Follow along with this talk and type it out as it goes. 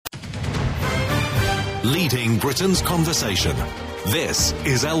leading Britain's conversation. This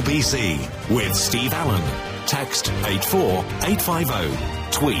is LBC with Steve Allen. Text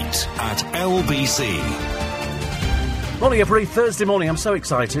 84850. Tweet at LBC. Morning, every Thursday morning. I'm so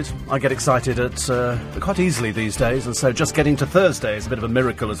excited. I get excited at quite easily these days, and so just getting to Thursday is a bit of a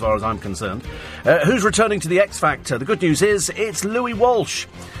miracle as far as I'm concerned. Who's returning to the X Factor? The good news is it's Louis Walsh.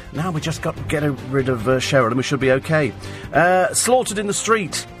 Now we just got to get rid of Cheryl and we should be okay. Slaughtered in the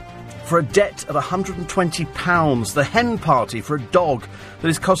street for a debt of £120. The hen party for a dog that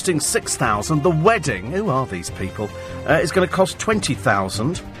is costing £6,000. The wedding, who are these people, is going to cost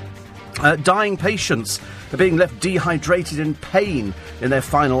 £20,000. Dying patients are being left dehydrated in pain in their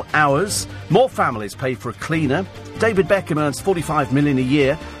final hours. More families pay for a cleaner. David Beckham earns $45 million a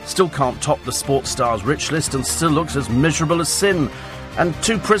year, still can't top the sports star's rich list and still looks as miserable as sin. And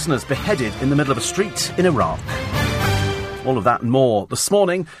 2 prisoners beheaded in the middle of a street in Iraq. All of that and more this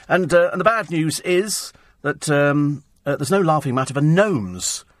morning. And the bad news is that there's no laughing matter for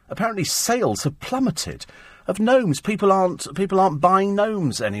gnomes. Apparently sales have plummeted. Of gnomes, people aren't buying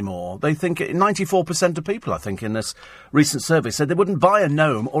gnomes anymore. They think 94% of people, I think, in this recent survey said they wouldn't buy a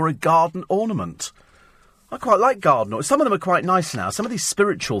gnome or a garden ornament. I quite like garden ornaments. Some of them are quite nice now. Some of these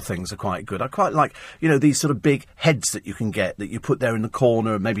spiritual things are quite good. I quite like, these sort of big heads that you can get that you put there in the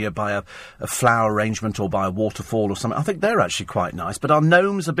corner, maybe buy a flower arrangement or by a waterfall or something. I think they're actually quite nice. But are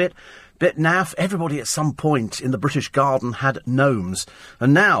gnomes a bit naff? Everybody at some point in the British garden had gnomes,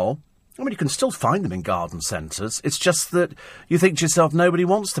 and now, you can still find them in garden centres. It's just that you think to yourself, nobody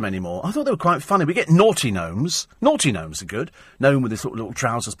wants them anymore. I thought they were quite funny. We get naughty gnomes. Naughty gnomes are good. Gnome with his little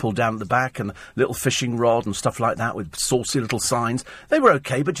trousers pulled down at the back and little fishing rod and stuff like that with saucy little signs. They were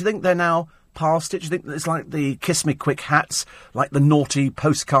okay, but do you think they're now past it? Do you think it's like the Kiss Me Quick hats, like the naughty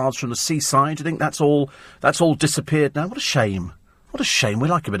postcards from the seaside? Do you think that's all disappeared now? What a shame. What a shame. We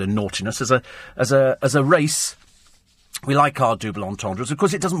like a bit of naughtiness as a race. We like our double entendres. Of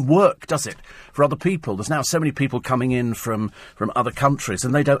course, it doesn't work, does it, for other people? There's now so many people coming in from other countries,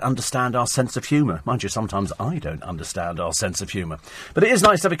 and they don't understand our sense of humour. Mind you, sometimes I don't understand our sense of humour. But it is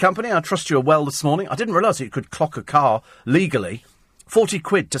nice to have a company. I trust you are well this morning. I didn't realise you could clock a car legally. 40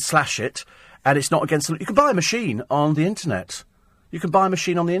 quid to slash it, and it's not against the... You can buy a machine on the internet. You can buy a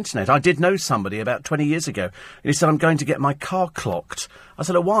machine on the internet. I did know somebody about 20 years ago, and he said, I'm going to get my car clocked. I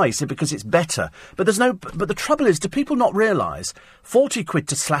said, oh, why? He said, because it's better. But the trouble is, do people not realise 40 quid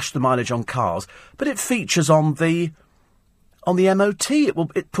to slash the mileage on cars, but it features on the MOT.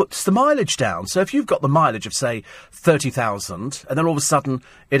 It puts the mileage down. So if you've got the mileage of, say, 30,000, and then all of a sudden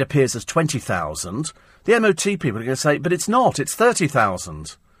it appears as 20,000, the MOT people are going to say, but it's not, it's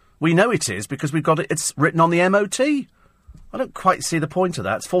 30,000. We know it is because we've got it, it's written on the MOT. I don't quite see the point of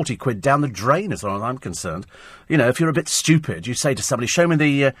that. It's 40 quid down the drain as far as I'm concerned. If you're a bit stupid, you say to somebody, show me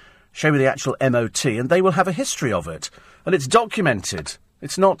the actual MOT, and they will have a history of it. And it's documented.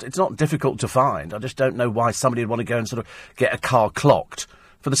 It's not difficult to find. I just don't know why somebody would want to go and sort of get a car clocked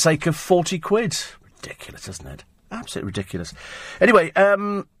for the sake of 40 quid. Ridiculous, isn't it? Absolutely ridiculous. Anyway,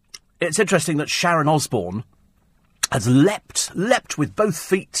 it's interesting that Sharon Osbourne has leapt with both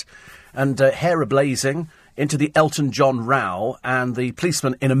feet and hair ablazing into the Elton John row, and the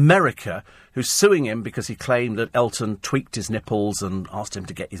policeman in America who's suing him because he claimed that Elton tweaked his nipples and asked him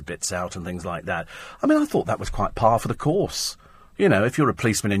to get his bits out and things like that. I mean, I thought that was quite par for the course. If you're a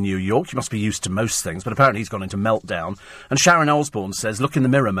policeman in New York, you must be used to most things, but apparently he's gone into meltdown. And Sharon Osbourne says, look in the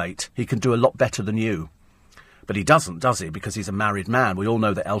mirror, mate, he can do a lot better than you. But he doesn't, does he? Because he's a married man. We all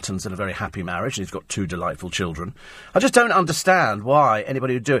know that Elton's in a very happy marriage and he's got 2 delightful children. I just don't understand why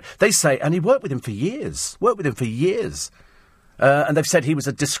anybody would do it. They say, and he worked with him for years. And they've said he was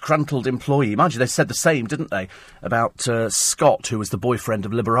a disgruntled employee. Mind you, they said the same, didn't they, about Scott, who was the boyfriend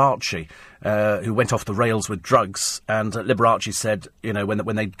of Liberace, who went off the rails with drugs. And Liberace said,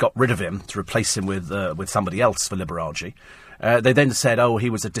 when they got rid of him to replace him with somebody else for Liberace, they then said, oh,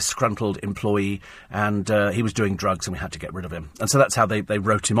 he was a disgruntled employee and he was doing drugs and we had to get rid of him. And so that's how they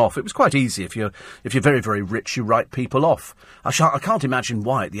wrote him off. It was quite easy. If you're very, very rich, you write people off. I can't imagine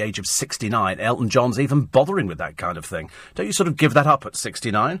why, at the age of 69, Elton John's even bothering with that kind of thing. Don't you sort of give that up at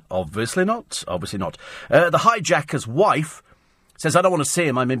 69? Obviously not. Obviously not. The hijacker's wife says, I don't want to see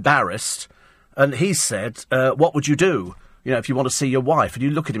him, I'm embarrassed. And he said, what would you do? If you want to see your wife, and you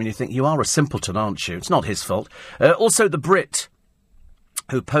look at him and you think, you are a simpleton, aren't you? It's not his fault. Also, the Brit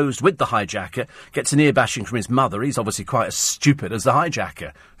who posed with the hijacker gets an ear bashing from his mother. He's obviously quite as stupid as the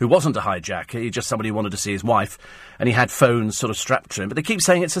hijacker, who wasn't a hijacker. He's just somebody who wanted to see his wife, and he had phones sort of strapped to him. But they keep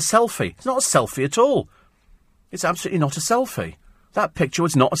saying it's a selfie. It's not a selfie at all. It's absolutely not a selfie. That picture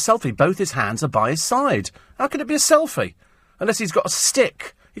was not a selfie. Both his hands are by his side. How could it be a selfie? Unless he's got a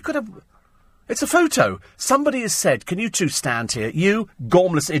stick. He could have... It's a photo. Somebody has said, can you two stand here? You,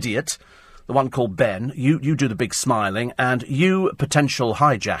 gormless idiot, the one called Ben, you do the big smiling, and you, potential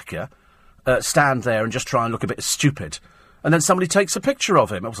hijacker, stand there and just try and look a bit stupid. And then somebody takes a picture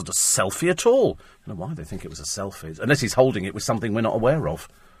of him. It wasn't a selfie at all. I don't know why they think it was a selfie. Unless he's holding it with something we're not aware of,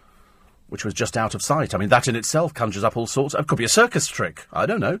 which was just out of sight. I mean, that in itself conjures up all sorts. It could be a circus trick. I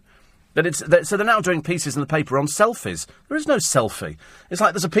don't know. But so they're now doing pieces in the paper on selfies. There is no selfie. It's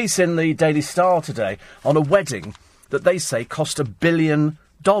like there's a piece in the Daily Star today on a wedding that they say cost $1 billion.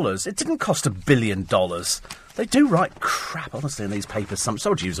 It didn't cost $1 billion. They do write crap, honestly, in these papers.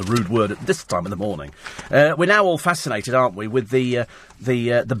 Sorry to use a rude word at this time of the morning. We're now all fascinated, aren't we, with the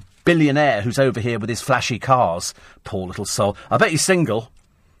billionaire who's over here with his flashy cars. Poor little soul. I bet he's single.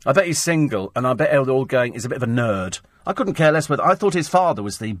 And I bet they're all going, he's a bit of a nerd. I couldn't care less whether... I thought his father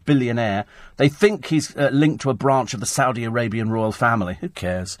was the billionaire. They think he's linked to a branch of the Saudi Arabian royal family. Who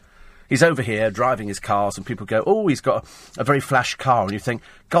cares? He's over here driving his cars and people go, oh, he's got a very flash car. And you think,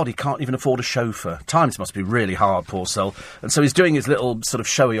 God, he can't even afford a chauffeur. Times must be really hard, poor soul. And so he's doing his little sort of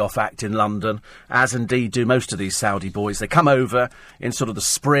showy-off act in London, as indeed do most of these Saudi boys. They come over in sort of the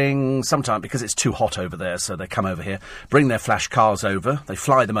spring, sometimes because it's too hot over there, so they come over here, bring their flash cars over, they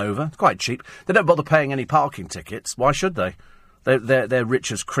fly them over, it's quite cheap. They don't bother paying any parking tickets. Why should they? They're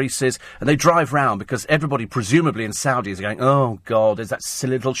rich as creases, and they drive round because everybody, presumably in Saudi, is going, oh, God, there's that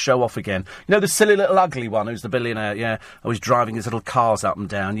silly little show-off again. You know, the silly little ugly one who's the billionaire, yeah, always driving his little cars up and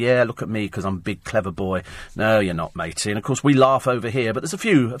down. Yeah, look at me, because I'm a big, clever boy. No, you're not, matey. And, of course, we laugh over here, but there's a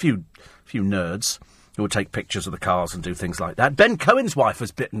few nerds who will take pictures of the cars and do things like that. Ben Cohen's wife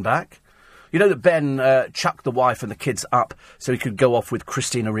was bitten back. You know that Ben chucked the wife and the kids up so he could go off with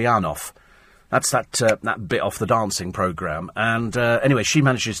Christina Rihanoff. That's that bit off the dancing programme. And anyway, she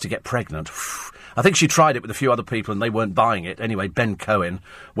manages to get pregnant. I think she tried it with a few other people and they weren't buying it. Anyway, Ben Cohen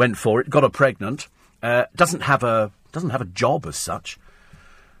went for it, got her pregnant. Doesn't have a job as such.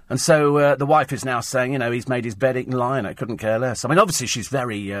 And so the wife is now saying, you know, he's made his bed, he can lie in it, couldn't care less. I mean, obviously she's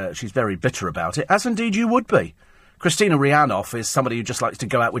very bitter about it, as indeed you would be. Christina Rihanoff is somebody who just likes to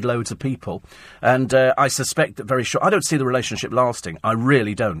go out with loads of people. And I suspect that very short... I don't see the relationship lasting. I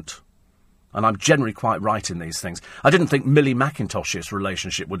really don't. And I'm generally quite right in these things. I didn't think Millie McIntosh's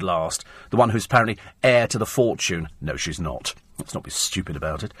relationship would last. The one who's apparently heir to the fortune. No, she's not. Let's not be stupid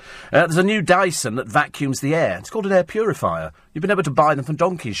about it. There's a new Dyson that vacuums the air. It's called an air purifier. You've been able to buy them for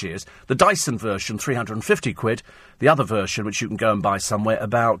donkey's years. The Dyson version, 350 quid. The other version, which you can go and buy somewhere,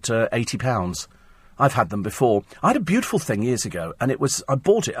 about £80. I've had them before. I had a beautiful thing years ago, and I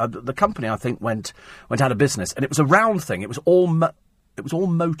bought it. The company, I think, went out of business, and it was a round thing. It was all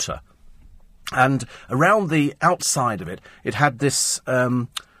motor. And around the outside of it, it had this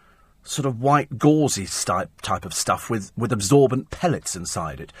sort of white gauzy type of stuff with absorbent pellets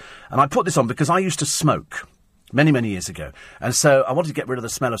inside it. And I put this on because I used to smoke many, many years ago. And so I wanted to get rid of the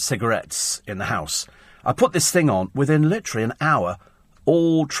smell of cigarettes in the house. I put this thing on. Within literally an hour,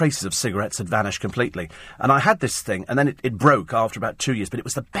 all traces of cigarettes had vanished completely. And I had this thing, and then it broke after about 2 years, but it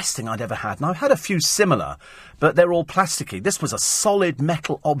was the best thing I'd ever had. And I've had a few similar, but they're all plasticky. This was a solid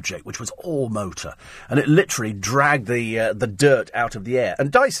metal object, which was all motor. And it literally dragged the dirt out of the air.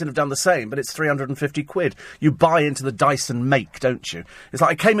 And Dyson have done the same, but it's 350 quid. You buy into the Dyson make, don't you? It's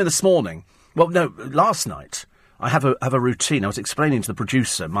like I came in this morning. Well, no, last night. I have a routine. I was explaining to the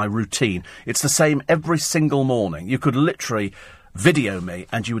producer my routine. It's the same every single morning. You could literally video me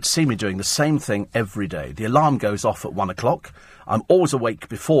and you would see me doing the same thing every day. The alarm goes off at 1 o'clock. I'm always awake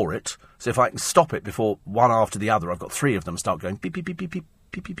before it, so if I can stop it before one after the other, I've got three of them start going beep, beep, beep, beep, beep,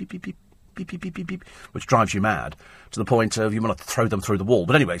 beep, beep, beep, beep, beep, beep, beep, beep, beep, beep, which drives you mad to the point of you want to throw them through the wall.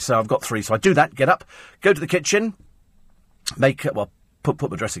 But anyway, so I've got three, so I do that, get up, go to the kitchen,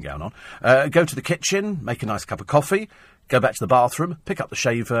 put my dressing gown on, go to the kitchen, make a nice cup of coffee, go back to the bathroom, pick up the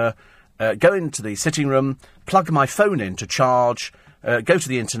shaver, go into the sitting room, plug my phone in to charge, go to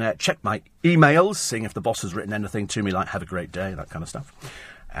the internet, check my emails, seeing if the boss has written anything to me like, have a great day, that kind of stuff.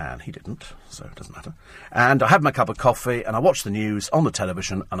 And he didn't, so it doesn't matter. And I have my cup of coffee, and I watch the news on the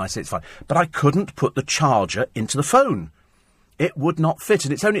television, and I say it's fine. But I couldn't put the charger into the phone. It would not fit,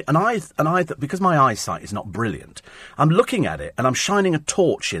 and it's only... because my eyesight is not brilliant, I'm looking at it, and I'm shining a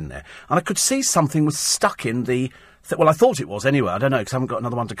torch in there, and I could see something was stuck in the... well, I thought it was anyway. I don't know, because I haven't got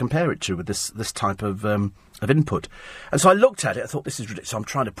another one to compare it to with this type of input. And so I looked at it. I thought, this is ridiculous. So I'm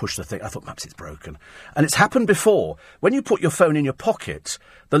trying to push the thing. I thought, perhaps it's broken. And it's happened before. When you put your phone in your pocket,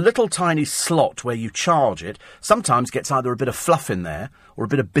 the little tiny slot where you charge it sometimes gets either a bit of fluff in there or a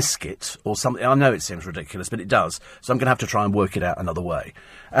bit of biscuit or something. I know it seems ridiculous, but it does. So I'm going to have to try and work it out another way.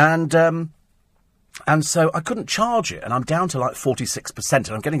 And And so I couldn't charge it, and I'm down to like 46%, and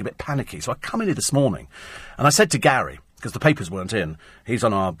I'm getting a bit panicky. So I come in here this morning, and I said to Gary, because the papers weren't in, he's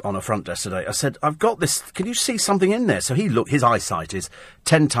on our front desk today, I said, I've got this, can you see something in there? So he looked, his eyesight is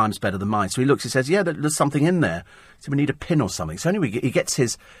 10 times better than mine. So he looks, he says, yeah, there's something in there. So we need a pin or something. So anyway, he gets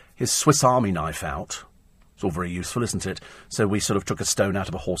his Swiss Army knife out. It's all very useful, isn't it? So we sort of took a stone out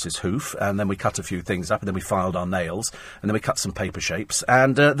of a horse's hoof, and then we cut a few things up, and then we filed our nails, and then we cut some paper shapes,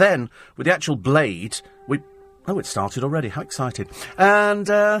 and then, with the actual blade, Oh, it started already. How excited. And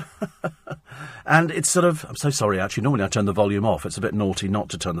and it's sort of... I'm so sorry, actually. Normally I turn the volume off. It's a bit naughty not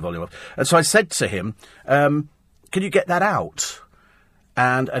to turn the volume off. And so I said to him, can you get that out?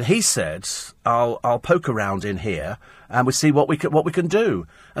 And he said, I'll poke around in here, and we'll see what we can do.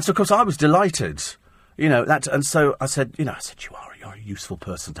 And so, of course, I was delighted. You know, that, and so I said, you're a useful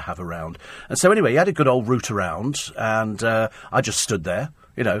person to have around. And so anyway, he had a good old route around, and I just stood there,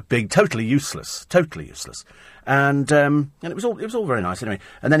 being totally useless. And it was all very nice anyway.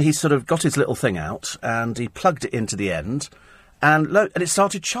 And then he sort of got his little thing out, and he plugged it into the end, and it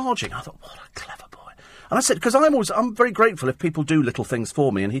started charging. I thought, what a clever boy. And I said, because I'm very grateful if people do little things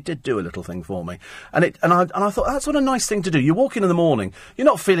for me, and he did do a little thing for me. And I thought, that's what a nice thing to do. You walk in the morning, you're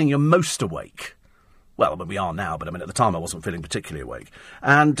not feeling your most awake. Well, we are now, but at the time I wasn't feeling particularly awake.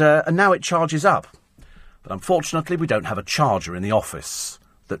 And now it charges up. But unfortunately, we don't have a charger in the office.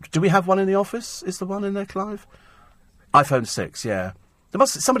 Do we have one in the office? Is there one in there, Clive? iPhone 6, yeah.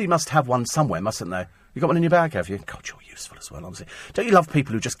 Somebody must have one somewhere, mustn't they? You got one in your bag, have you? God, you're useful as well, honestly. Don't you love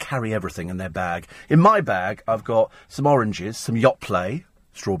people who just carry everything in their bag? In my bag, I've got some oranges, some Yacht Play,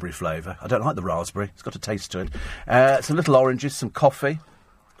 strawberry flavour. I don't like the raspberry. It's got a taste to it. Some little oranges, some coffee.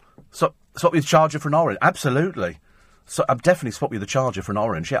 Swap you the charger for an orange. Absolutely. So I'd definitely swap you the charger for an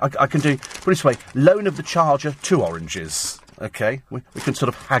orange. Yeah, I can do, put it this way, loan of the charger, 2 oranges. OK? We can sort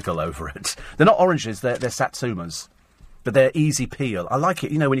of haggle over it. They're not oranges, they're Satsumas. But they're easy peel. I like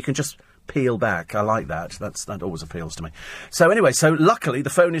it, when you can just peel back. I like that. That always appeals to me. So anyway, luckily the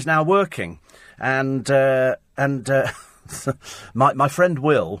phone is now working. And my friend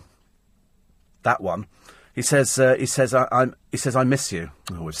Will, that one, He says, I miss you.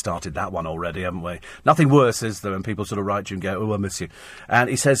 Oh, we've started that one already, haven't we? Nothing worse, is there, when people sort of write you and go, oh, I miss you. And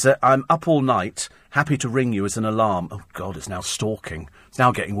he says, I'm up all night, happy to ring you as an alarm. Oh, God, it's now stalking. It's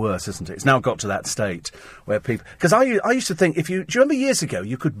now getting worse, isn't it? It's now got to that state where people... Because I used to think, do you remember years ago,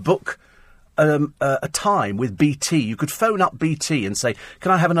 you could book a time with BT. You could phone up BT and say,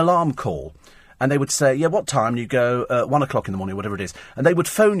 can I have an alarm call? And they would say, yeah, what time? And you go, 1 o'clock in the morning, whatever it is. And they would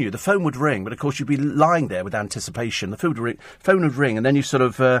phone you. The phone would ring, but of course you'd be lying there with anticipation. The phone would ring, and then you sort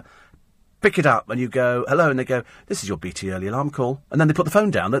of pick it up and you go, hello, and they go, this is your BT early alarm call. And then they put the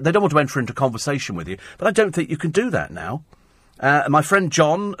phone down. They don't want to enter into conversation with you. But I don't think you can do that now. My friend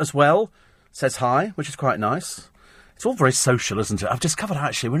John, as well, says hi, which is quite nice. It's all very social, isn't it? I've discovered,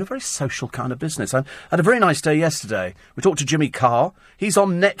 actually, we're in a very social kind of business. I had a very nice day yesterday. We talked to Jimmy Carr. He's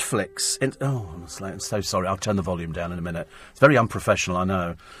on Netflix. I'm so sorry. I'll turn the volume down in a minute. It's very unprofessional, I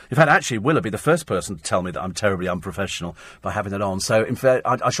know. In fact, actually, Will be the first person to tell me that I'm terribly unprofessional by having it on. So, in fact,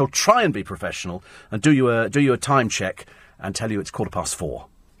 I shall try and be professional and do you a time check and tell you it's 4:15.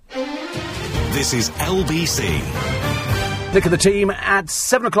 This is LBC. Nick of the team at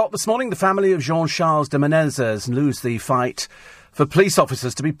 7 o'clock this morning. The family of Jean-Charles de Menezes lose the fight for police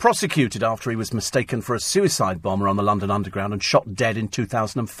officers to be prosecuted after he was mistaken for a suicide bomber on the London Underground and shot dead in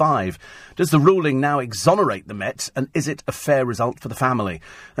 2005. Does the ruling now exonerate the Met, and is it a fair result for the family?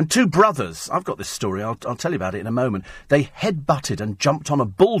 And 2 brothers, I've got this story, I'll tell you about it in a moment. They head-butted and jumped on a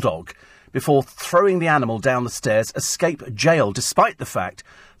bulldog before throwing the animal down the stairs, escape jail, despite the fact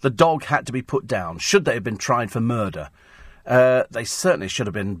the dog had to be put down. Should they have been tried for murder? They certainly should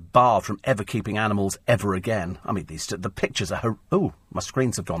have been barred from ever keeping animals ever again. I mean, the pictures are... Oh, my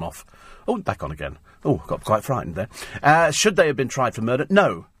screens have gone off. Oh, back on again. Oh, got quite frightened there. Should they have been tried for murder?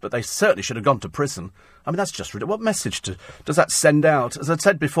 No, but they certainly should have gone to prison. I mean, that's just ridiculous. What message does that send out? As I've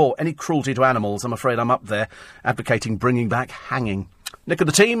said before, any cruelty to animals, I'm afraid I'm up there advocating bringing back hanging. Nick of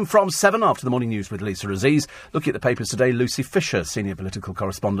the team from 7 after the morning news with Lisa Aziz. Looking at the papers today, Lucy Fisher, senior political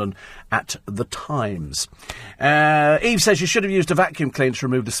correspondent at The Times. Eve says you should have used a vacuum cleaner to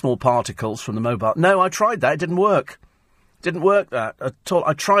remove the small particles from the mobile. No, I tried that. It didn't work. Didn't work that at all.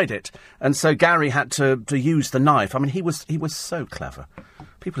 I tried it. And so Gary had to use the knife. I mean, he was so clever.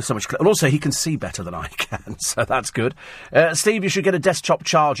 People are so much clever. And also, he can see better than I can, so that's good. Steve, you should get a desktop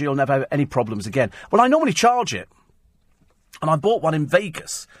charger. You'll never have any problems again. Well, I normally charge it. And I bought one in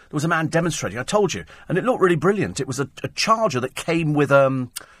Vegas. There was a man demonstrating, I told you, and it looked really brilliant. It was a charger that came with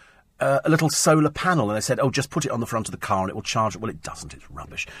a little solar panel, and they said, just put it on the front of the car and it will charge it. Well, it doesn't. It's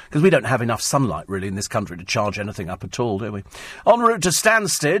rubbish. Because we don't have enough sunlight, really, in this country to charge anything up at all, do we? En route to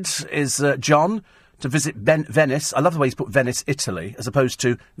Stansted is John to visit Venice. I love the way he's put Venice, Italy, as opposed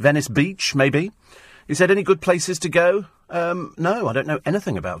to Venice Beach, maybe. He said, any good places to go? No, I don't know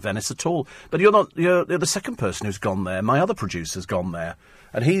anything about Venice at all. But you're the second person who's gone there. My other producer's gone there.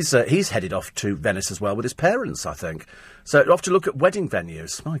 And he's headed off to Venice as well with his parents, I think. So off to look at wedding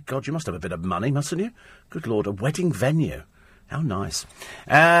venues. My God, you must have a bit of money, mustn't you? Good Lord, a wedding venue. How nice.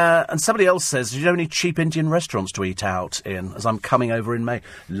 And somebody else says, do you know any cheap Indian restaurants to eat out in, as I'm coming over in May?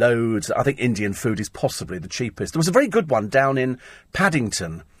 Loads. I think Indian food is possibly the cheapest. There was a very good one down in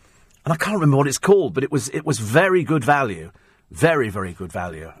Paddington. And I can't remember what it's called, but it was very good value. Very, very good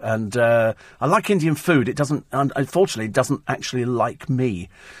value. And I like Indian food. It doesn't, unfortunately, it doesn't actually like me.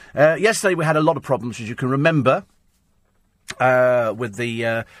 Yesterday we had a lot of problems, as you can remember, with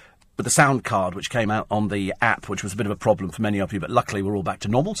the sound card which came out on the app, which was a bit of a problem for many of you, but luckily we're all back to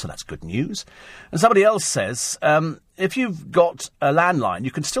normal, so that's good news. And somebody else says, if you've got a landline,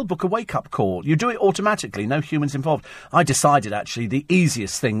 you can still book a wake-up call. You do it automatically, no humans involved. I decided, actually, the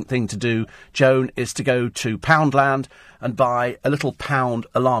easiest thing to do, Joan, is to go to Poundland and buy a little pound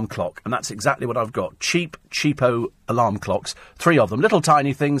alarm clock, and that's exactly what I've got. Cheapo alarm clocks, 3 of them, little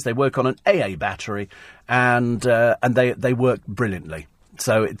tiny things. They work on an AA battery, and they work brilliantly.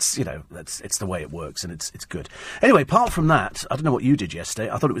 So it's the way it works, and it's good. Anyway, apart from that, I don't know what you did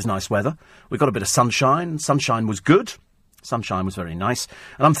yesterday. I thought it was nice weather. We got a bit of sunshine. Sunshine was good. Sunshine was very nice.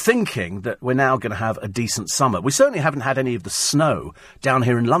 And I'm thinking that we're now going to have a decent summer. We certainly haven't had any of the snow down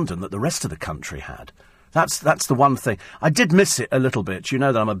here in London that the rest of the country had. That's the one thing. I did miss it a little bit. You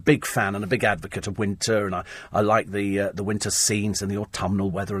know that I'm a big fan and a big advocate of winter, and I like the winter scenes and the autumnal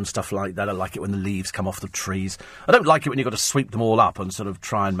weather and stuff like that. I like it when the leaves come off the trees. I don't like it when you've got to sweep them all up and sort of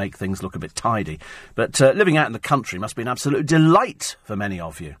try and make things look a bit tidy. But living out in the country must be an absolute delight for many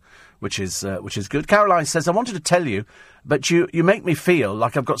of you, which is good. Caroline says, I wanted to tell you, but you make me feel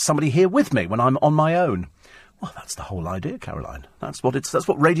like I've got somebody here with me when I'm on my own. Well, that's the whole idea, Caroline. That's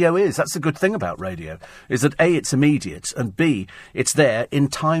what radio is. That's the good thing about radio, is that A, it's immediate, and B, it's there in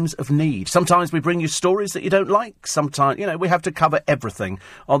times of need. Sometimes we bring you stories that you don't like. Sometimes, we have to cover everything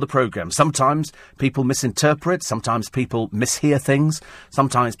on the programme. Sometimes people misinterpret. Sometimes people mishear things.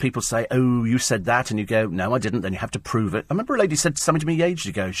 Sometimes people say, oh, you said that, and you go, no, I didn't. Then you have to prove it. I remember a lady said something to me ages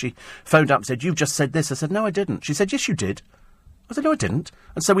ago. She phoned up and said, you've just said this. I said, no, I didn't. She said, yes, you did. I said, no, I didn't.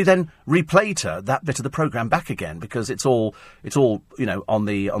 And so we then replayed her that bit of the programme back again, because it's all on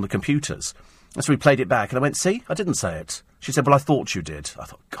the computers. And so we played it back, and I went, see, I didn't say it. She said, well, I thought you did. I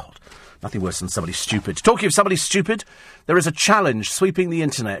thought, God, nothing worse than somebody stupid. Talking of somebody stupid, there is a challenge sweeping the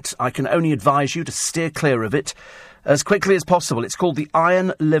internet. I can only advise you to steer clear of it as quickly as possible. It's called the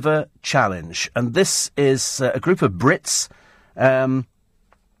Iron Liver Challenge. And this is a group of Brits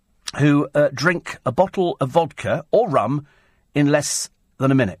who drink a bottle of vodka or rum in less than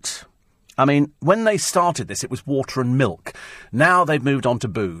a minute. I mean, when they started this, it was water and milk. Now they've moved on to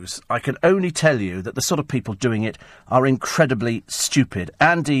booze. I can only tell you that the sort of people doing it are incredibly stupid.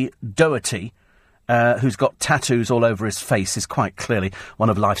 Andy Doherty, who's got tattoos all over his face, is quite clearly one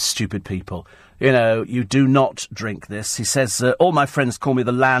of life's stupid people. You do not drink this. He says, all my friends call me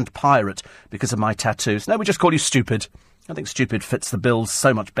the land pirate because of my tattoos. No, we just call you stupid. I think stupid fits the bill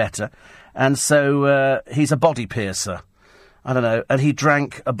so much better. And so he's a body piercer. I don't know, and he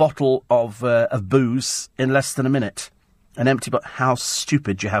drank a bottle of booze in less than a minute. An empty bottle. How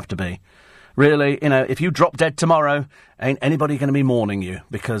stupid you have to be. Really, if you drop dead tomorrow, ain't anybody going to be mourning you,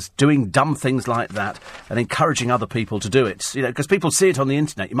 because doing dumb things like that and encouraging other people to do it, because people see it on the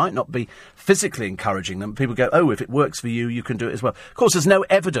internet. You might not be physically encouraging them. People go, oh, if it works for you, you can do it as well. Of course, there's no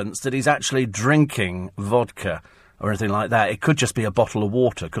evidence that he's actually drinking vodka or anything like that. It could just be a bottle of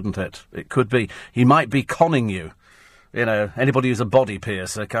water, couldn't it? It could be. He might be conning you. Anybody who's a body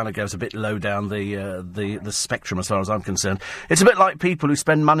piercer kind of goes a bit low down the spectrum as far as I'm concerned. It's a bit like people who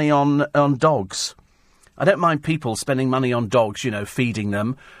spend money on dogs. I don't mind people spending money on dogs, feeding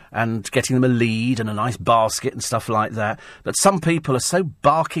them and getting them a lead and a nice basket and stuff like that. But some people are so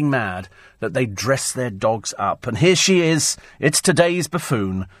barking mad that they dress their dogs up. And here she is. It's today's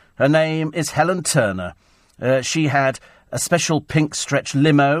buffoon. Her name is Helen Turner. She had a special pink stretch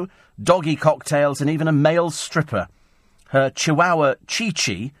limo, doggy cocktails, and even a male stripper. Her Chihuahua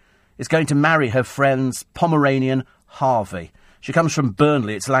Chi-Chi is going to marry her friend's Pomeranian Harvey. She comes from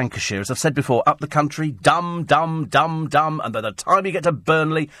Burnley, it's Lancashire. As I've said before, up the country, dumb, and by the time you get to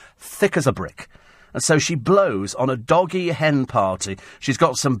Burnley, thick as a brick. And so she blows on a doggy hen party. She's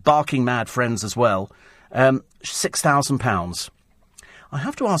got some barking mad friends as well. £6,000. I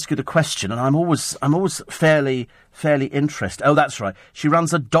have to ask you the question, and I'm always fairly interested. Oh, that's right. She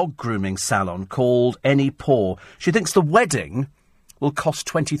runs a dog grooming salon called Any Paw. She thinks the wedding will cost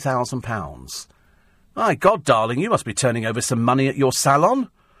 £20,000. My God, darling, you must be turning over some money at your salon.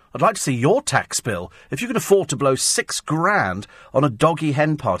 I'd like to see your tax bill. If you can afford to blow £6,000 on a doggy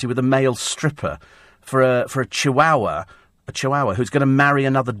hen party with a male stripper for a chihuahua who's going to marry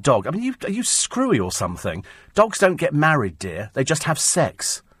another dog. I mean, are you screwy or something? Dogs don't get married, dear. They just have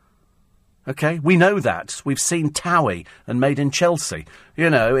sex. OK? We know that. We've seen Towie and Made in Chelsea. You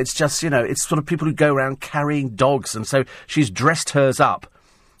know, it's just, it's sort of people who go around carrying dogs, and so she's dressed hers up.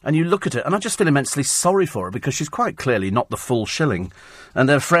 And you look at it, and I just feel immensely sorry for her, because she's quite clearly not the full shilling. And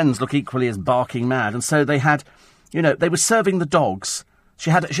her friends look equally as barking mad. And so they had, they were serving the dogs. She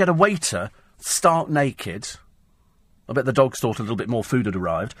had a waiter stark naked. I bet the dogs thought a little bit more food had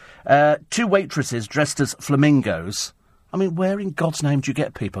arrived. 2 waitresses dressed as flamingos. I mean, where in God's name do you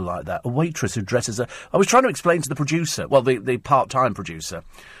get people like that? A waitress who dresses I was trying to explain to the producer, well, the part-time producer,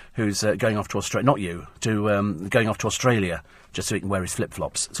 who's going off to Australia, not you, going off to Australia, just so he can wear his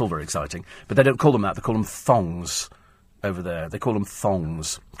flip-flops. It's all very exciting. But they don't call them that, they call them thongs over there. They call them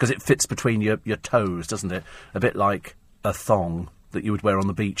thongs, because it fits between your toes, doesn't it? A bit like a thong that you would wear on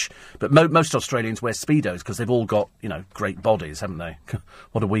the beach. But most Australians wear Speedos, because they've all got, great bodies, haven't they?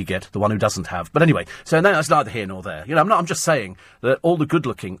 What do we get? The one who doesn't have. But anyway, so no, that's neither here nor there. I'm just saying that all the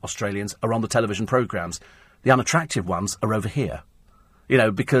good-looking Australians are on the television programmes. The unattractive ones are over here.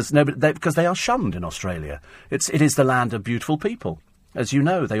 Because they are shunned in Australia. It is the land of beautiful people. As you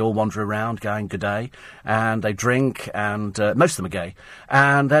know, they all wander around going good day, and they drink, and most of them are gay.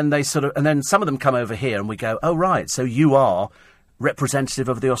 And then some of them come over here, and we go, oh, right, so you are representative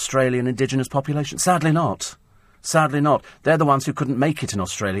of the Australian indigenous population. Sadly not. Sadly not. They're the ones who couldn't make it in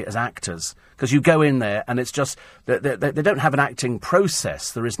Australia as actors. Because you go in there and it's just... They don't have an acting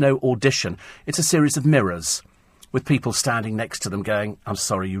process. There is no audition. It's a series of mirrors with people standing next to them going, I'm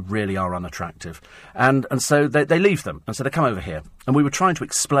sorry, you really are unattractive. And so they leave them. And so they come over here. And we were trying to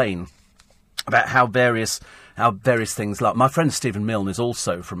explain about how various things... Like my friend Stephen Milne is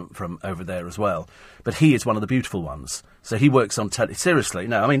also from over there as well. But he is one of the beautiful ones. So he works on telly. Seriously,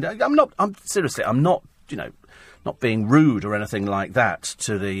 no, I mean, I'm not, not being rude or anything like that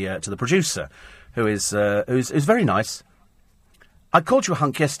to the producer, who's very nice. I called you a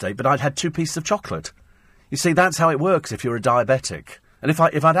hunk yesterday, but I'd had 2 pieces of chocolate. You see, that's how it works if you're a diabetic. And if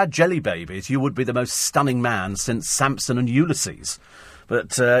I'd had jelly babies, you would be the most stunning man since Samson and Ulysses.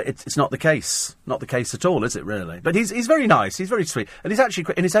 But it's not the case. Not the case at all, is it, really? But he's very nice. He's very sweet. And he's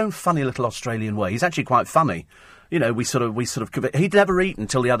actually, in his own funny little Australian way, he's actually quite funny. We sort of... He'd never eaten,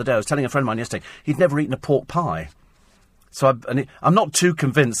 until the other day, I was telling a friend of mine yesterday, he'd never eaten a pork pie. So I'm not too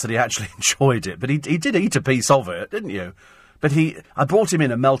convinced that he actually enjoyed it, but he did eat a piece of it, didn't you? But I brought him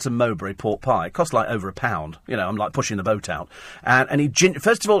in a Melton Mowbray pork pie. It cost like over £1. I'm like pushing the boat out. And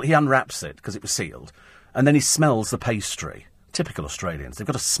first of all, he unwraps it, because it was sealed. And then he smells the pastry. Typical Australians. They've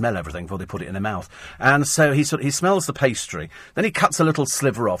got to smell everything before they put it in their mouth. And so he smells the pastry. Then he cuts a little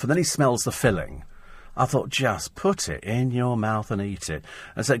sliver off, and then he smells the filling. I thought, just put it in your mouth and eat it.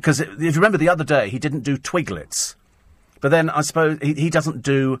 And so, because if you remember the other day, he didn't do twiglets. But then I suppose he doesn't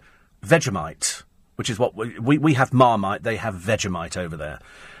do Vegemite, which is what we have Marmite, they have Vegemite over there.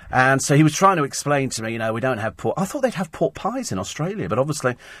 And so he was trying to explain to me, we don't have pork. I thought they'd have pork pies in Australia, but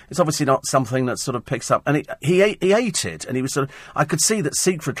it's obviously not something that sort of picks up. And he ate it, and he was I could see that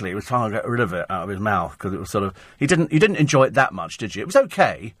secretly he was trying to get rid of it out of his mouth, because it was you didn't enjoy it that much, did you? It was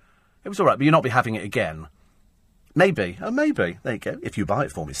okay. It was all right, but you'll not be having it again. Maybe. Oh, maybe. There you go. If you buy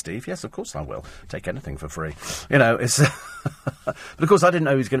it for me, Steve. Yes, of course I will. Take anything for free. It's... But, of course, I didn't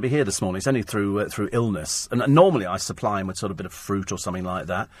know he was going to be here this morning. It's only through illness. And normally I supply him with sort of a bit of fruit or something like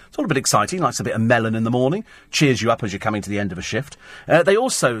that. It's all a bit exciting. He likes a bit of melon in the morning. Cheers you up as you're coming to the end of a shift. They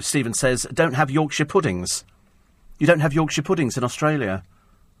also, Stephen says, don't have Yorkshire puddings. You don't have Yorkshire puddings in Australia.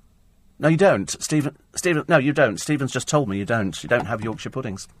 No, you don't. Stephen, no, you don't. Stephen's just told me you don't. You don't have Yorkshire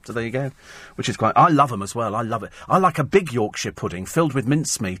puddings. So there you go. Which is quite... I love them as well. I love it. I like a big Yorkshire pudding filled with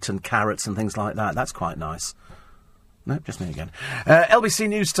mincemeat and carrots and things like that. That's quite nice. No, just me again. LBC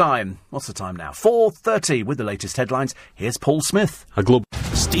News Time. What's the time now? 4:30 with the latest headlines. Here's Paul Smith.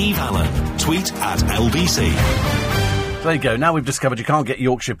 Steve Allen. Tweet at LBC. There you go. Now we've discovered you can't get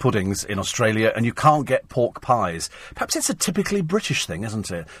Yorkshire puddings in Australia, and you can't get pork pies. Perhaps it's a typically British thing, isn't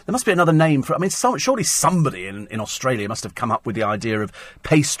it? There must be another name for it. I mean, surely somebody in Australia must have come up with the idea of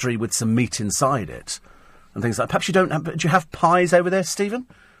pastry with some meat inside it and things like that. Perhaps you don't have... Do you have pies over there, Stephen?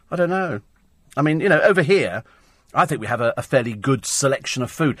 I don't know. I mean, over here, I think we have a fairly good selection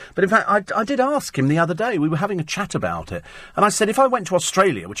of food. But in fact, I did ask him the other day, we were having a chat about it, and I said, if I went to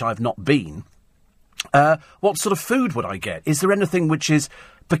Australia, which I've not been, what sort of food would I get? Is there anything which is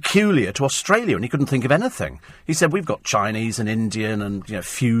peculiar to Australia? And he couldn't think of anything. He said, we've got Chinese and Indian and,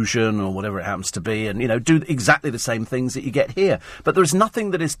 fusion or whatever it happens to be, and, do exactly the same things that you get here. But there is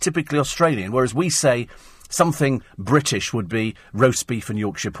nothing that is typically Australian, whereas we say something British would be roast beef and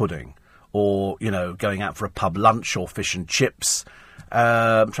Yorkshire pudding. Or, going out for a pub lunch or fish and chips.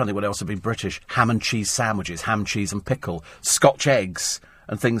 I'm trying to think what else would be British. Ham and cheese sandwiches, ham, cheese and pickle, Scotch eggs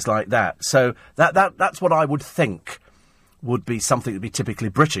and things like that. So that's what I would think would be something that would be typically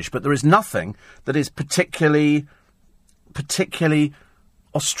British. But there is nothing that is particularly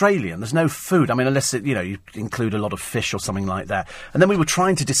Australian. There's no food. I mean, unless, you include a lot of fish or something like that. And then we were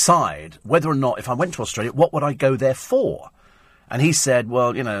trying to decide whether or not, if I went to Australia, what would I go there for? And he said,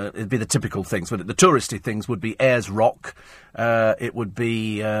 well, it'd be the typical things. The touristy things would be Ayers Rock. It would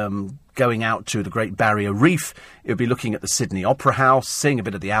be going out to the Great Barrier Reef. It would be looking at the Sydney Opera House, seeing a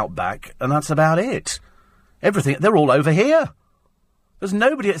bit of the outback, and that's about it. Everything, they're all over here. There's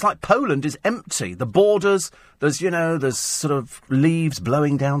nobody, it's like Poland is empty. The borders, there's sort of leaves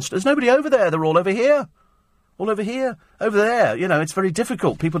blowing down. There's nobody over there, they're all over here. All over here. Over there, it's very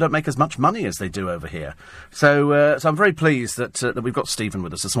difficult. People don't make as much money as they do over here. So I'm very pleased that we've got Stephen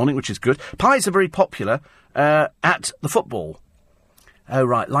with us this morning, which is good. Pies are very popular at the football. Oh,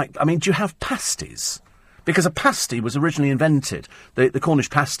 right. Do you have pasties? Because a pasty was originally invented, the Cornish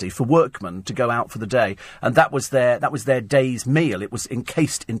pasty, for workmen to go out for the day, and that was their day's meal. It was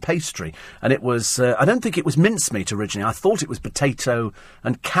encased in pastry, and it was, I don't think it was mincemeat originally. I thought it was potato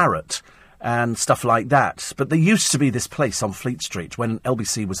and carrot and stuff like that. But there used to be this place on Fleet Street when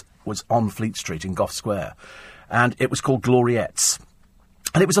LBC was on Fleet Street in Gough Square, and it was called Gloriette's.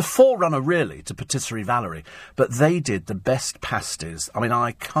 And it was a forerunner, really, to Patisserie Valerie, but they did the best pasties. They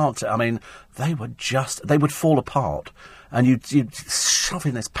would fall apart, and you'd shove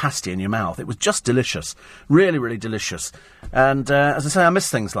in this pasty in your mouth. It was just delicious. Really, really delicious. And, as I say, I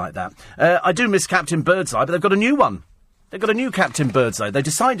miss things like that. I do miss Captain Birdseye, but they've got a new one. They've got a new Captain Birdseye. They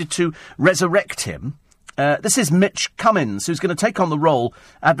decided to resurrect him. This is Mitch Cummins, who's going to take on the role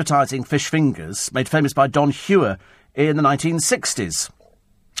advertising fish fingers, made famous by Don Hewer in the 1960s.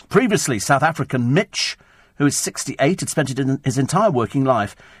 Previously, South African Mitch, who is 68, had spent his entire working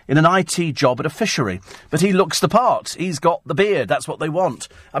life in an IT job at a fishery. But he looks the part. He's got the beard. That's what they want.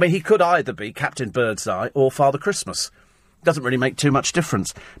 He could either be Captain Birdseye or Father Christmas. Doesn't really make too much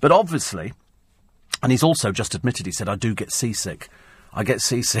difference. But obviously... And he's also just admitted, he said, I do get seasick. I get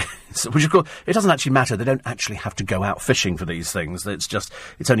seasick. Which, of course, it doesn't actually matter. They don't actually have to go out fishing for these things.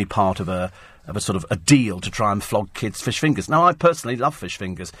 It's only part of a sort of a deal to try and flog kids' fish fingers. Now, I personally love fish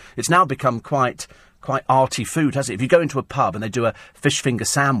fingers. It's now become quite arty food, hasn't it? If you go into a pub and they do a fish finger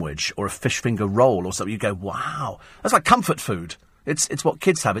sandwich or a fish finger roll or something, you go, wow, that's like comfort food. It's what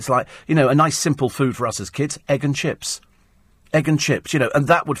kids have. It's like, a nice simple food for us as kids, egg and chips. Egg and chips, and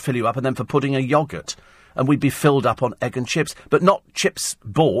that would fill you up, and then for pudding, a yoghurt. And we'd be filled up on egg and chips, but not chips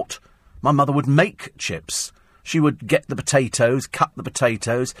bought. My mother would make chips. She would get the potatoes, cut the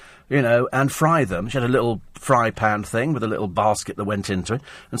potatoes, and fry them. She had a little fry pan thing with a little basket that went into it,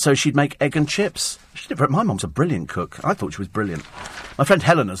 and so she'd make egg and chips. My mum's a brilliant cook. I thought she was brilliant. My friend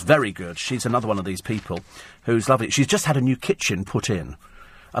Helena's very good. She's another one of these people who's lovely. She's just had a new kitchen put in,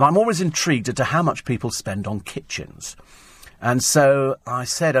 and I'm always intrigued as to how much people spend on kitchens. And so I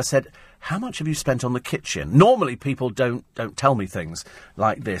said, how much have you spent on the kitchen? Normally people don't tell me things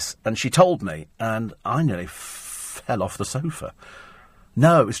like this. And she told me, and I nearly fell off the sofa.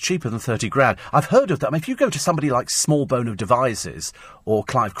 No, it was cheaper than 30 grand. I've heard of that. If you go to somebody like Smallbone of Devizes or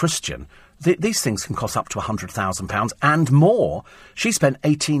Clive Christian, these things can cost up to £100,000 and more. She spent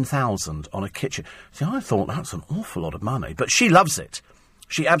 18,000 on a kitchen. See, I thought that's an awful lot of money, but she loves it.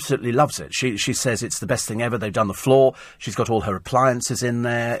 She absolutely loves it. She says it's the best thing ever. They've done the floor. She's got all her appliances in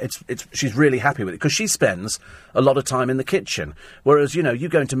there. She's really happy with it because she spends a lot of time in the kitchen. Whereas, you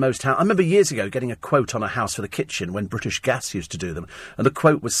go into most houses. I remember years ago getting a quote on a house for the kitchen when British Gas used to do them, and the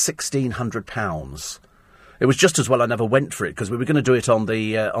quote was £1,600. It was just as well I never went for it because we were going to do it on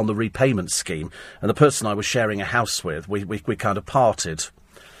the repayment scheme, and the person I was sharing a house with, we kind of parted.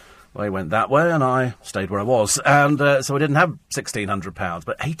 They went that way, and I stayed where I was. And so I didn't have £1,600,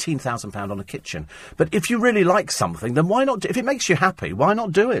 but £18,000 on a kitchen. But if you really like something, then why not? If it makes you happy, why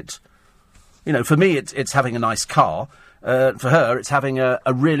not do it? For me, it's having a nice car. For her, it's having a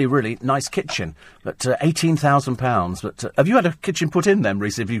really, really nice kitchen. But £18,000. But have you had a kitchen put in then,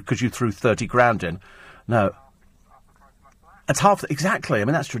 Reece, because you threw 30 grand in? No. That's half... Exactly. I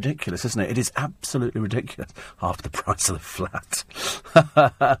mean, that's ridiculous, isn't it? It is absolutely ridiculous. Half the price of the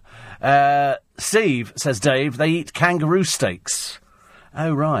flat. Steve, says Dave, they eat kangaroo steaks.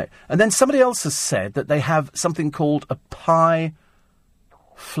 Oh, right. And then somebody else has said that they have something called a pie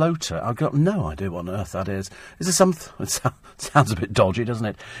floater. I've got no idea what on earth that is. Is there some... It sounds a bit dodgy,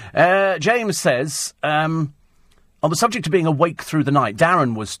 doesn't it? James says... on the subject of being awake through the night,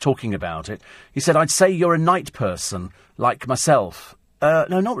 Darren was talking about it. He said, I'd say you're a night person, like myself. No,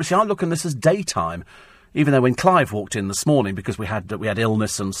 not really. I look on this as daytime. Even though when Clive walked in this morning, because we had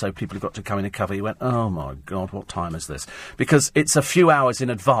illness and so people have got to come in and cover, he went, oh my God, what time is this? Because it's a few hours in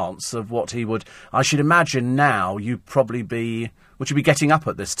advance of what he would... I should imagine now you'd probably be... Would you be getting up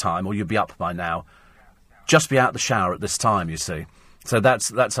at this time, or you'd be up by now? Just be out of the shower at this time, you see. So that's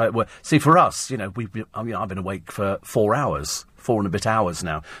how it works. See, for us, I've been awake for 4 hours, 4 and a bit hours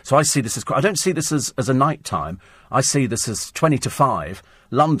now. So I see this as... I don't see this as a night time. I see this as 20 to 5.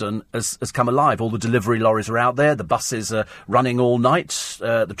 London has come alive. All the delivery lorries are out there. The buses are running all night.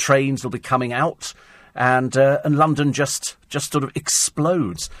 The trains will be coming out. And London just sort of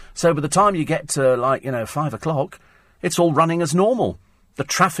explodes. So by the time you get to, 5 o'clock, it's all running as normal. The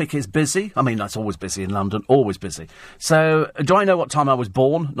traffic is busy. I mean, that's always busy in London, always busy. So, do I know what time I was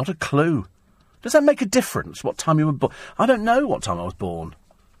born? Not a clue. Does that make a difference, what time you were born? I don't know what time I was born.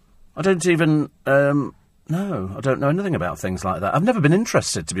 I don't even... No, I don't know anything about things like that. I've never been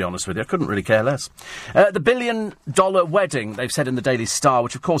interested, to be honest with you. I couldn't really care less. The $1 billion wedding, they've said in the Daily Star,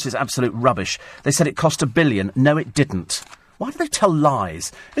 which of course is absolute rubbish. They said it cost $1 billion. No, it didn't. Why do they tell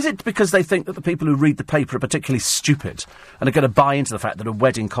lies? Is it because they think that the people who read the paper are particularly stupid and are going to buy into the fact that a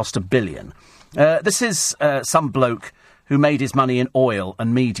wedding cost $1 billion? This is some bloke who made his money in oil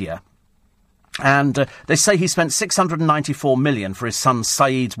and media. And they say he spent $694 million for his son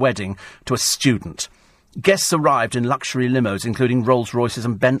Saeed's wedding to a student. Guests arrived in luxury limos, including Rolls-Royces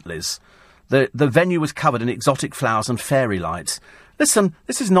and Bentleys. The venue was covered in exotic flowers and fairy lights. Listen,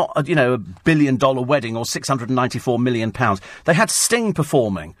 this is not, a $1 billion wedding or £694 million. They had Sting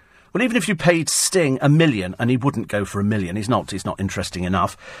performing. Well, even if you paid Sting $1 million, and he wouldn't go for $1 million, he's not interesting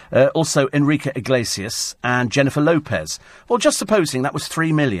enough. Also, Enrique Iglesias and Jennifer Lopez. Well, just supposing that was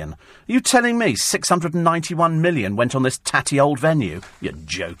 $3 million. Are you telling me $691 million went on this tatty old venue? You're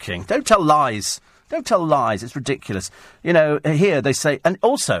joking. Don't tell lies. Don't tell lies. It's ridiculous. Here they say... And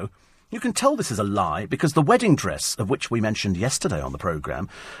also... You can tell this is a lie because the wedding dress, of which we mentioned yesterday on the programme,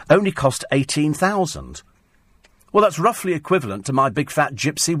 only cost $18,000. Well, that's roughly equivalent to my big fat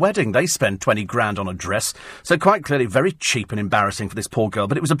gypsy wedding. They spend 20 grand on a dress. So quite clearly very cheap and embarrassing for this poor girl.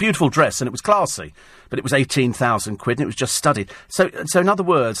 But it was a beautiful dress and it was classy. But it was 18,000 quid and it was just studied. So in other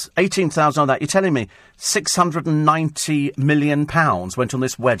words, 18,000 on that. You're telling me £690 million went on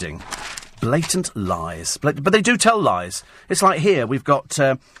this wedding. Blatant lies. But they do tell lies. It's like here, we've got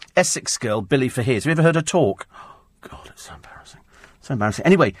Essex girl Billy Fahears. Have you ever heard her talk? Oh, God, it's so embarrassing. So embarrassing.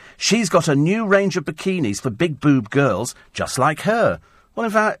 Anyway, she's got a new range of bikinis for big-boob girls, just like her. Well,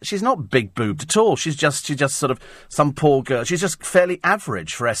 in fact, she's not big-boobed at all. She's just sort of some poor girl. She's just fairly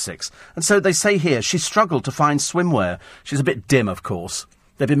average for Essex. And so they say here, she struggled to find swimwear. She's a bit dim, of course.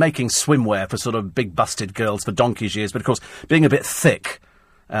 They've been making swimwear for sort of big busted girls for donkey's years, but of course, being a bit thick...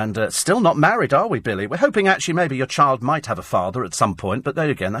 And still not married, are we, Billy? We're hoping actually maybe your child might have a father at some point, but there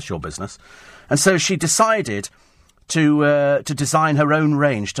again, that's your business. And so she decided to design her own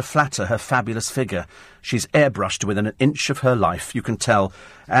range to flatter her fabulous figure. She's airbrushed within an inch of her life, you can tell.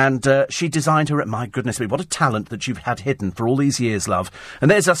 And she designed her... My goodness me, what a talent that you've had hidden for all these years, love. And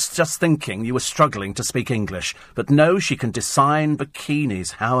there's us just thinking you were struggling to speak English. But no, she can design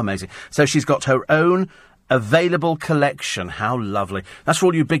bikinis. How amazing. So she's got her own... available collection. How lovely. That's for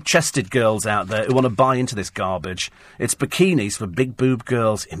all you big-chested girls out there who want to buy into this garbage. It's bikinis for big-boob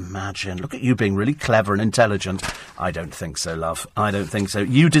girls. Imagine. Look at you being really clever and intelligent. I don't think so, love. I don't think so.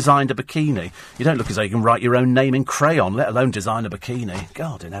 You designed a bikini. You don't look as though you can write your own name in crayon, let alone design a bikini.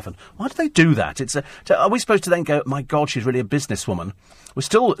 God in heaven. Why do they do that? Are we supposed to then go, my God, she's really a businesswoman? We're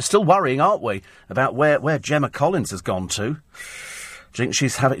still worrying, aren't we, about where Gemma Collins has gone to? Do you think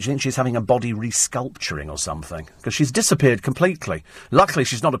she's having a body resculpturing or something? Because she's disappeared completely. Luckily,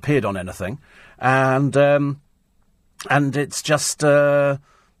 she's not appeared on anything, and it's just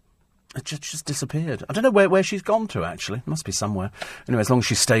disappeared. I don't know where she's gone to. Actually, it must be somewhere. Anyway, as long as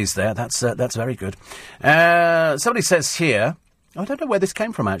she stays there, that's very good. Somebody says here. I don't know where this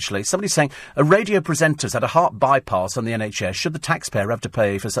came from, actually. Somebody's saying, a radio presenter's had a heart bypass on the NHS. Should the taxpayer have to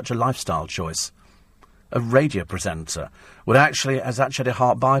pay for such a lifestyle choice? A radio presenter has actually a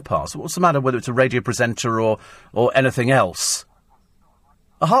heart bypass. What's the matter whether it's a radio presenter or anything else?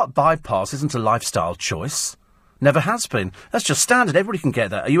 A heart bypass isn't a lifestyle choice. Never has been. That's just standard. Everybody can get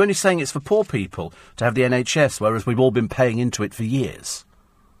that. Are you only saying it's for poor people to have the NHS, whereas we've all been paying into it for years?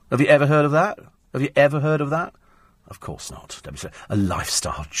 Have you ever heard of that? Have you ever heard of that? Of course not. A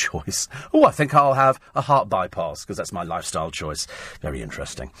lifestyle choice. Oh, I think I'll have a heart bypass, because that's my lifestyle choice. Very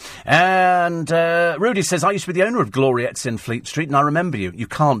interesting. And Rudy says, I used to be the owner of Gloriettes in Fleet Street, and I remember you. You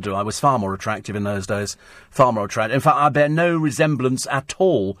can't do. I was far more attractive in those days. Far more attractive. In fact, I bear no resemblance at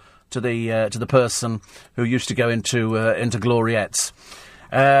all to the person who used to go into Gloriettes.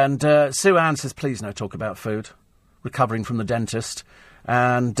 And Sue Ann says, please no talk about food. Recovering from the dentist.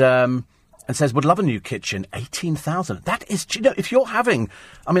 And says, would love a new kitchen. 18,000. That is, you know, if you're having...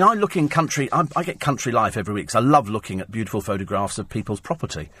 I mean, I look in country... I get Country Life every week, so I love looking at beautiful photographs of people's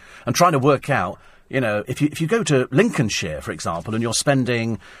property and trying to work out, you know, if you go to Lincolnshire, for example, and you're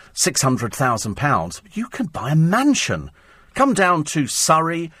spending £600,000, you can buy a mansion. Come down to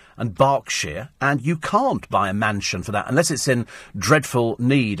Surrey and Berkshire, and you can't buy a mansion for that unless it's in dreadful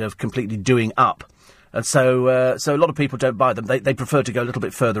need of completely doing up. And so a lot of people don't buy them. They prefer to go a little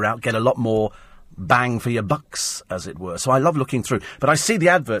bit further out, get a lot more bang for your bucks, as it were. So I love looking through. But I see the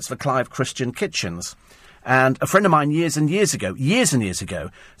adverts for Clive Christian kitchens. And a friend of mine years and years ago,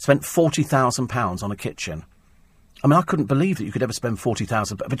 spent £40,000 on a kitchen. I mean, I couldn't believe that you could ever spend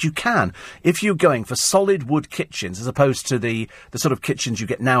 £40,000, but you can. If you're going for solid wood kitchens, as opposed to the sort of kitchens you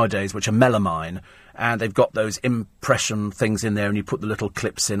get nowadays, which are melamine, and they've got those impression things in there, and you put the little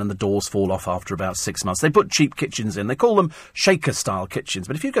clips in, and the doors fall off after about 6 months. They put cheap kitchens in. They call them shaker-style kitchens.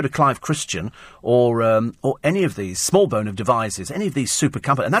 But if you go to Clive Christian or any of these, Small Bone of Devices, any of these super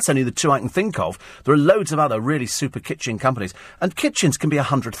companies, and that's only the two I can think of, there are loads of other really super kitchen companies, and kitchens can be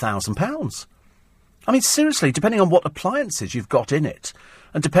 £100,000. I mean, seriously, depending on what appliances you've got in it,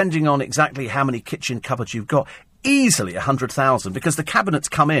 and depending on exactly how many kitchen cupboards you've got, easily 100,000, because the cabinets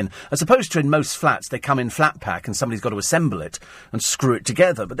come in, as opposed to in most flats, they come in flat pack and somebody's got to assemble it and screw it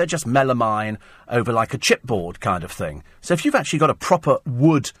together, but they're just melamine over like a chipboard kind of thing. So if you've actually got a proper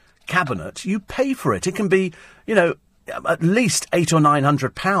wood cabinet, you pay for it. It can be, you know, at least £800 or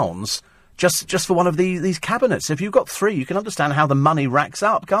 £900 just for one of these cabinets. If you've got three, you can understand how the money racks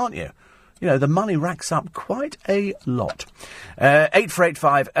up, can't you? You know, the money racks up quite a lot.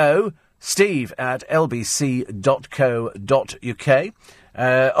 84850 steve at lbc.co.uk.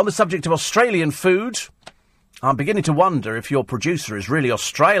 On the subject of Australian food, I'm beginning to wonder if your producer is really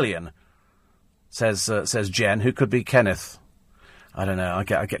Australian, says Jen, who could be Kenneth. I don't know, I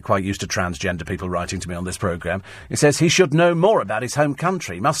get quite used to transgender people writing to me on this programme. He says he should know more about his home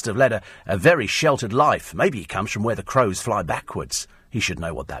country. Must have led a very sheltered life. Maybe he comes from where the crows fly backwards. He should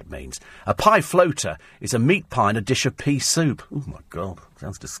know what that means. A pie floater is a meat pie and a dish of pea soup. Oh, my God,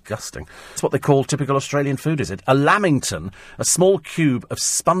 sounds disgusting. It's what they call typical Australian food, is it? A lamington, a small cube of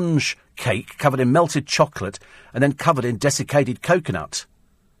sponge cake covered in melted chocolate and then covered in desiccated coconut.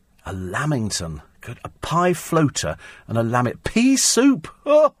 A lamington. Good. A pie floater and a pea soup.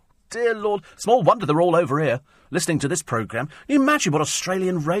 Oh, dear Lord. Small wonder they're all over here listening to this programme. Can you imagine what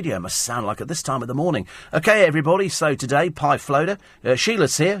Australian radio must sound like at this time of the morning? OK, everybody, so today, pie floater.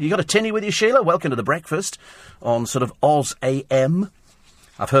 Sheila's here. You got a tinny with you, Sheila? Welcome to the breakfast on sort of Oz AM.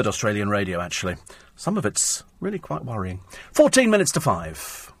 I've heard Australian radio, actually. Some of it's really quite worrying. 14 minutes to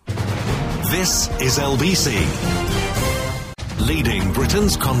 5. This is LBC. Leading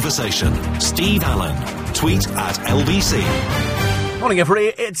Britain's conversation. Steve Allen. Tweet at LBC. Morning, everybody.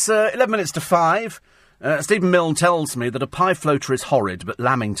 It's 11 minutes to 5. Stephen Milne tells me that a pie floater is horrid, but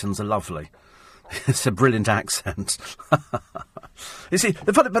lamingtons are lovely. It's a brilliant accent. You see,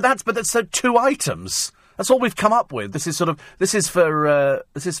 but that's so two items. That's all we've come up with. This is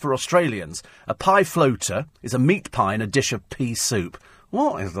for Australians. A pie floater is a meat pie and a dish of pea soup.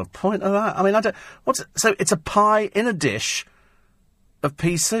 What is the point of that? I mean, so it's a pie in a dish of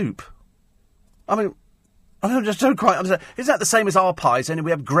pea soup. I mean, I don't quite understand. Is that the same as our pies? Only we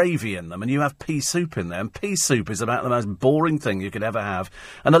have gravy in them and you have pea soup in there. And pea soup is about the most boring thing you could ever have.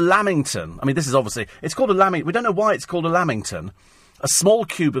 And a lamington. I mean, this is obviously... It's called a lamington. We don't know why it's called a lamington. A small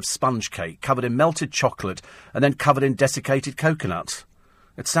cube of sponge cake covered in melted chocolate and then covered in desiccated coconut.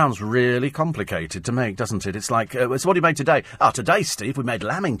 It sounds really complicated to make, doesn't it? It's like... so what do you made today? Today, Steve, we made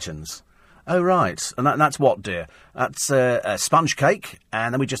lamingtons. Oh, right. And that's what, dear? That's a sponge cake,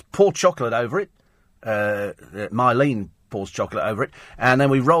 and then we just pour chocolate over it. Mylene pours chocolate over it, and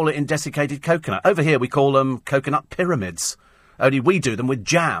then we roll it in desiccated coconut. Over here we call them coconut pyramids, only we do them with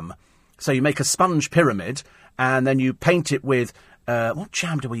jam. So you make a sponge pyramid, and then you paint it with what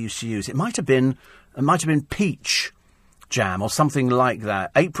jam do we used to use? It might have been peach jam or something like that.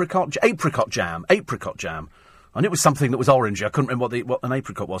 Apricot jam. I knew it was something that was orangey. I couldn't remember what an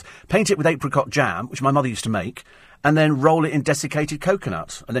apricot was. Paint it with apricot jam, which my mother used to make, and then roll it in desiccated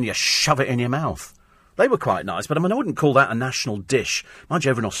coconut, and then you shove it in your mouth. They were quite nice, but I mean, I wouldn't call that a national dish. Mind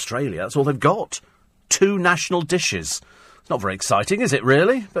you, over in Australia, that's all they've got. 2 national dishes. It's not very exciting, is it,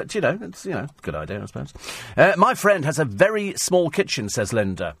 really? But, it's, a good idea, I suppose. My friend has a very small kitchen, says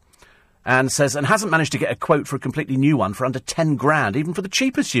Linda, and hasn't managed to get a quote for a completely new one for under 10 grand, even for the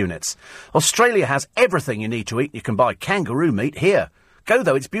cheapest units. Australia has everything you need to eat. You can buy kangaroo meat here. Go,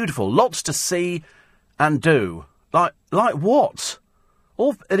 though, it's beautiful. Lots to see and do. Like what?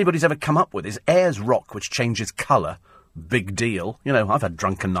 All anybody's ever come up with is Ayers Rock, which changes colour. Big deal. I've had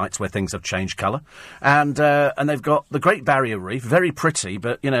drunken nights where things have changed colour. And they've got the Great Barrier Reef, very pretty,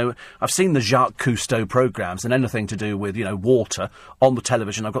 but, I've seen the Jacques Cousteau programmes and anything to do with, water on the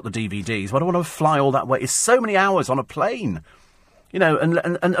television. I've got the DVDs. But I don't want to fly all that way. It's so many hours on a plane.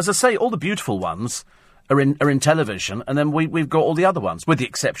 And as I say, all the beautiful ones are in television, and then we've got all the other ones, with the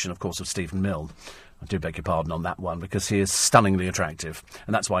exception, of course, of Stephen Milne. I do beg your pardon on that one, because he is stunningly attractive,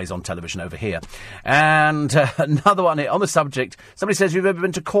 and that's why he's on television over here. And another one here, on the subject, somebody says, you've ever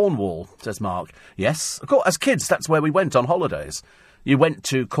been to Cornwall, says Mark. Yes, of course, as kids, that's where we went on holidays. You went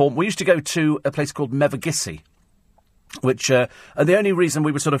to Cornwall. We used to go to a place called Mevagissey, which, and the only reason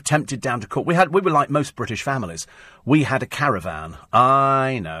we were sort of tempted down to Cornwall, we were like most British families. We had a caravan.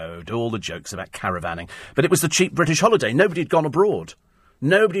 I know, do all the jokes about caravanning. But it was the cheap British holiday. Nobody had gone abroad.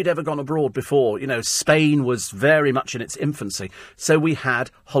 Nobody had ever gone abroad before. Spain was very much in its infancy. So we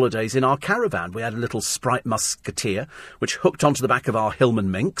had holidays in our caravan. We had a little Sprite Musketeer, which hooked onto the back of our Hillman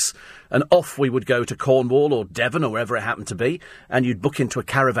Minx, and off we would go to Cornwall or Devon or wherever it happened to be, and you'd book into a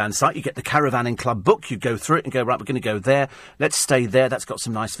caravan site. You get the caravanning club book, you'd go through it and go, right, we're going to go there, let's stay there, that's got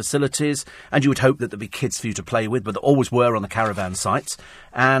some nice facilities, and you would hope that there'd be kids for you to play with, but there always were on the caravan sites.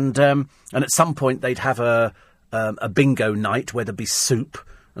 And at some point they'd have a bingo night where there'd be soup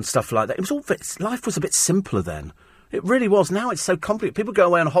and stuff like that. It was all life was a bit simpler then. It really was. Now it's so complicated. People go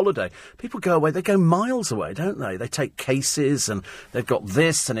away on holiday. People go away. They go miles away, don't they? They take cases, and they've got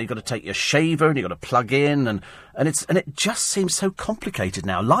this, and you've got to take your shaver, and you've got to plug in, and it just seems so complicated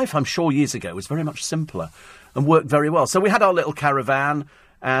now. Life, I'm sure, years ago was very much simpler and worked very well. So we had our little caravan,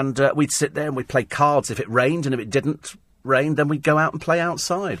 and we'd sit there and we'd play cards if it rained, and if it didn't rain, then we'd go out and play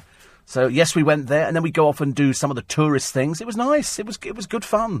outside. So, yes, we went there, and then we go off and do some of the tourist things. It was nice. It was good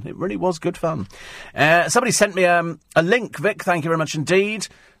fun. It really was good fun. Somebody sent me a link, Vic, thank you very much indeed,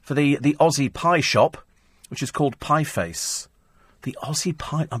 for the Aussie pie shop, which is called Pie Face. The Aussie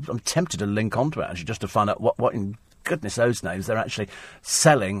pie... I'm tempted to link onto it, actually, just to find out what in goodness knows names they're actually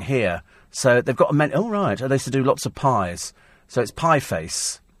selling here. So, they've got a menu... Oh, right. They used to do lots of pies. So, it's Pie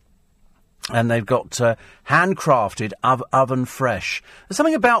Face. And they've got handcrafted, oven fresh. There's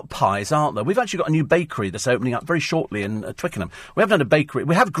something about pies, aren't there? We've actually got a new bakery that's opening up very shortly in Twickenham. We haven't had a bakery.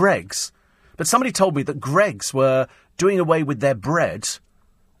 We have Greggs. But somebody told me that Greggs were doing away with their bread,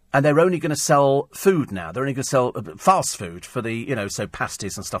 and they're only going to sell food now. They're only going to sell fast food for the, so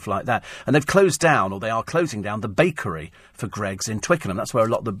pasties and stuff like that. And they've closed down, or they are closing down, the bakery for Greggs in Twickenham. That's where a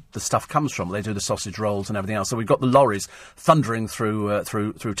lot of the stuff comes from. They do the sausage rolls and everything else. So we've got the lorries thundering through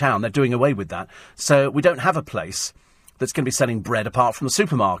town. They're doing away with that. So we don't have a place that's going to be selling bread apart from the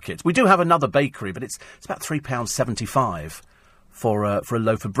supermarket. We do have another bakery, but it's about £3.75. For a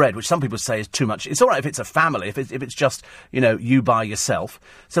loaf of bread, which some people say is too much. It's all right if it's a family, if it's just, you by yourself.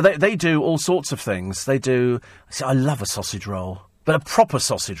 So they do all sorts of things. They do... I love a sausage roll, but a proper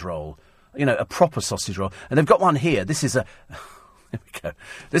sausage roll. A proper sausage roll. And they've got one here. This is a... Here we go.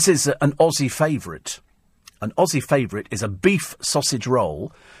 This is an Aussie favourite. An Aussie favourite is a beef sausage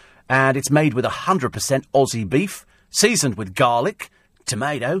roll, and it's made with 100% Aussie beef, seasoned with garlic,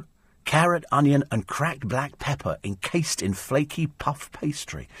 tomato, carrot, onion and cracked black pepper encased in flaky puff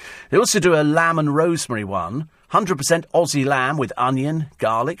pastry. They also do a lamb and rosemary one, 100% Aussie lamb with onion,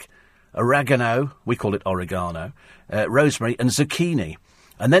 garlic, oregano, we call it oregano, rosemary and zucchini.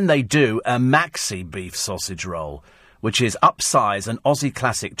 And then they do a maxi beef sausage roll, which is upsize an Aussie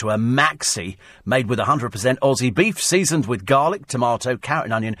classic to a maxi made with 100% Aussie beef, seasoned with garlic, tomato, carrot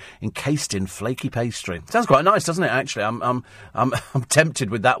and onion, encased in flaky pastry. Sounds quite nice, doesn't it, actually? I'm tempted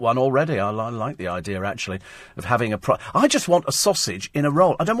with that one already. I like the idea, actually, of having I just want a sausage in a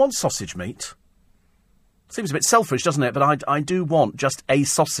roll. I don't want sausage meat. Seems a bit selfish, doesn't it? But I do want just a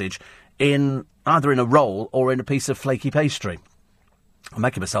sausage either in a roll or in a piece of flaky pastry. I'm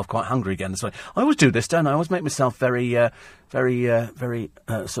making myself quite hungry again this way. I always do this, don't I? I always make myself very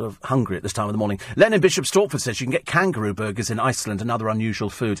sort of hungry at this time of the morning. Len in Bishop Stortford says you can get kangaroo burgers in Iceland and other unusual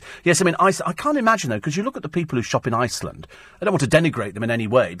foods. Yes, I mean, I can't imagine, though, because you look at the people who shop in Iceland. I don't want to denigrate them in any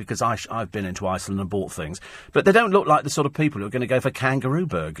way, because I've been into Iceland and bought things. But they don't look like the sort of people who are going to go for kangaroo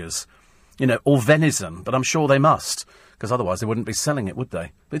burgers, or venison. But I'm sure they must, because otherwise they wouldn't be selling it, would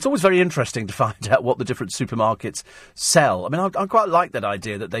they? But it's always very interesting to find out what the different supermarkets sell. I mean, I quite like that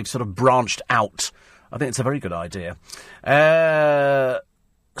idea that they've sort of branched out. I think it's a very good idea.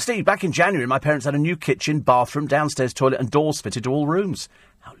 Steve, back in January, my parents had a new kitchen, bathroom, downstairs toilet and doors fitted to all rooms.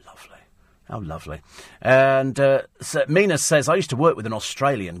 How lovely. How lovely. And so Mina says, I used to work with an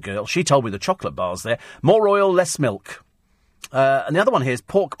Australian girl. She told me the chocolate bars there. More oil, less milk. And the other one here is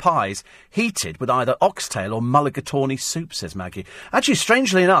pork pies heated with either oxtail or mulligatawny soup, says Maggie. Actually,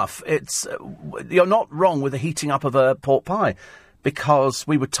 strangely enough, you're not wrong with the heating up of a pork pie, because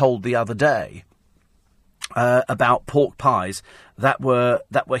we were told the other day about pork pies that were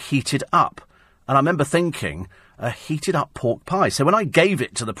heated up. And I remember thinking, a heated up pork pie. So when I gave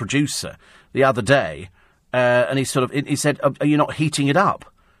it to the producer the other day, and he said, are you not heating it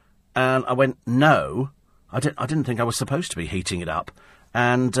up? And I went, no. I didn't think I was supposed to be heating it up,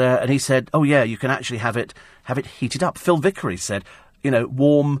 and he said, "Oh yeah, you can actually have it heated up." Phil Vickery said,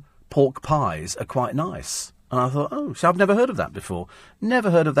 warm pork pies are quite nice, and I thought, oh, so I've never heard of that before,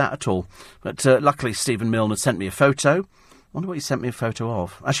 never heard of that at all. But luckily, Stephen Milner sent me a photo. I wonder what he sent me a photo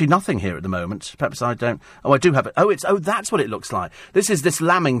of. Actually, nothing here at the moment. Perhaps I don't. Oh, I do have it. Oh, that's what it looks like. This is this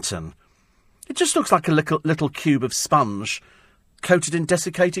lamington. It just looks like a little cube of sponge coated in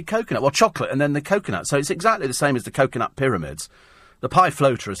desiccated coconut. Well, chocolate and then the coconut. So it's exactly the same as the coconut pyramids. The pie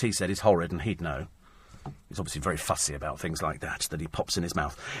floater, as he said, is horrid, and he'd know. He's obviously very fussy about things like that he pops in his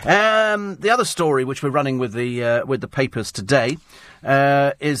mouth. The other story, which we're running with the papers today,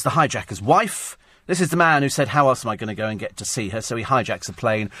 is the hijacker's wife. This is the man who said, how else am I going to go and get to see her? So he hijacks a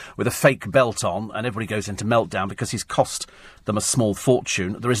plane with a fake belt on, and everybody goes into meltdown because he's cost them a small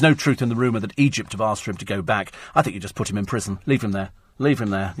fortune. There is no truth in the rumour that Egypt have asked for him to go back. I think you just put him in prison. Leave him there. Leave him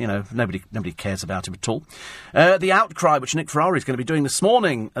there. Nobody cares about him at all. The outcry, which Nick Ferrari is going to be doing this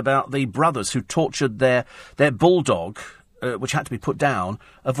morning about the brothers who tortured their bulldog, which had to be put down,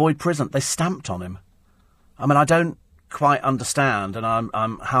 avoid prison. They stamped on him. I mean, I don't quite understand, and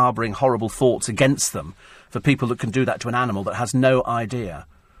I'm harbouring horrible thoughts against them for people that can do that to an animal that has no idea.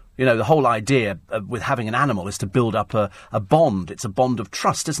 The whole idea with having an animal is to build up a bond. It's a bond of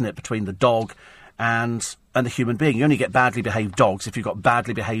trust, isn't it, between the dog and the human being. You only get badly behaved dogs if you've got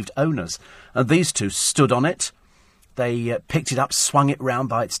badly behaved owners. And these two stood on it. They picked it up, swung it round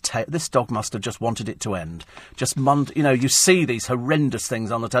by its tail. This dog must have just wanted it to end. You see these horrendous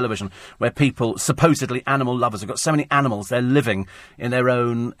things on the television where people, supposedly animal lovers, have got so many animals, they're living in their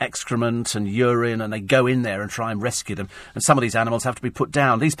own excrement and urine, and they go in there and try and rescue them. And some of these animals have to be put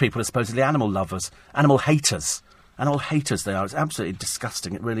down. These people are supposedly animal lovers, animal haters. Animal haters they are. It's absolutely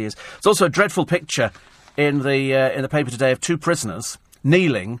disgusting, it really is. There's also a dreadful picture in the paper today of two prisoners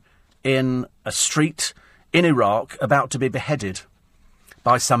kneeling in a street in Iraq, about to be beheaded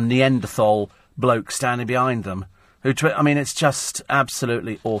by some Neanderthal bloke standing behind them. It's just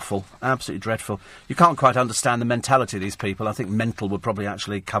absolutely awful, absolutely dreadful. You can't quite understand the mentality of these people. I think mental would probably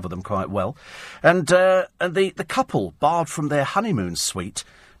actually cover them quite well. And the couple barred from their honeymoon suite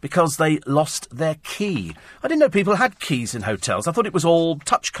because they lost their key. I didn't know people had keys in hotels. I thought it was all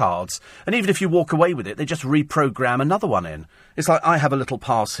touch cards. And even if you walk away with it, they just reprogram another one in. It's like, I have a little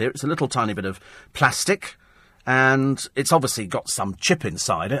pass here. It's a little tiny bit of plastic, and it's obviously got some chip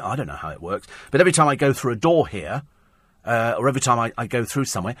inside it. I don't know how it works. But every time I go through a door here, or every time I go through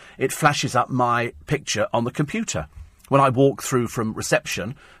somewhere, it flashes up my picture on the computer. When I walk through from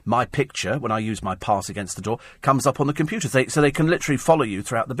reception, my picture, when I use my pass against the door, comes up on the computer. So they can literally follow you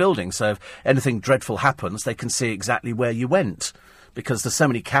throughout the building. So if anything dreadful happens, they can see exactly where you went. Because there's so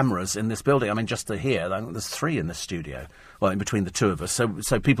many cameras in this building. I mean, just here, there's 3 in this studio. Well, in between the two of us.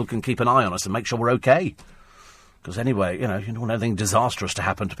 So people can keep an eye on us and make sure we're okay. Because anyway, you don't want anything disastrous to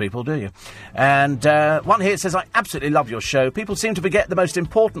happen to people, do you? And one here says, I absolutely love your show. People seem to forget the most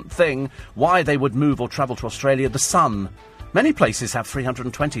important thing, why they would move or travel to Australia, the sun. Many places have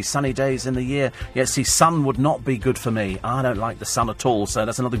 320 sunny days in the year, yet see, sun would not be good for me. I don't like the sun at all, so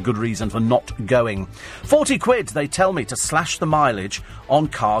that's another good reason for not going. 40 quid, they tell me, to slash the mileage on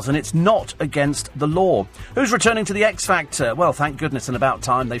cars, and it's not against the law. Who's returning to the X Factor? Well, thank goodness, and about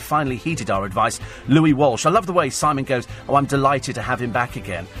time they finally heeded our advice. Louis Walsh. I love the way Simon goes, oh, I'm delighted to have him back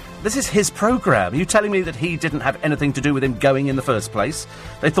again. This is his programme. Are you telling me that he didn't have anything to do with him going in the first place?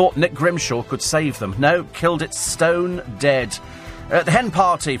 They thought Nick Grimshaw could save them. No, killed it stone dead. The hen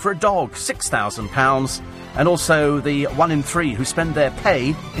party for a dog, £6,000. And also the 1 in 3 who spend their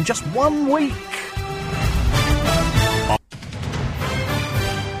pay in just 1 week.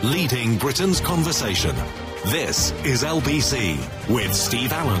 Leading Britain's conversation. This is LBC with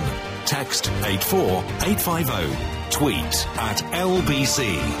Steve Allen. Text 84850. Tweet at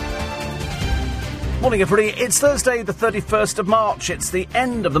LBC. Morning, everybody. It's Thursday, the 31st of March. It's the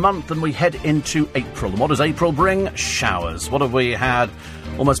end of the month and we head into April. And what does April bring? Showers. What have we had?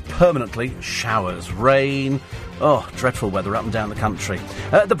 Almost permanently, showers, rain. Oh, dreadful weather up and down the country.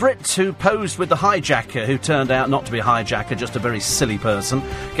 The Brit who posed with the hijacker, who turned out not to be a hijacker, just a very silly person,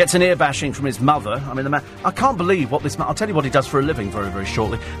 gets an ear bashing from his mother. I mean, the man, I can't believe what this man... I'll tell you what he does for a living very, very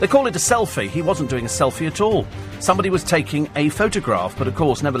shortly. They call it a selfie. He wasn't doing a selfie at all. Somebody was taking a photograph, but of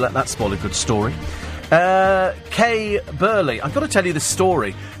course, never let that spoil a good story. Kay Burley, I've got to tell you this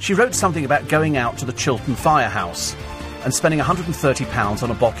story. She wrote something about going out to the Chiltern Firehouse and spending £130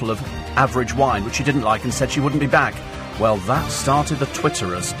 on a bottle of average wine, which she didn't like and said she wouldn't be back. Well, that started the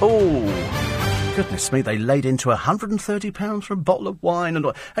Twitterers. Oh, goodness me, they laid into £130 for a bottle of wine.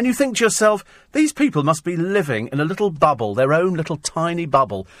 And you think to yourself, these people must be living in a little bubble, their own little tiny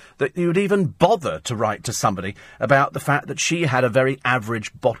bubble, that you would even bother to write to somebody about the fact that she had a very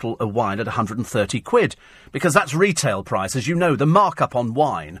average bottle of wine at 130 quid. Because that's retail price. As you know, the markup on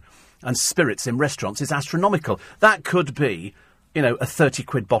wine and spirits in restaurants is astronomical. That could be, you know, a 30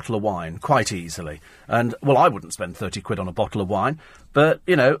 quid bottle of wine, quite easily. And, well, I wouldn't spend 30 quid on a bottle of wine, but,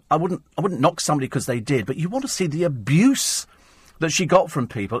 you know, I wouldn't knock somebody because they did, but you want to see the abuse that she got from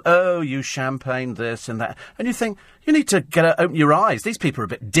people. Oh, you champagne this and that. And you think, you need to open your eyes. These people are a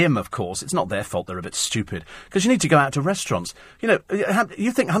bit dim, of course. It's not their fault they're a bit stupid. Because you need to go out to restaurants. You know,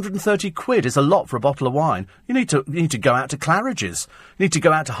 you think 130 quid is a lot for a bottle of wine. You need to go out to Claridge's. You need to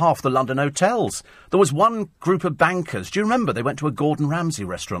go out to half the London hotels. There was one group of bankers. Do you remember? They went to a Gordon Ramsay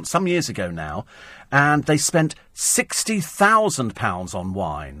restaurant some years ago now, and they spent £60,000 on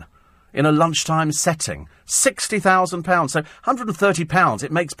wine in a lunchtime setting. £60,000. So £130,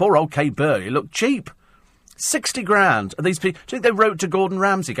 it makes poor old Kay Burley look cheap. 60 grand. And these people, do you think they wrote to Gordon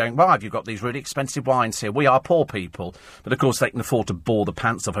Ramsay going, why have you got these really expensive wines here? We are poor people. But of course they can afford to bore the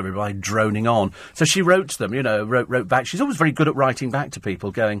pants off everybody droning on. So she wrote to them, you know, wrote back. She's always very good at writing back to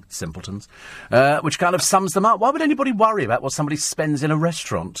people, going, simpletons. Which kind of sums them up. Why would anybody worry about what somebody spends in a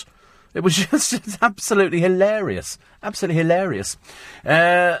restaurant? It was just absolutely hilarious. Absolutely hilarious.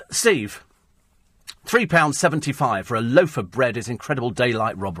 Steve, £3.75 for a loaf of bread is incredible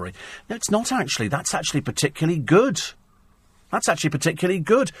daylight robbery. No, it's not actually. That's actually particularly good. That's actually particularly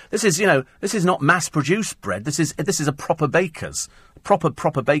good. This is, you know, this is not mass-produced bread. This is a proper baker's.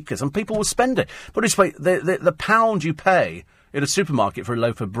 Proper baker's. And people will spend it. But this way, the pound you pay in a supermarket for a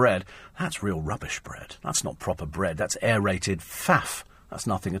loaf of bread, that's real rubbish bread. That's not proper bread. That's aerated faff. That's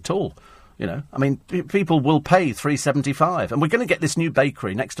nothing at all, you know. I mean, people will pay $3.75, and we're going to get this new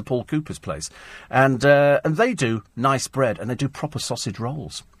bakery next to Paul Cooper's place, and they do nice bread, and they do proper sausage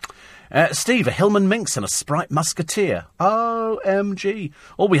rolls. Steve, a Hillman Minx and a Sprite Musketeer. OMG.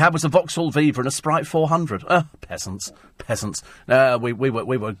 All we had was a Vauxhall Viva and a Sprite 400. Peasants. We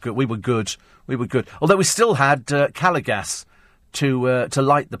were good. Although we still had Caligas to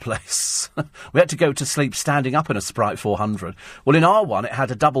light the place. We had to go to sleep standing up in a Sprite 400. Well, in our one, it had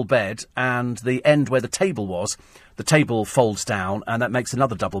a double bed, and the end where the table folds down, and that makes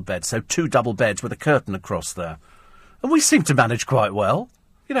another double bed. So 2 double beds with a curtain across there. And we seemed to manage quite well.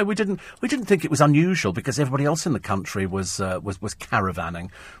 You know, we didn't think it was unusual because everybody else in the country was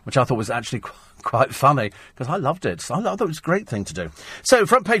caravanning, which I thought was actually quite funny because I loved it. I thought it was a great thing to do. So,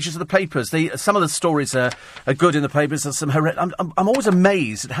 front pages of the papers. Some of the stories are good in the papers. There's some I'm always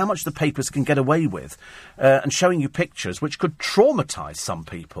amazed at how much the papers can get away with, and showing you pictures which could traumatise some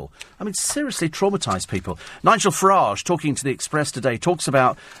people. I mean, seriously traumatise people. Nigel Farage, talking to the Express today, talks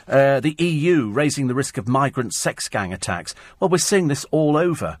about the EU raising the risk of migrant sex gang attacks. Well, we're seeing this all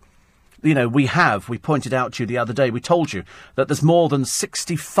over. You know, we pointed out to you the other day, we told you that there's more than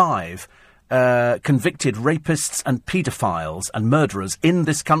 65 convicted rapists and paedophiles and murderers in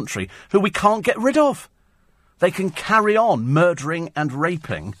this country who we can't get rid of. They can carry on murdering and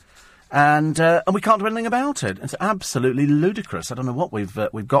raping, and we can't do anything about it. It's absolutely ludicrous. I don't know what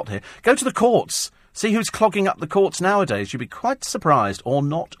we've got here. Go to the courts. See who's clogging up the courts nowadays. You'd be quite surprised, or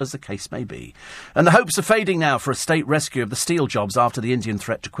not, as the case may be. And the hopes are fading now for a state rescue of the steel jobs after the Indian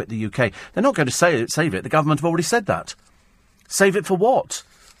threat to quit the UK. They're not going to save it. The government have already said that. Save it for what?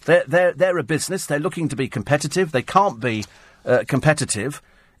 They're a business. They're looking to be competitive. They can't be competitive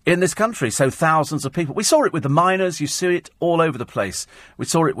in this country. So thousands of people. We saw it with the miners. You see it all over the place. We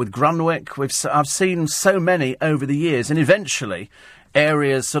saw it with Grunwick. I've seen so many over the years, and eventually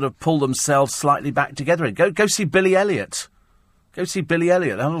areas sort of pull themselves slightly back together. Go see Billy Elliot. Go see Billy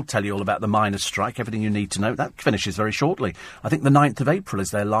Elliot. I'll tell you all about the miners' strike, everything you need to know. That finishes very shortly. I think the 9th of April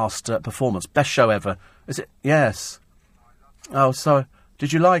is their last performance. Best show ever. Is it? Yes. Oh, so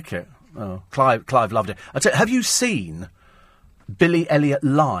did you like it? Oh, Clive loved it. Have you seen Billy Elliot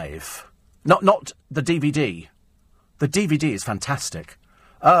live? Not the DVD. The DVD is fantastic.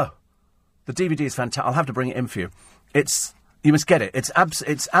 Oh, the DVD is fantastic. I'll have to bring it in for you. You must get it. It's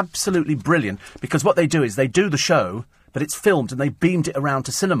absolutely brilliant, because what they do is they do the show, but it's filmed and they beamed it around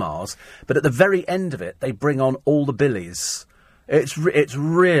to cinemas. But at the very end of it, they bring on all the Billies. It's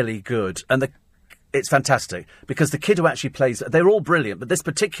really good, and it's fantastic, because the kid who actually plays, they're all brilliant, but this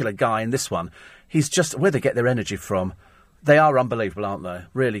particular guy in this one, he's just where they get their energy from. They are unbelievable, aren't they?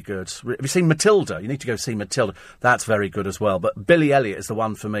 Really good. Have you seen Matilda? You need to go see Matilda. That's very good as well. But Billy Elliot is the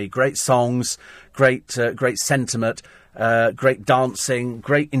one for me. Great songs, great sentiment, great dancing,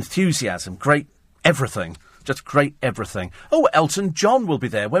 great enthusiasm, great everything. Just great everything. Oh, Elton John will be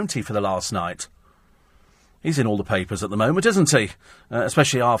there, won't he, for the last night? He's in all the papers at the moment, isn't he?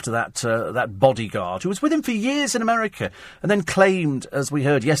 Especially after that bodyguard who was with him for years in America and then claimed, as we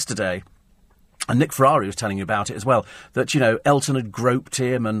heard yesterday, and Nick Ferrari was telling you about it as well, that, Elton had groped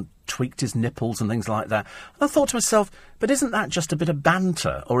him and tweaked his nipples and things like that. And I thought to myself, but isn't that just a bit of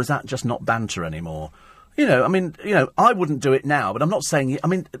banter, or is that just not banter anymore? I wouldn't do it now, but I'm not saying...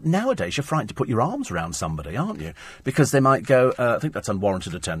 nowadays you're frightened to put your arms around somebody, aren't you? Because they might go, I think that's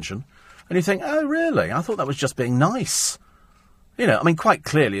unwarranted attention. And you think, oh, really? I thought that was just being nice. Quite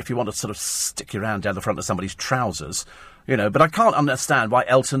clearly, if you want to sort of stick your hand down the front of somebody's trousers, but I can't understand why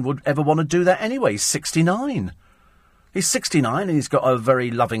Elton would ever want to do that anyway. He's 69. He's 69 and he's got a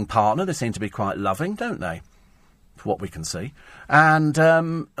very loving partner. They seem to be quite loving, don't they? For what we can see. And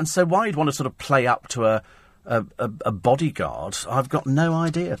so why you'd want to sort of play up to a bodyguard, I've got no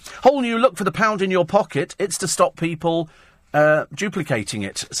idea. Whole new look for the pound in your pocket. It's to stop people duplicating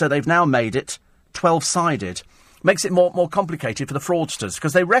it. So they've now made it 12-sided. Makes it more complicated for the fraudsters,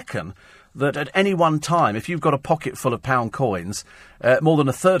 because they reckon that at any one time, if you've got a pocket full of pound coins, more than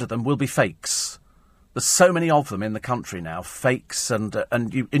a third of them will be fakes. There's so many of them in the country now, fakes, and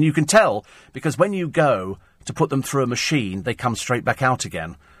you can tell, because when you go to put them through a machine, they come straight back out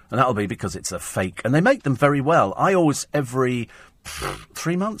again, and that'll be because it's a fake. And they make them very well. I always, every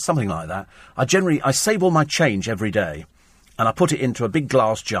 3 months, something like that, I save all my change every day, and I put it into a big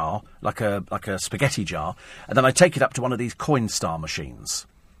glass jar, like a spaghetti jar, and then I take it up to one of these Coinstar machines,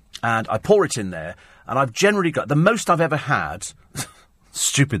 and I pour it in there, and I've generally got, the most I've ever had,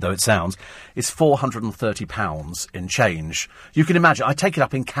 stupid though it sounds, is £430 in change. You can imagine, I take it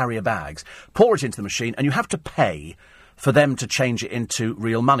up in carrier bags, pour it into the machine, and you have to pay for them to change it into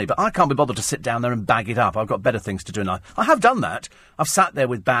real money. But I can't be bothered to sit down there and bag it up. I've got better things to do now. I have done that. I've sat there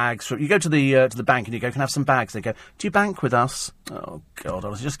with bags. You go to the bank and you go, can I have some bags? They go, do you bank with us? Oh, God,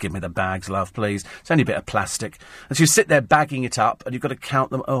 just give me the bags, love, please. It's only a bit of plastic. And so you sit there bagging it up and you've got to count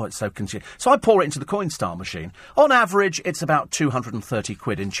them. Oh, it's so confusing. So I pour it into the Coinstar machine. On average, it's about 230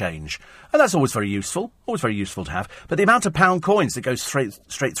 quid in change. And that's always very useful. Always very useful to have. But the amount of pound coins that goes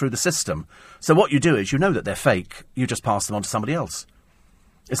straight through the system. So what you do is, you know that they're fake. You just pass them on to somebody else.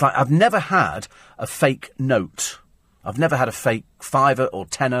 It's like, I've never had a fake note. I've never had a fake fiver or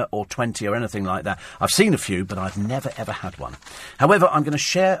tenner or 20 or anything like that. I've seen a few, but I've never, ever had one. However, I'm going to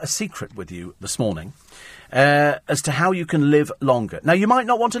share a secret with you this morning as to how you can live longer. Now, you might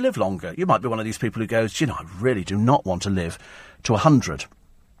not want to live longer. You might be one of these people who goes, I really do not want to live to 100.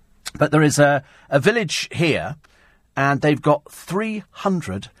 But there is a village here, and they've got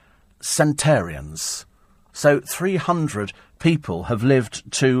 300 centenarians. So 300 people have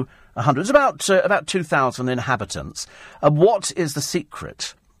lived to 100. It's about 2,000 inhabitants. What is the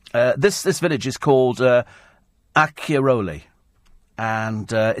secret? This village is called Acchiaroli,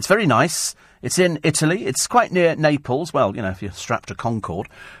 and it's very nice. It's in Italy. It's quite near Naples. Well, if you're strapped to Concorde,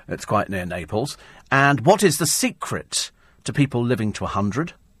 it's quite near Naples. And what is the secret to people living to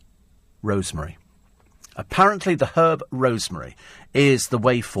 100? Rosemary. Apparently the herb rosemary is the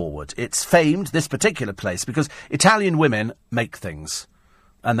way forward. It's famed, this particular place, because Italian women make things.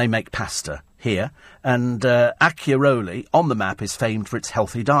 And they make pasta here. And Acchiaroli, on the map, is famed for its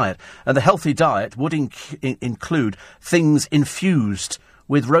healthy diet. And the healthy diet would include things infused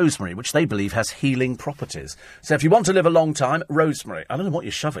with rosemary, which they believe has healing properties. So if you want to live a long time, rosemary. I don't know what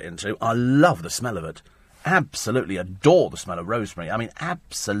you shove it into. I love the smell of it. Absolutely adore the smell of rosemary. I mean,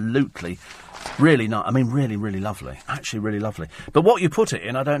 absolutely Really not. I mean, really, really lovely. Actually, really lovely. But what you put it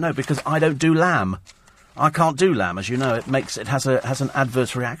in, I don't know, because I don't do lamb. I can't do lamb, as you know. It has an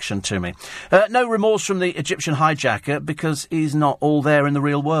adverse reaction to me. No remorse from the Egyptian hijacker, because he's not all there in the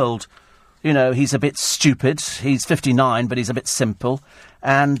real world. You know, he's a bit stupid. He's 59, but he's a bit simple.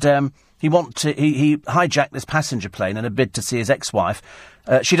 And he hijacked this passenger plane in a bid to see his ex-wife.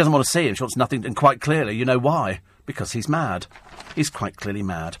 She doesn't want to see him. She wants nothing, and quite clearly, you know why? Because he's mad. He's quite clearly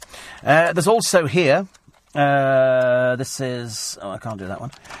mad. There's also here... this is... Oh, I can't do that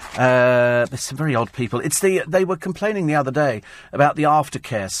one. There's some very odd people. They were complaining the other day about the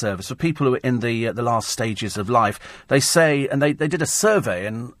aftercare service for people who are in the last stages of life. They say, and they did a survey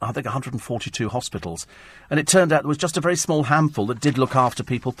in, I think, 142 hospitals, and it turned out there was just a very small handful that did look after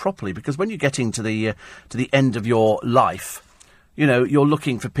people properly, because when you're getting to the end of your life, you know, you're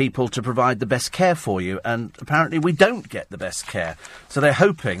looking for people to provide the best care for you, and apparently we don't get the best care. So they're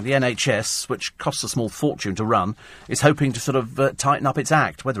hoping, the NHS, which costs a small fortune to run, is hoping to sort of tighten up its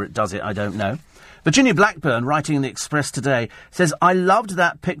act. Whether it does it, I don't know. Virginia Blackburn, writing in the Express today, says, I loved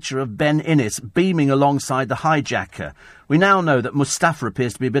that picture of Ben Innes beaming alongside the hijacker. We now know that Mustafa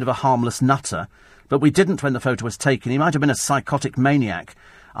appears to be a bit of a harmless nutter, but we didn't when the photo was taken. He might have been a psychotic maniac.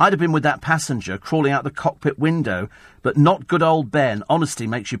 I'd have been with that passenger, crawling out the cockpit window, but not good old Ben. Honesty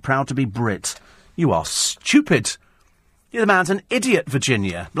makes you proud to be Brit. You are stupid. The man's an idiot,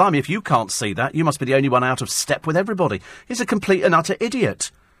 Virginia. Blimey, if you can't see that, you must be the only one out of step with everybody. He's a complete and utter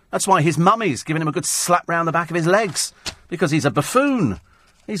idiot. That's why his mummy's giving him a good slap round the back of his legs, because he's a buffoon.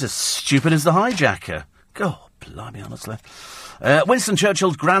 He's as stupid as the hijacker. God, blimey, honestly. Winston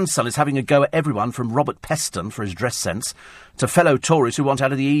Churchill's grandson is having a go at everyone, from Robert Peston, for his dress sense, to fellow Tories who want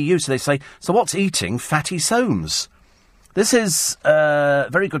out of the EU. So they say, so what's eating Fatty Soames? This is a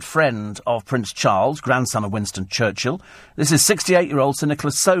very good friend of Prince Charles, grandson of Winston Churchill. This is 68-year-old Sir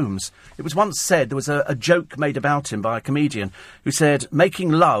Nicholas Soames. It was once said, there was a joke made about him by a comedian who said, making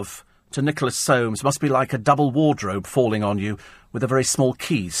love to Nicholas Soames must be like a double wardrobe falling on you with a very small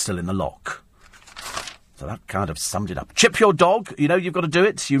key still in the lock. So that kind of summed it up. Chip your dog. You know you've got to do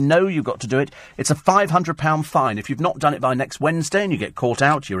it. You know you've got to do it. It's a £500 fine. If you've not done it by next Wednesday and you get caught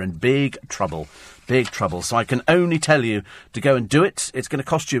out, you're in big trouble. Big trouble. So I can only tell you to go and do it. It's going to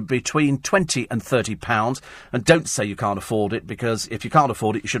cost you between £20 and £30. And don't say you can't afford it, because if you can't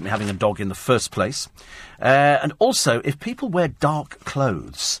afford it, you shouldn't be having a dog in the first place. And also, if people wear dark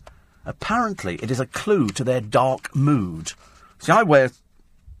clothes, apparently it is a clue to their dark mood. See, I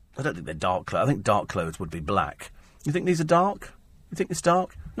don't think they're dark clothes. I think dark clothes would be black. You think these are dark? You think it's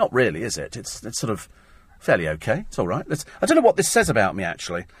dark? Not really, is it? It's sort of fairly okay. It's all right. I don't know what this says about me,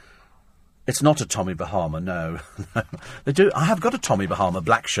 actually. It's not a Tommy Bahama, no. They do. I have got a Tommy Bahama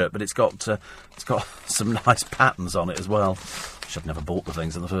black shirt, but it's got some nice patterns on it as well. Should have never bought the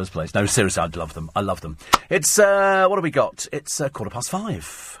things in the first place. No, seriously, I'd love them. I love them. It's what have we got? It's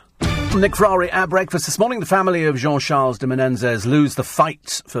 5:15. Nick Ferrari at breakfast this morning. The family of Jean-Charles de Menezes lose the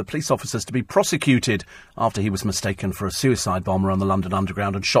fight for police officers to be prosecuted after he was mistaken for a suicide bomber on the London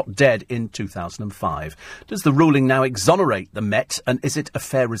Underground and shot dead in 2005. Does the ruling now exonerate the Met, and is it a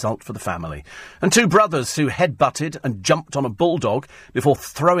fair result for the family? And two brothers who headbutted and jumped on a bulldog before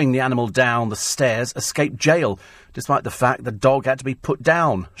throwing the animal down the stairs escaped jail, despite the fact the dog had to be put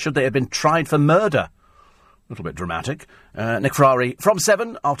down. Should they have been tried for murder? A little bit dramatic. Nick Ferrari from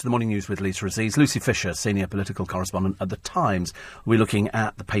 7, after the morning news with Lisa Aziz. Lucy Fisher, senior political correspondent at The Times. We're looking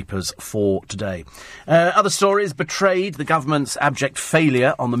at the papers for today. Other stories: betrayed, the government's abject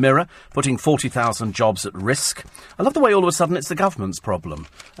failure on the Mirror, putting 40,000 jobs at risk. I love the way all of a sudden it's the government's problem.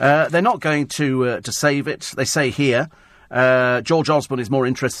 They're not going to save it. They say here, George Osborne is more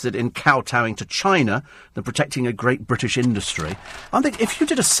interested in kowtowing to China than protecting a great British industry. I think if you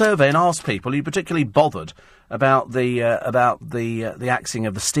did a survey and asked people, are you particularly bothered about the axing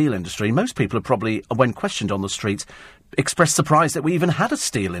of the steel industry, most people have probably, when questioned on the streets, expressed surprise that we even had a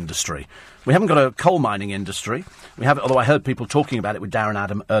steel industry. We haven't got a coal mining industry. We have, although I heard people talking about it with Darren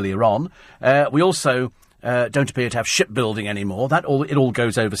Adam earlier on. We also don't appear to have shipbuilding anymore. It all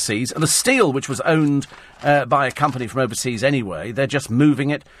goes overseas. And the steel, which was owned by a company from overseas anyway, they're just moving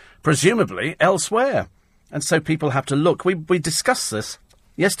it, presumably, elsewhere. And so people have to look. We discussed this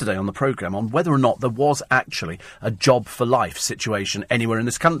yesterday on the programme, on whether or not there was actually a job for life situation anywhere in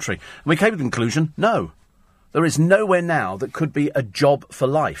this country. And we came to the conclusion, no. There is nowhere now that could be a job for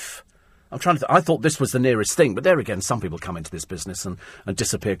life. I thought this was the nearest thing, but there again, some people come into this business and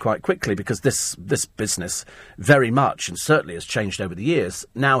disappear quite quickly, because this business very much, and certainly has changed over the years,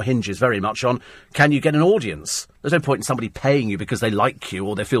 now hinges very much on, can you get an audience? There's no point in somebody paying you because they like you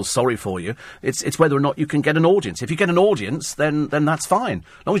or they feel sorry for you. It's whether or not you can get an audience. If you get an audience, then that's fine.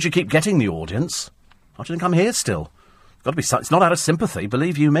 As long as you keep getting the audience. I think I'm here still. Got to be. It's not out of sympathy,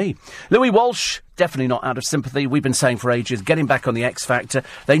 believe you me. Louis Walsh, definitely not out of sympathy. We've been saying for ages, get him back on the X Factor.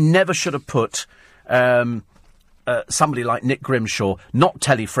 They never should have put somebody like Nick Grimshaw, not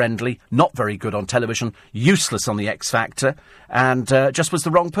telly-friendly, not very good on television, useless on the X Factor, and just was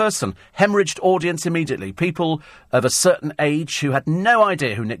the wrong person. Hemorrhaged audience immediately. People of a certain age who had no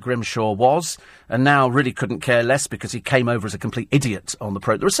idea who Nick Grimshaw was, and now really couldn't care less because he came over as a complete idiot on the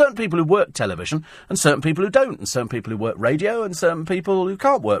programme. There are certain people who work television, and certain people who don't, and certain people who work radio, and certain people who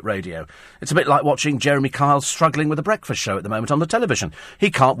can't work radio. It's a bit like watching Jeremy Kyle struggling with a breakfast show at the moment on the television.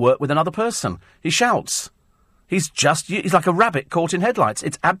 He can't work with another person. He shouts. He's like a rabbit caught in headlights.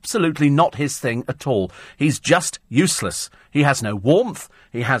 It's absolutely not his thing at all. He's just useless. He has no warmth.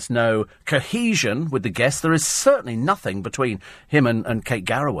 He has no cohesion with the guests. There is certainly nothing between him and Kate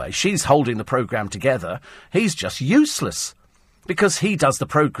Garraway. She's holding the programme together. He's just useless. Because he does the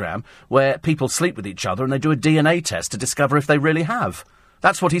programme where people sleep with each other and they do a DNA test to discover if they really have.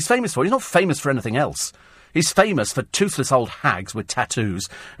 That's what he's famous for. He's not famous for anything else. He's famous for toothless old hags with tattoos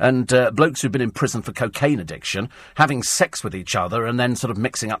and blokes who've been in prison for cocaine addiction, having sex with each other and then sort of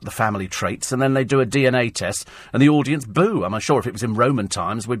mixing up the family traits, and then they do a DNA test and the audience boo. I'm sure if it was in Roman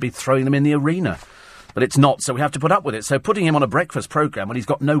times, we'd be throwing them in the arena. But it's not, so we have to put up with it. So putting him on a breakfast programme when he's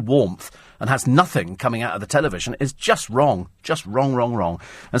got no warmth and has nothing coming out of the television is just wrong. Just wrong.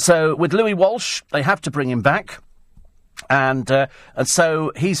 And so with Louis Walsh, they have to bring him back. And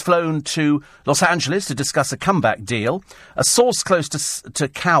so he's flown to Los Angeles to discuss a comeback deal. A source close to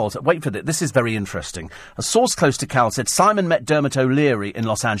Cowell... Wait for this. This is very interesting. A source close to Cowell said Simon met Dermot O'Leary in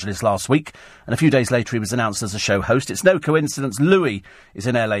Los Angeles last week, and a few days later he was announced as a show host. It's no coincidence Louis is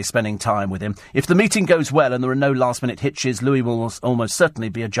in LA spending time with him. If the meeting goes well and there are no last-minute hitches, Louis will almost certainly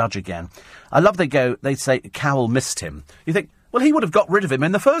be a judge again. I love they say Cowell missed him. You think, well, he would have got rid of him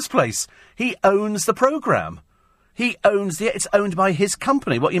in the first place. He owns the programme. It's owned by his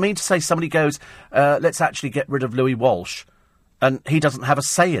company. What you mean to say somebody goes, let's actually get rid of Louis Walsh, and he doesn't have a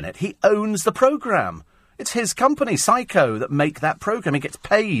say in it? He owns the programme. It's his company, Psycho, that make that programme. He gets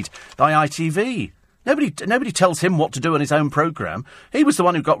paid by ITV. Nobody tells him what to do on his own programme. He was the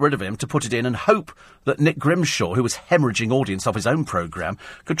one who got rid of him to put it in and hope that Nick Grimshaw, who was hemorrhaging audience off his own programme,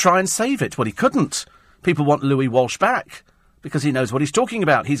 could try and save it. Well, he couldn't. People want Louis Walsh back because he knows what he's talking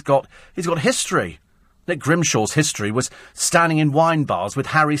about. He's got history. Nick Grimshaw's history was standing in wine bars with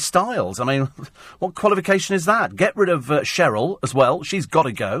Harry Styles. I mean, what qualification is that? Get rid of Cheryl as well. She's got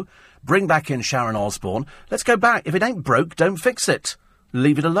to go. Bring back in Sharon Osbourne. Let's go back. If it ain't broke, don't fix it.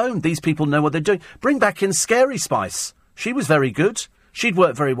 Leave it alone. These people know what they're doing. Bring back in Scary Spice. She was very good. She'd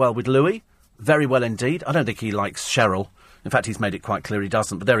worked very well with Louis. Very well indeed. I don't think he likes Cheryl. In fact, he's made it quite clear he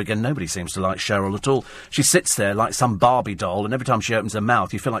doesn't. But there again, nobody seems to like Cheryl at all. She sits there like some Barbie doll, and every time she opens her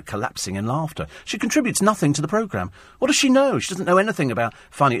mouth, you feel like collapsing in laughter. She contributes nothing to the programme. What does she know? She doesn't know anything about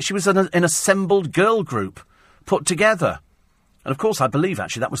funny. She was an assembled girl group put together. And, of course, I believe,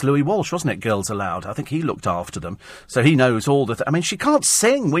 actually, that was Louis Walsh, wasn't it, Girls Aloud? I think he looked after them. So he knows all the... I mean, she can't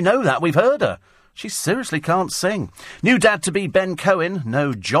sing. We know that. We've heard her. She seriously can't sing. New dad-to-be Ben Cohen,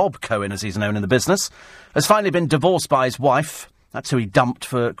 no job Cohen as he's known in the business, has finally been divorced by his wife. That's who he dumped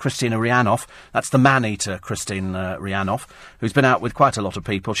for Christina Rihanoff. That's the man-eater, Christine Rihanoff, who's been out with quite a lot of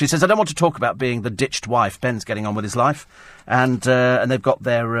people. She says, I don't want to talk about being the ditched wife. Ben's getting on with his life. And they've got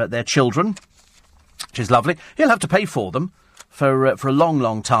their children, which is lovely. He'll have to pay for them for a long,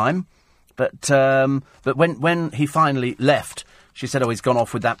 long time. But when he finally left, she said, he's gone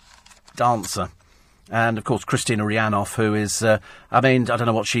off with that dancer. And, of course, Christina Rihanoff, who is, I don't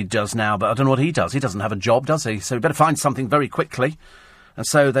know what she does now, but I don't know what he does. He doesn't have a job, does he? So we better find something very quickly. And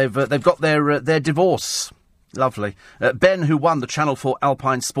so they've got their divorce. Lovely. Ben, who won the Channel 4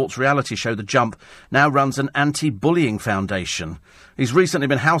 Alpine sports reality show The Jump, now runs an anti-bullying foundation. He's recently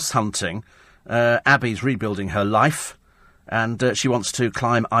been house hunting. Abby's rebuilding her life. And she wants to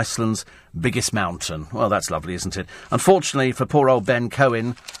climb Iceland's biggest mountain. Well, that's lovely, isn't it? Unfortunately for poor old Ben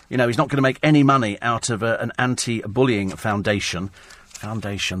Cohen, he's not going to make any money out of an anti-bullying foundation.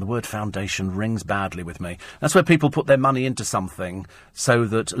 Foundation, the word foundation rings badly with me. That's where people put their money into something so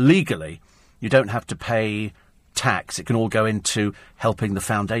that legally you don't have to pay tax. It can all go into helping the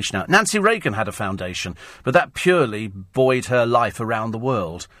foundation out. Nancy Reagan had a foundation, but that purely buoyed her life around the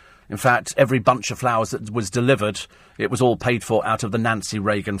world. In fact, every bunch of flowers that was delivered, it was all paid for out of the Nancy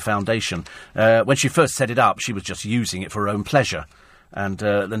Reagan Foundation. When she first set it up, she was just using it for her own pleasure. And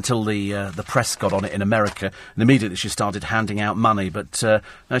until the press got on it in America, and immediately she started handing out money. But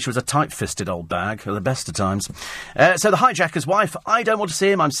no, she was a tight-fisted old bag, at the best of times. So the hijacker's wife, I don't want to see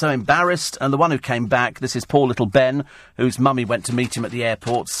him, I'm so embarrassed. And the one who came back, this is poor little Ben, whose mummy went to meet him at the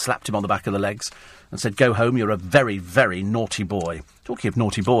airport, slapped him on the back of the legs, and said, go home, you're a very, very naughty boy. Talking of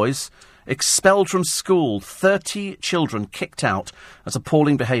naughty boys, expelled from school, 30 children kicked out as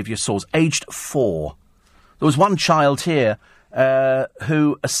appalling behaviour soars, aged 4. There was one child here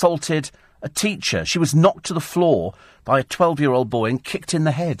who assaulted a teacher. She was knocked to the floor by a 12-year-old boy and kicked in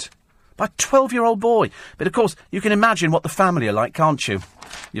the head. By a 12-year-old boy. But, of course, you can imagine what the family are like, can't you?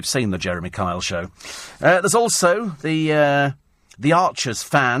 You've seen the Jeremy Kyle show. There's also the Archers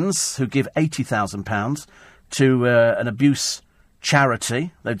fans who give £80,000 to an abuse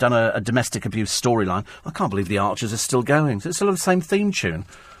charity. They've done a domestic abuse storyline. I can't believe the Archers are still going. It's still the same theme tune.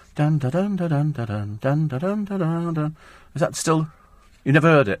 Dun dun dun dun dun dun dun dun dun dun dun. Is that still... You never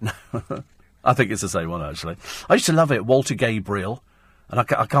heard it? I think it's the same one, actually. I used to love it, Walter Gabriel. And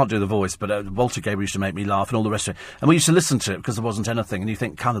I can't do the voice, but Walter Gabriel used to make me laugh and all the rest of it. And we used to listen to it because there wasn't anything. And you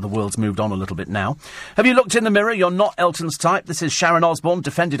think, kind of, the world's moved on a little bit now. Have you looked in the mirror? You're not Elton's type. This is Sharon Osbourne,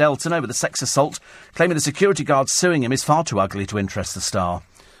 defended Elton over the sex assault, claiming the security guard suing him is far too ugly to interest the star.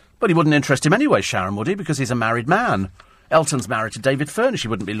 But he wouldn't interest him anyway, Sharon, would he? Because he's a married man. Elton's married to David Furnish. He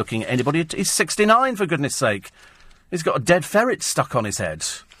wouldn't be looking at anybody. He's 69, for goodness sake. He's got a dead ferret stuck on his head.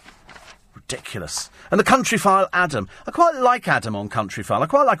 Ridiculous. And the Country File, Adam. I quite like Adam on Country File. I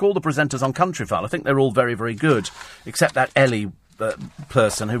quite like all the presenters on Country File. I think they're all very, very good. Except that Ellie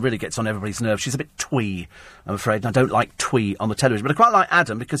person who really gets on everybody's nerves. She's a bit twee, I'm afraid. And I don't like twee on the television. But I quite like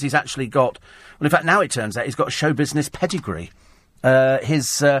Adam because he's actually got... Well, in fact, now it turns out he's got a show business pedigree.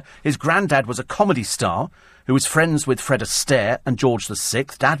 His granddad was a comedy star who was friends with Fred Astaire and George VI.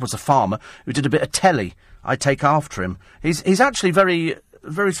 Dad was a farmer who did a bit of telly. I take after him. He's actually very,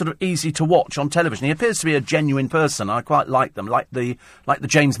 very sort of easy to watch on television. He appears to be a genuine person. I quite like them, like the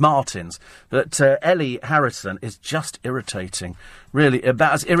James Martins. But Ellie Harrison is just irritating. Really,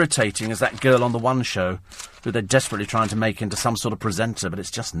 about as irritating as that girl on the One Show, who they're desperately trying to make into some sort of presenter, but it's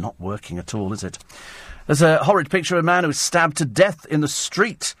just not working at all, is it? There's a horrid picture of a man who was stabbed to death in the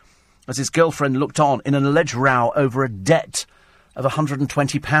street as his girlfriend looked on in an alleged row over a debt of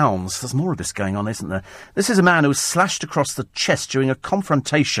 £120. There's more of this going on, isn't there? This is a man who was slashed across the chest during a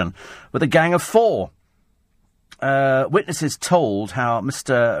confrontation with a gang of 4. Witnesses told how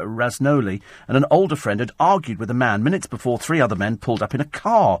Mr. Rasnoli and an older friend had argued with a man minutes before 3 other men pulled up in a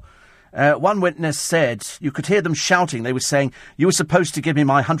car. One witness said you could hear them shouting. They were saying, you were supposed to give me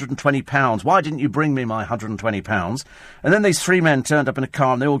my £120. Why didn't you bring me my £120? And then these 3 men turned up in a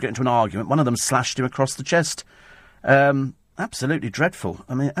car and they all get into an argument. One of them slashed him across the chest. Absolutely dreadful.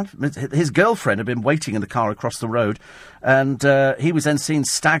 I mean, his girlfriend had been waiting in the car across the road, and he was then seen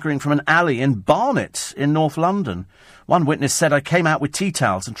staggering from an alley in Barnet in North London. One witness said, I came out with tea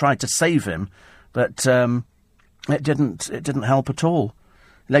towels and tried to save him, but it didn't help at all.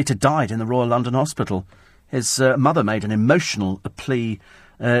 He later died in the Royal London Hospital. His mother made an emotional plea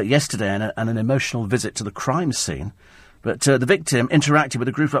yesterday and an emotional visit to the crime scene. But the victim interacted with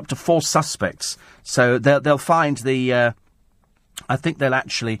a group of up to 4 suspects, so they'll find the... I think they'll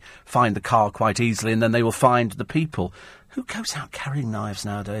actually find the car quite easily, and then they will find the people. Who goes out carrying knives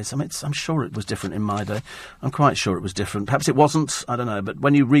nowadays? I mean, I'm sure it was different in my day. I'm quite sure it was different. Perhaps it wasn't, I don't know, but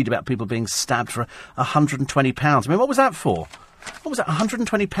when you read about people being stabbed for £120, I mean, what was that for? What was that?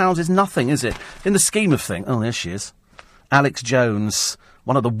 £120 is nothing, is it? In the scheme of things. Oh, there she is. Alex Jones,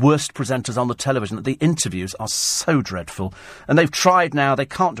 one of the worst presenters on the television. The interviews are so dreadful. And they've tried now, they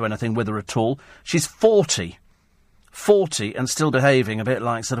can't do anything with her at all. She's 40 and still behaving a bit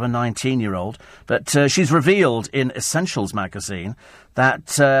like sort of a 19-year-old. But she's revealed in Essentials magazine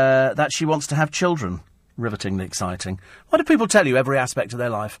that she wants to have children. Rivetingly exciting. Why do people tell you every aspect of their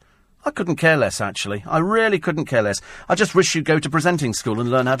life? I couldn't care less, actually. I really couldn't care less. I just wish you'd go to presenting school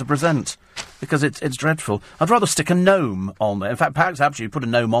and learn how to present. Because it's dreadful. I'd rather stick a gnome on there. In fact, perhaps you put a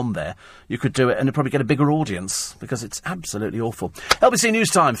gnome on there, you could do it and you'd probably get a bigger audience. Because it's absolutely awful. LBC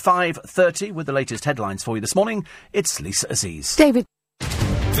News Time, 5:30, with the latest headlines for you this morning. It's Lisa Aziz. David.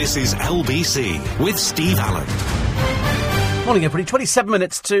 This is LBC with Steve Allen. Morning, everybody. 27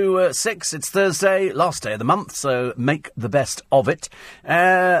 minutes to 6. It's Thursday, last day of the month, so make the best of it.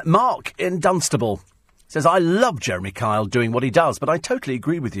 Mark in Dunstable says, I love Jeremy Kyle doing what he does, but I totally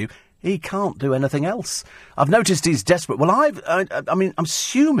agree with you. He can't do anything else. I've noticed he's desperate. Well, I'm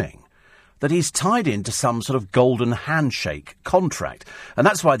assuming that he's tied into some sort of golden handshake contract. And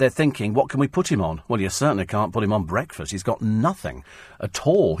that's why they're thinking, what can we put him on? Well, you certainly can't put him on breakfast. He's got nothing at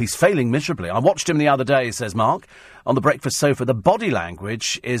all. He's failing miserably. I watched him the other day, says Mark, on the breakfast sofa. The body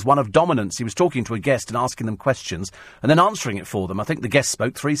language is one of dominance. He was talking to a guest and asking them questions and then answering it for them. I think the guest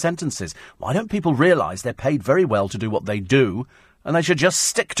spoke 3 sentences. Why don't people realise they're paid very well to do what they do and they should just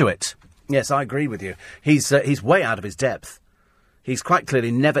stick to it? Yes, I agree with you. He's way out of his depth. He's quite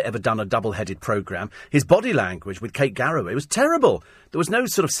clearly never, ever done a double-headed programme. His body language with Kate Garraway was terrible. There was no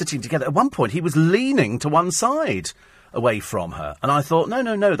sort of sitting together. At one point, he was leaning to one side away from her. And I thought,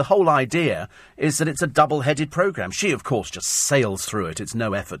 no, the whole idea is that it's a double-headed programme. She, of course, just sails through it. It's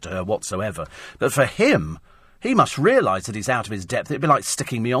no effort to her whatsoever. But for him, he must realise that he's out of his depth. It'd be like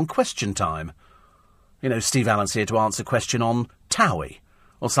sticking me on Question Time. You know, Steve Allen's here to answer a question on Towie.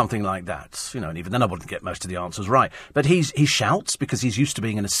 Or something like that, and even then I wouldn't get most of the answers right. But he shouts because he's used to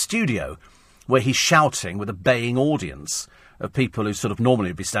being in a studio where he's shouting with a baying audience of people who sort of normally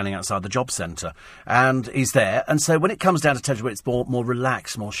would be standing outside the job centre. And he's there. And so when it comes down to television where it's more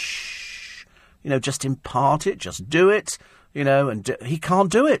relaxed, more shh, just impart it, just do it, and he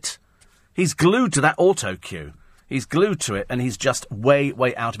can't do it. He's glued to that auto cue. He's glued to it, and he's just way,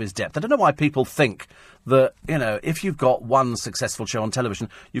 way out of his depth. I don't know why people think that, if you've got one successful show on television,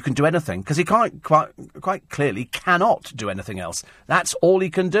 you can do anything, because he quite clearly cannot do anything else. That's all he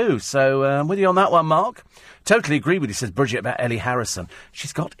can do. So, I'm with you on that one, Mark. Totally agree with you, says Bridget, about Ellie Harrison.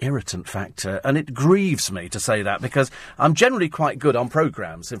 She's got irritant factor, and it grieves me to say that, because I'm generally quite good on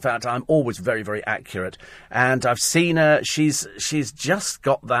programmes. In fact, I'm always very, very accurate. And I've seen her, she's just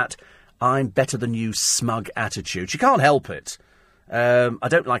got that I'm better than you smug attitude. She can't help it. I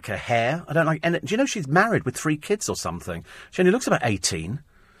don't like her hair. I don't like... And do you know she's married with 3 kids or something? She only looks about 18.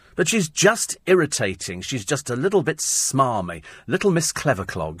 But she's just irritating. She's just a little bit smarmy. Little Miss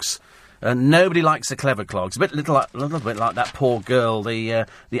Cleverclogs. Nobody likes the Cleverclogs. A little bit like that poor girl, the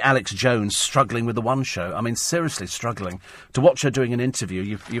Alex Jones, struggling with the One Show. I mean, seriously struggling. To watch her doing an interview,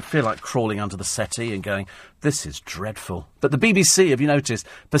 you feel like crawling under the settee and going, this is dreadful. But the BBC, have you noticed,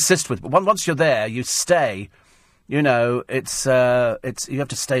 persist with... Once you're there, you stay. It's you have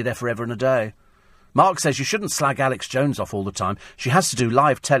to stay there forever and a day. Mark says you shouldn't slag Alex Jones off all the time. She has to do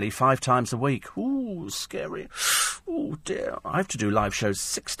live telly 5 times a week. Ooh, scary. Oh, dear. I have to do live shows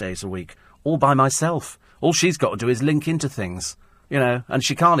 6 days a week, all by myself. All she's got to do is link into things, and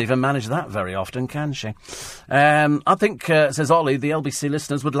she can't even manage that very often, can she? I think, says Ollie, the LBC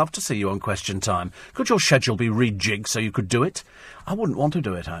listeners would love to see you on Question Time. Could your schedule be rejigged so you could do it? I wouldn't want to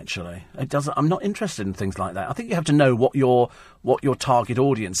do it, actually. I'm not interested in things like that. I think you have to know what your target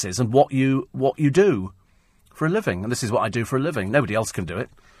audience is and what you do for a living. And this is what I do for a living. Nobody else can do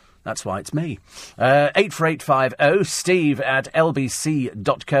it. That's why it's me. 84850 steve at lbc.co.uk.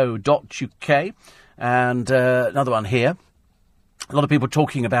 And another one here. A lot of people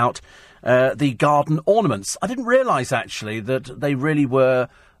talking about the garden ornaments. I didn't realise, actually, that they really were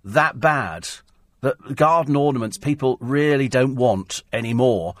that bad. That garden ornaments people really don't want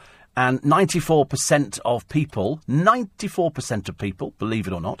anymore. And 94% of people, believe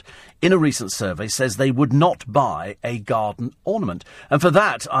it or not, in a recent survey says they would not buy a garden ornament. And for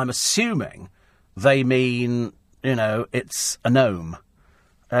that, I'm assuming they mean, it's a gnome.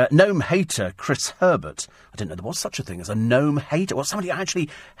 Gnome hater Chris Herbert. I didn't know there was such a thing as a gnome hater. Well, somebody actually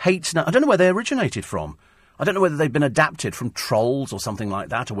hates... I don't know where they originated from. I don't know whether they've been adapted from trolls or something like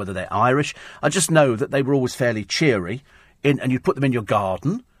that, or whether they're Irish. I just know that they were always fairly cheery, and you'd put them in your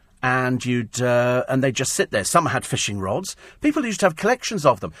garden, and and they'd just sit there. Some had fishing rods. People used to have collections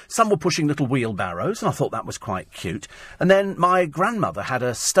of them. Some were pushing little wheelbarrows, and I thought that was quite cute. And then my grandmother had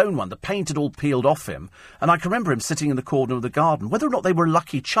a stone one. The paint had all peeled off him, and I can remember him sitting in the corner of the garden. Whether or not they were a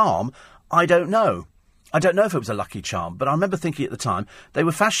lucky charm, I don't know. I don't know if it was a lucky charm, but I remember thinking at the time they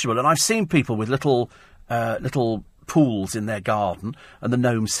were fashionable. And I've seen people with little pools in their garden, and the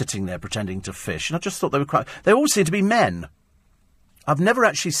gnomes sitting there pretending to fish. And I just thought they were quite... They all seem to be men. I've never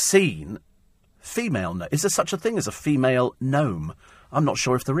actually seen female gnome. Is there such a thing as a female gnome? I'm not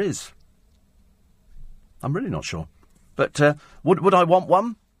sure if there is. I'm really not sure. But would I want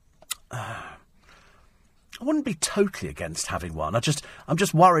one? I wouldn't be totally against having one. I'm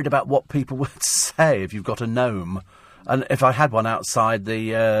just worried about what people would say if you've got a gnome, and if I had one outside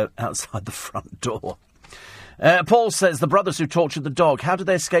the front door. Paul says the brothers who tortured the dog, how did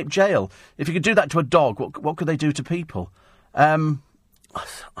they escape jail? If you could do that to a dog, what could they do to people?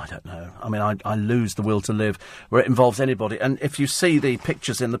 I don't know. I mean, I lose the will to live where it involves anybody. And if you see the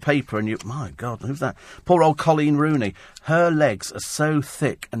pictures in the paper and my God, who's that? Poor old Colleen Rooney. Her legs are so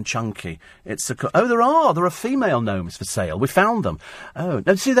thick and chunky. There are female gnomes for sale. We found them. Oh,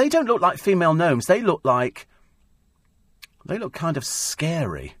 no, see, they don't look like female gnomes. They look kind of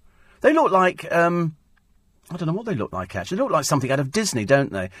scary. They look like, I don't know what they look like, actually. They look like something out of Disney,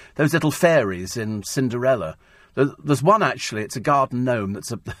 don't they? Those little fairies in Cinderella. There's one, actually, it's a garden gnome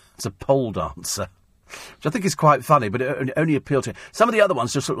that's a pole dancer, which I think is quite funny, but it only appealed to... Some of the other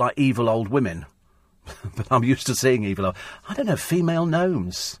ones just look like evil old women. But I'm used to seeing evil old... I don't know, female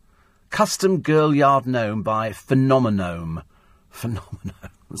gnomes. Custom girl yard gnome by Phenomenome.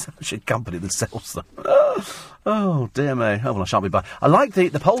 It's actually a company that sells them. Oh, dear me. Oh, well, I shan't be buying. I like the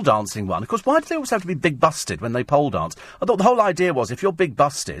pole dancing one. Of course, why do they always have to be big busted when they pole dance? I thought the whole idea was if you're big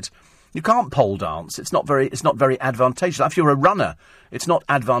busted... You can't pole dance. It's not very advantageous. If you're a runner, it's not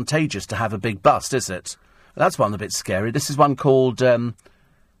advantageous to have a big bust, is it? That's one a bit scary. This is one called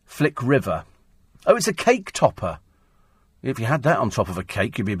Flick River. Oh, it's a cake topper. If you had that on top of a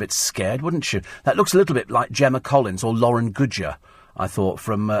cake, you'd be a bit scared, wouldn't you? That looks a little bit like Gemma Collins or Lauren Goodger, I thought,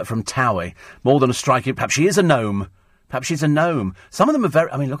 from Towie. More than a striking... Perhaps she is a gnome. Perhaps she's a gnome. Some of them are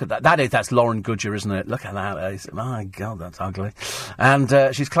very... I mean, look at that. That's Lauren Goodger, isn't it? Look at that. My God, that's ugly. And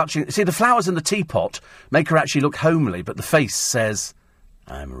she's clutching... See, the flowers in the teapot make her actually look homely, but the face says,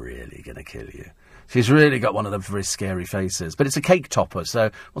 I'm really going to kill you. She's really got one of those very scary faces. But it's a cake topper,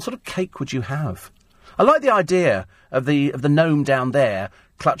 so what sort of cake would you have? I like the idea of the gnome down there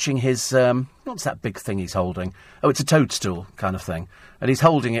clutching his... what's that big thing he's holding? Oh, it's a toadstool kind of thing. And he's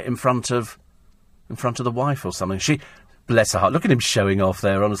holding it in front of the wife or something. Bless her heart. Look at him showing off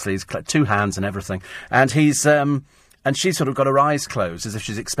there, honestly. He's two hands and everything. And he's, and she's sort of got her eyes closed as if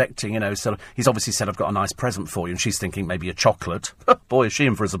she's expecting, sort of, he's obviously said, I've got a nice present for you. And she's thinking maybe a chocolate. Boy, is she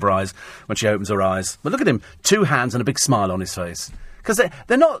in for a surprise when she opens her eyes. But look at him. Two hands and a big smile on his face. Because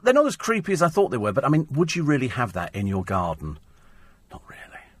they're not as creepy as I thought they were. But, I mean, would you really have that in your garden? Not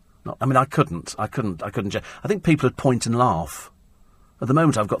really. I mean, I couldn't. I think people would point and laugh. At the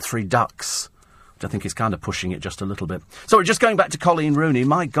moment, I've got 3 ducks. I think he's kind of pushing it just a little bit. Sorry, just going back to Colleen Rooney.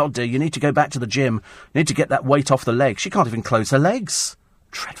 My God, dear, you need to go back to the gym. You need to get that weight off the leg. She can't even close her legs.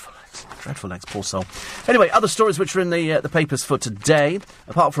 Dreadful legs, poor soul. Anyway, other stories which are in the papers for today.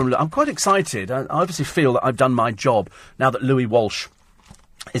 Apart from... I'm quite excited. I obviously feel that I've done my job now that Louis Walsh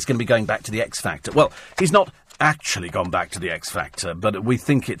is going to be going back to the X Factor. Well, he's not actually gone back to the X Factor, but we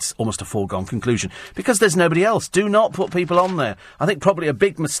think it's almost a foregone conclusion because there's nobody else. Do not put people on there. I think probably a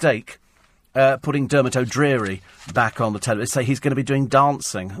big mistake... putting Dermot O'Dreary back on the television. Say he's going to be doing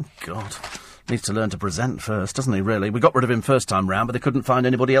dancing. Oh, God. Needs to learn to present first, doesn't he, really? We got rid of him first time round, but they couldn't find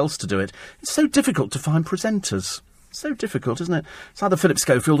anybody else to do it. It's so difficult to find presenters. So difficult, isn't it? It's either Philip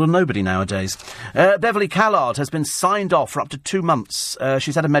Schofield or nobody nowadays. Beverly Callard has been signed off for up to 2 months.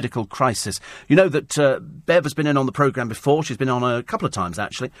 She's had a medical crisis. You know that Bev has been in on the programme before. She's been on a couple of times,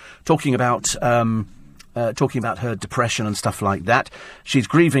 actually, talking about her depression and stuff like that. She's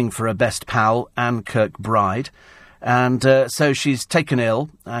grieving for her best pal, Anne Kirkbride. And so she's taken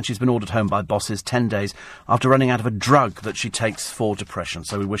ill, and she's been ordered home by bosses 10 days after running out of a drug that she takes for depression.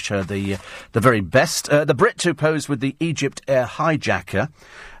 So we wish her the very best. The Brit who posed with the Egypt Air hijacker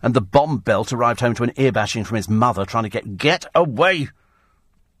and the bomb belt arrived home to an ear bashing from his mother, trying to get away.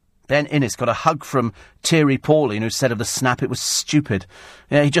 Ben Innes got a hug from Thierry Pauline, who said of the snap it was stupid.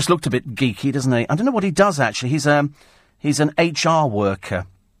 Yeah, he just looked a bit geeky, doesn't he? I don't know what he does, actually. He's an HR worker.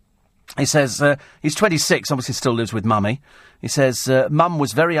 He says he's 26, obviously still lives with Mummy. He says, Mum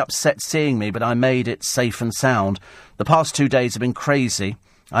was very upset seeing me, but I made it safe and sound. The past 2 days have been crazy.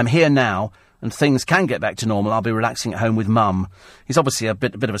 I'm here now, and things can get back to normal. I'll be relaxing at home with Mum. He's obviously a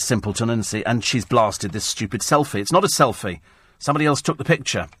bit of a simpleton, isn't he? And she's blasted this stupid selfie. It's not a selfie. Somebody else took the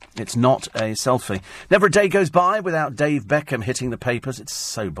picture. It's not a selfie. Never a day goes by without Dave Beckham hitting the papers. It's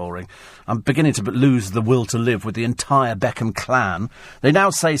so boring. I'm beginning to lose the will to live with the entire Beckham clan. They now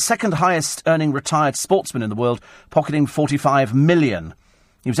say second highest earning retired sportsman in the world, pocketing 45 million.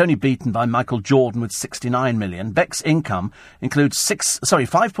 He was only beaten by Michael Jordan with 69 million. Beck's income includes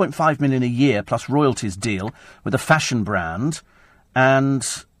 5.5 million a year plus royalties deal with a fashion brand. And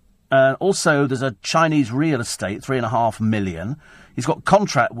also, there's a Chinese real estate, 3.5 million. He's got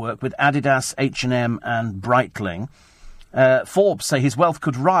contract work with Adidas, H&M and Breitling. Forbes say his wealth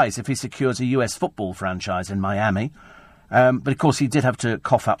could rise if he secures a US football franchise in Miami. But, of course, he did have to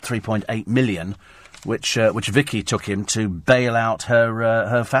cough up 3.8 million, which Vicky took him to bail out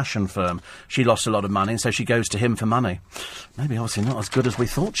her fashion firm. She lost a lot of money, and so she goes to him for money. Maybe, obviously, not as good as we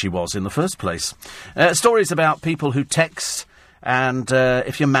thought she was in the first place. Stories about people who text And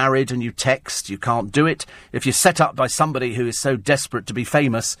if you're married and you text, you can't do it. If you're set up by somebody who is so desperate to be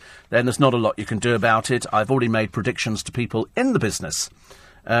famous, then there's not a lot you can do about it. I've already made predictions to people in the business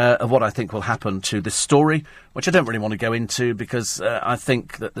of what I think will happen to this story, which I don't really want to go into because I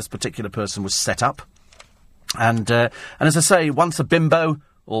think that this particular person was set up. And as I say, once a bimbo,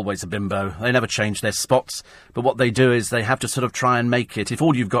 always a bimbo. They never change their spots. But what they do is they have to sort of try and make it. If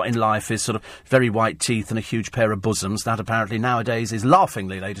all you've got in life is sort of very white teeth and a huge pair of bosoms, that apparently nowadays is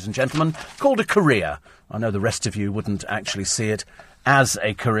laughingly, ladies and gentlemen, called a career. I know the rest of you wouldn't actually see it as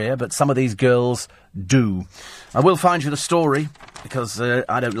a career, but some of these girls do. I will find you the story, because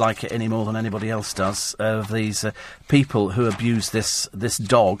I don't like it any more than anybody else does, of these people who abuse this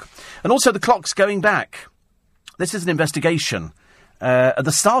dog. And also the clock's going back. This is an investigation. At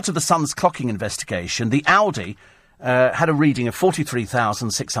the start of the Sun's clocking investigation, the Audi had a reading of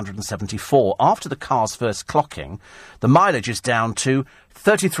 43,674. After the car's first clocking, the mileage is down to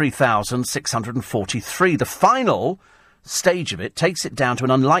 33,643. The final stage of it takes it down to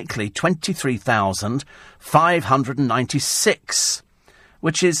an unlikely 23,596,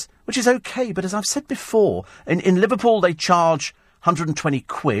 which is okay. But as I've said before, in Liverpool they charge 120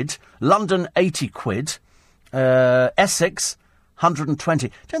 quid, London 80 quid, Essex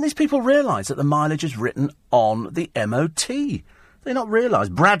 120. Don't these people realise that the mileage is written on the MOT? They not realise.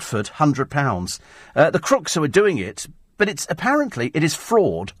 Bradford, £100. The crooks who are doing it, but it is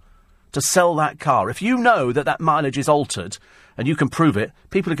fraud to sell that car. If you know that mileage is altered and you can prove it,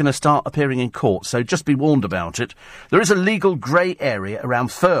 people are going to start appearing in court, so just be warned about it. There is a legal grey area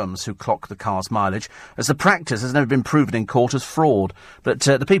around firms who clock the car's mileage, as the practice has never been proven in court as fraud. But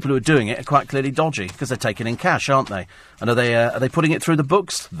the people who are doing it are quite clearly dodgy, because they're taking in cash, aren't they? And are they putting it through the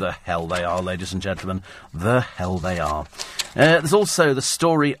books? The hell they are, ladies and gentlemen. The hell they are. There's also the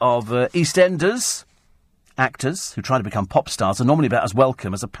story of EastEnders. Actors who try to become pop stars are normally about as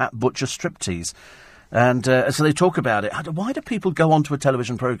welcome as a Pat Butcher striptease. And so they talk about it. Why do people go onto a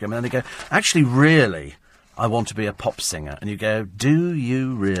television programme and then they go, actually, really, I want to be a pop singer? And you go, do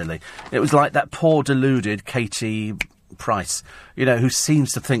you really? It was like that poor deluded Katie Price, who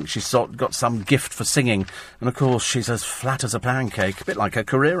seems to think she's got some gift for singing. And, of course, she's as flat as a pancake. A bit like her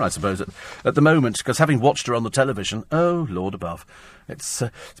career, I suppose, at the moment. Because having watched her on the television, oh, Lord above, it's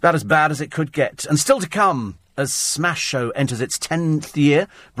about as bad as it could get. And still to come, as Smash Show enters its 10th year,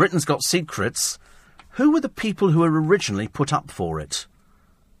 Britain's Got Secrets. Who were the people who were originally put up for it?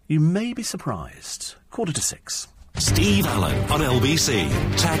 You may be surprised. 6:45. Steve Allen on LBC.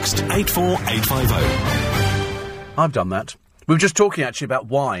 Text 84850. I've done that. We were just talking, actually, about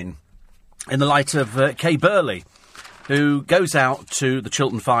wine in the light of Kay Burley, who goes out to the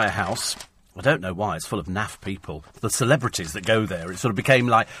Chiltern Firehouse. I don't know why, it's full of naff people. The celebrities that go there, it sort of became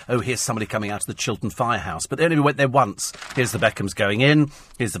like, oh, here's somebody coming out to the Chiltern Firehouse. But they only went there once. Here's the Beckhams going in,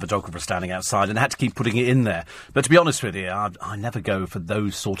 here's the photographer standing outside, and they had to keep putting it in there. But to be honest with you, I never go for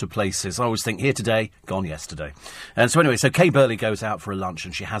those sort of places. I always think, here today, gone yesterday. And so anyway, so Kay Burley goes out for a lunch,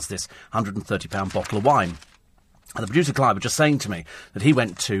 and she has this £130 bottle of wine. And the producer, Clive, was just saying to me that he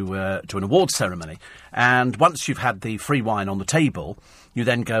went to an awards ceremony, and once you've had the free wine on the table, you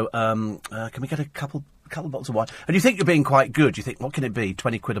then go, can we get a couple of bottles of wine? And you think you're being quite good. You think, what can it be?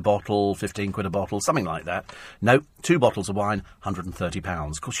 20 quid a bottle, 15 quid a bottle, something like that. No, 2 bottles of wine, £130.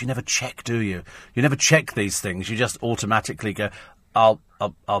 Of course, you never check, do you? You never check these things. You just automatically go, I'll,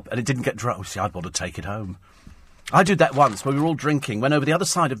 and it didn't get drunk. See, I'd want to take it home. I did that once when we were all drinking. When over the other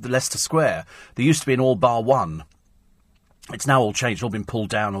side of the Leicester Square, there used to be an all bar one. It's now all changed, all been pulled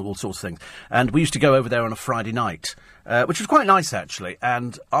down, all sorts of things. And we used to go over there on a Friday night, which was quite nice, actually.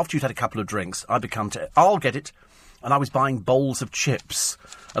 And after you'd had a couple of drinks, I'll get it. And I was buying bowls of chips.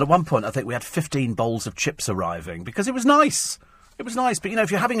 And at one point, I think we had 15 bowls of chips arriving, because it was nice. It was nice. But,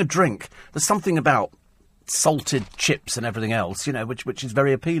 if you're having a drink, there's something about salted chips and everything else, which is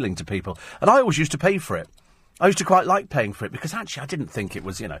very appealing to people. And I always used to pay for it. I used to quite like paying for it, because actually I didn't think it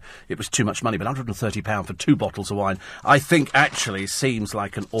was, it was too much money. But £130 for 2 bottles of wine, I think actually seems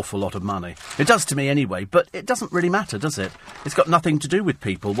like an awful lot of money. It does to me anyway, but it doesn't really matter, does it? It's got nothing to do with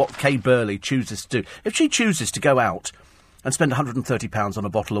people, what Kay Burley chooses to do. If she chooses to go out and spend £130 on a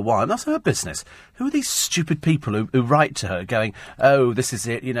bottle of wine, that's her business. Who are these stupid people who write to her going, oh, this is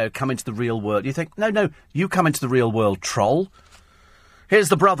it, come into the real world? You think, no, you come into the real world, troll. Here's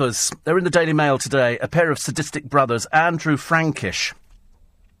the brothers. They're in the Daily Mail today. A pair of sadistic brothers, Andrew Frankish,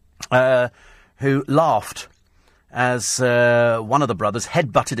 who laughed as one of the brothers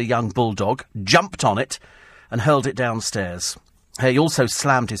headbutted a young bulldog, jumped on it, and hurled it downstairs. He also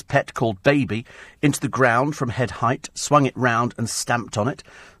slammed his pet, called Baby, into the ground from head height, swung it round and stamped on it.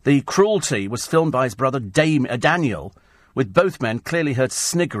 The cruelty was filmed by his brother Daniel, with both men clearly heard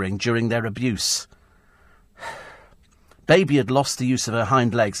sniggering during their abuse. Baby had lost the use of her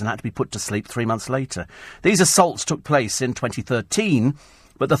hind legs and had to be put to sleep 3 months later. These assaults took place in 2013,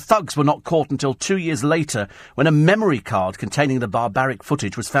 but the thugs were not caught until 2 years later when a memory card containing the barbaric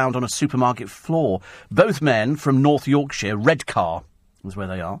footage was found on a supermarket floor. Both men from North Yorkshire, Redcar is where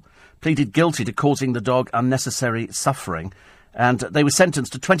they are, pleaded guilty to causing the dog unnecessary suffering, and they were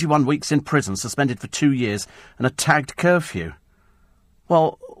sentenced to 21 weeks in prison, suspended for 2 years, and a tagged curfew.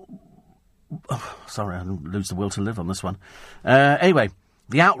 Well, sorry, I lose the will to live on this one. Anyway,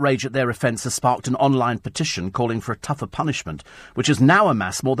 the outrage at their offence has sparked an online petition calling for a tougher punishment, which has now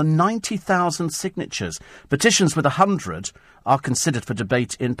amassed more than 90,000 signatures. Petitions with 100 are considered for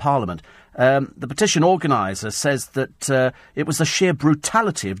debate in Parliament. The petition organiser says that it was the sheer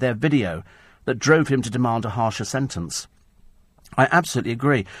brutality of their video that drove him to demand a harsher sentence. I absolutely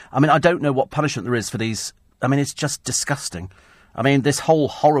agree. I mean, I don't know what punishment there is for these. I mean, it's just disgusting. I mean, this whole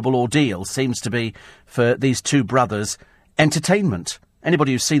horrible ordeal seems to be, for these two brothers, entertainment.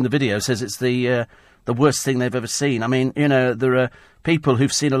 Anybody who's seen the video says it's the worst thing they've ever seen. I mean, you know, there are people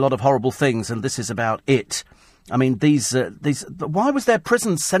who've seen a lot of horrible things, and this is about it. I mean, these. Why was their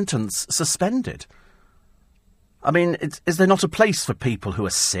prison sentence suspended? I mean, is there not a place for people who are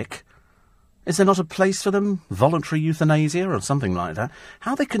sick? Is there not a place for them? Voluntary euthanasia or something like that?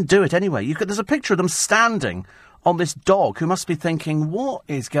 How they can do it anyway? There's a picture of them standing on this dog who must be thinking, what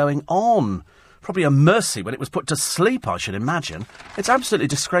is going on? Probably a mercy when it was put to sleep, I should imagine. It's absolutely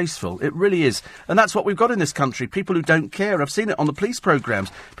disgraceful. It really is. And that's what we've got in this country. People who don't care. I've seen it on the police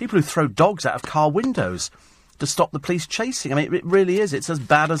programmes. People who throw dogs out of car windows to stop the police chasing. I mean, it really is. It's as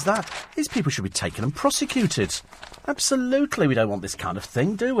bad as that. These people should be taken and prosecuted. Absolutely, we don't want this kind of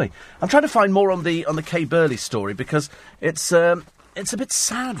thing, do we? I'm trying to find more on the Kay Burley story because it's a bit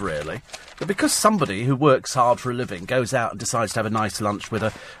sad, really. But because somebody who works hard for a living goes out and decides to have a nice lunch with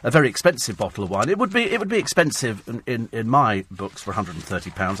a very expensive bottle of wine, it would be expensive in my books for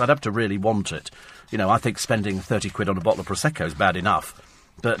 £130. I'd have to really want it. You know, I think spending 30 quid on a bottle of Prosecco is bad enough.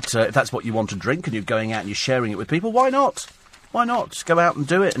 But if that's what you want to drink and you're going out and you're sharing it with people, why not? Why not? Just go out and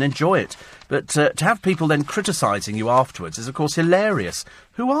do it and enjoy it. But to have people then criticising you afterwards is, of course, hilarious.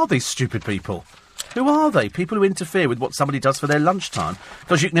 Who are these stupid people? Who are they? People who interfere with what somebody does for their lunchtime.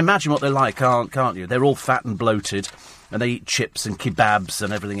 Because you can imagine what they're like, can't you? They're all fat and bloated, and they eat chips and kebabs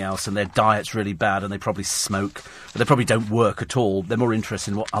and everything else, and their diet's really bad, and they probably smoke, but they probably don't work at all. They're more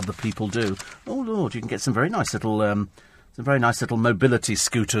interested in what other people do. Oh, Lord, you can get some very nice little mobility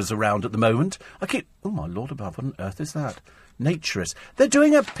scooters around at the moment. Oh, my Lord above, what on earth is that? Naturists. They're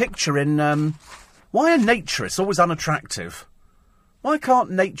doing a picture in, why are naturists always unattractive? Why can't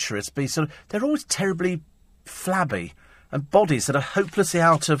naturists be they're always terribly flabby and bodies that are hopelessly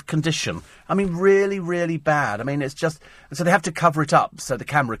out of condition. I mean, really, really bad. I mean, it's just, and so they have to cover it up. So the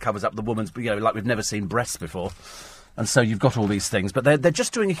camera covers up the woman's, like we've never seen breasts before. And so you've got all these things. But they're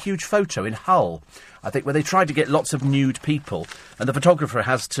just doing a huge photo in Hull, I think, where they tried to get lots of nude people. And the photographer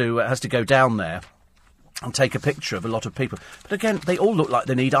has to go down there and take a picture of a lot of people. But again, they all look like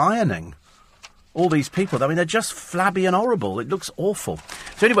they need ironing. All these people, I mean, they're just flabby and horrible. It looks awful.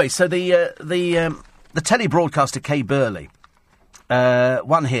 So anyway, so the telly broadcaster Kay Burley,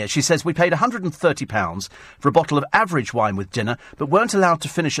 one here, she says, we paid £130 for a bottle of average wine with dinner, but weren't allowed to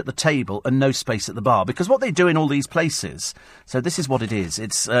finish at the table and no space at the bar. Because what they do in all these places, so this is what it is.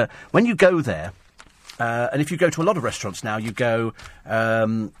 It's when you go there, and if you go to a lot of restaurants now, you go,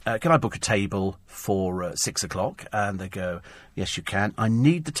 can I book a table for 6 o'clock? And they go, yes, you can. I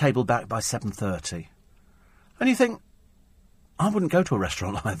need the table back by 7:30. And you think, I wouldn't go to a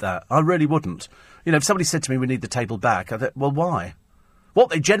restaurant like that. I really wouldn't. You know, if somebody said to me, we need the table back, I thought, well, why? What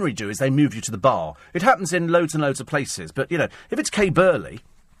they generally do is they move you to the bar. It happens in loads and loads of places. But, you know, if it's Kay Burley,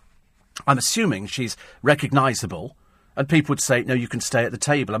 I'm assuming she's recognisable. And people would say, no, you can stay at the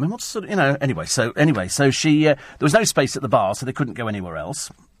table. I mean, what's sort of, anyway, so she, there was no space at the bar, so they couldn't go anywhere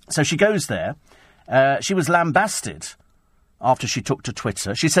else. So she goes there. She was lambasted after she took to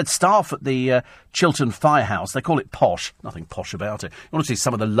Twitter. She said staff at the Chiltern Firehouse, they call it posh. Nothing posh about it. You want to see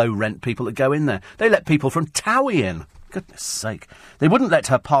some of the low-rent people that go in there. They let people from Towie in. Goodness sake. They wouldn't let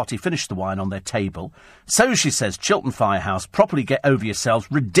her party finish the wine on their table. So, she says, Chiltern Firehouse, properly get over yourselves.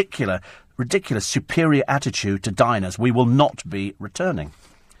 Ridiculous superior attitude to diners. We will not be returning.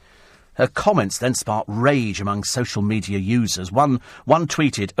 Her comments then sparked rage among social media users. One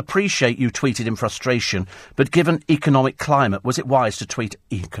tweeted, appreciate you tweeted in frustration, but given economic climate, was it wise to tweet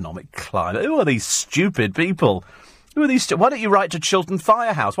economic climate? Who are these stupid people? Who are these? Why don't you write to Chiltern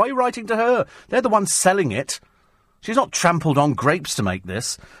Firehouse? Why are you writing to her? They're the ones selling it. She's not trampled on grapes to make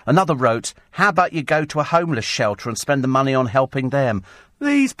this. Another wrote, how about you go to a homeless shelter and spend the money on helping them?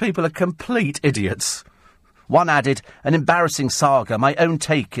 These people are complete idiots. One added, an embarrassing saga. My own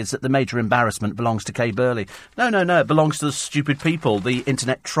take is that the major embarrassment belongs to Kay Burley. No, it belongs to the stupid people, the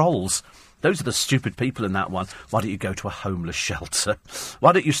internet trolls. Those are the stupid people in that one. Why don't you go to a homeless shelter?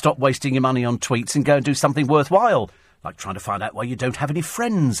 Why don't you stop wasting your money on tweets and go and do something worthwhile? Like trying to find out why you don't have any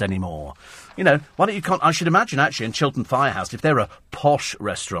friends anymore. You know, why don't you... I should imagine, actually, in Chiltern Firehouse, if they're a posh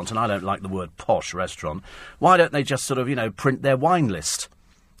restaurant, and I don't like the word posh restaurant, why don't they just sort of, print their wine list?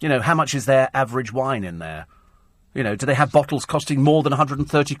 How much is their average wine in there? Do they have bottles costing more than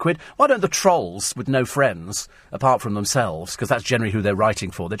 130 quid? Why don't the trolls with no friends, apart from themselves, because that's generally who they're writing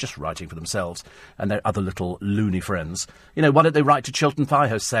for, they're just writing for themselves and their other little loony friends, why don't they write to Chiltern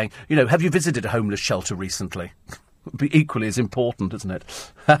Firehouse saying, have you visited a homeless shelter recently? Would be equally as important, isn't it?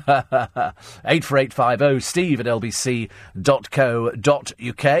 84850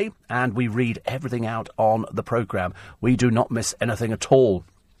 steve@lbc.co.uk, and we read everything out on the programme. We do not miss anything at all.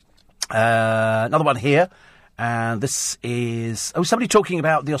 Another one here. And this is... somebody talking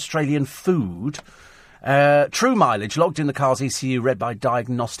about the Australian food. True mileage logged in the car's ECU read by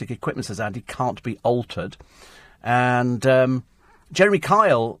diagnostic equipment, says Andy, can't be altered. And Jeremy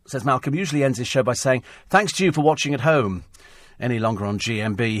Kyle, says Malcolm, usually ends his show by saying, thanks to you for watching at home. Any longer on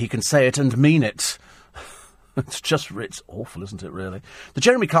GMB, he can say it and mean it. It's awful, isn't it, really? The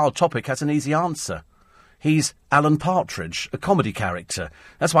Jeremy Kyle topic has an easy answer. He's Alan Partridge, a comedy character.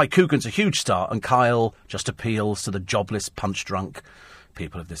 That's why Coogan's a huge star, and Kyle just appeals to the jobless, punch-drunk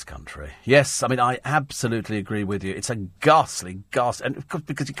people of this country. Yes, I absolutely agree with you. It's a ghastly, and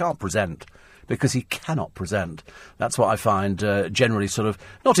because he can't present. Because he cannot present. That's what I find generally sort of,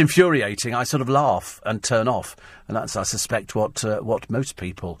 not infuriating, I sort of laugh and turn off. And that's, I suspect, what most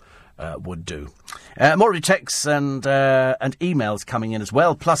people would do. More of your texts and emails coming in as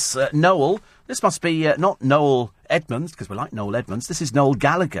well. Plus, Noel... This must be not Noel Edmonds, because we like Noel Edmonds. This is Noel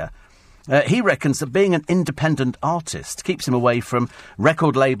Gallagher. He reckons that being an independent artist keeps him away from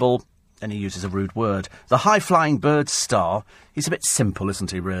record label, and he uses a rude word, the high-flying bird star. He's a bit simple,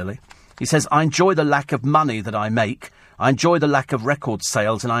 isn't he, really? He says, I enjoy the lack of money that I make. I enjoy the lack of record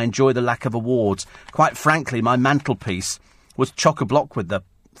sales, and I enjoy the lack of awards. Quite frankly, my mantelpiece was chock-a-block with the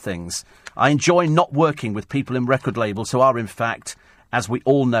things. I enjoy not working with people in record labels who are, in fact, as we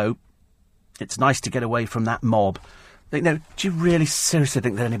all know, it's nice to get away from that mob. Do you really seriously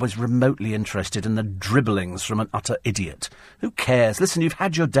think that anybody's remotely interested in the dribblings from an utter idiot? Who cares? Listen, you've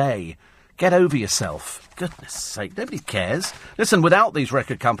had your day. Get over yourself. Goodness sake, nobody cares. Listen, without these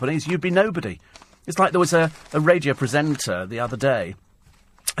record companies, you'd be nobody. It's like there was a radio presenter the other day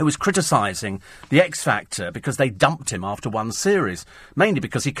who was criticising the X Factor because they dumped him after one series, mainly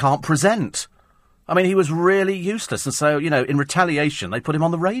because he can't present. He was really useless, and so, in retaliation, they put him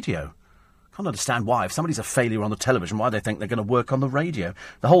on the radio. Can't understand why. If somebody's a failure on the television, why they think they're going to work on the radio.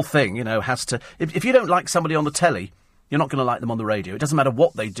 The whole thing, has to... If you don't like somebody on the telly, you're not going to like them on the radio. It doesn't matter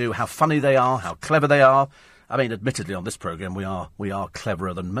what they do, how funny they are, how clever they are. Admittedly, on this programme, we are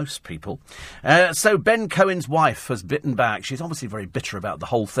cleverer than most people. So Ben Cohen's wife has bitten back. She's obviously very bitter about the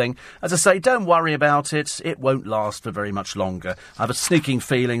whole thing. As I say, don't worry about it. It won't last for very much longer. I have a sneaking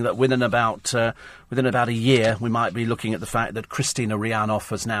feeling that within about a year, we might be looking at the fact that Christina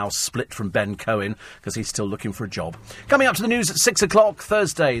Rianoff has now split from Ben Cohen because he's still looking for a job. Coming up to the news at 6 o'clock,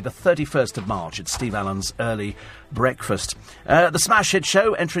 Thursday, the 31st of March. It's Steve Allen's Early Breakfast. The smash hit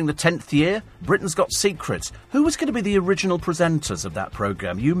show entering the 10th year. Britain's Got Secrets. Who was going to be the original presenters of that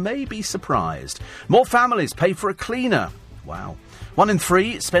programme? You may be surprised. More families pay for a cleaner. Wow. 1 in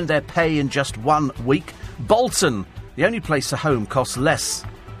 3 spend their pay in just 1 week. Bolton, the only place a home costs less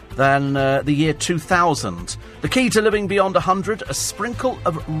than the year 2000. The key to living beyond 100, a sprinkle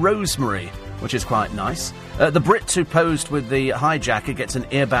of rosemary, which is quite nice. The Brit who posed with the hijacker gets an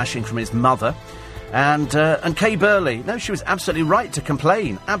ear bashing from his mother. And Kay Burley, no, she was absolutely right to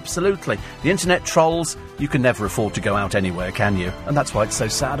complain, absolutely. The internet trolls, you can never afford to go out anywhere, can you? And that's why it's so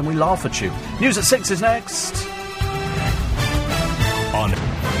sad and we laugh at you. News at 6 is next. On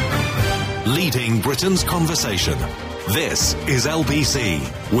Leading Britain's Conversation, this is LBC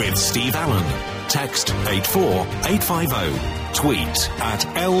with Steve Allen. Text 84850. Tweet at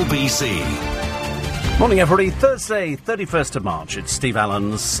LBC. Morning, everybody. Thursday, 31st of March. It's Steve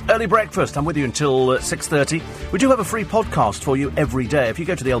Allen's Early Breakfast. I'm with you until 6:30. We do have a free podcast for you every day. If you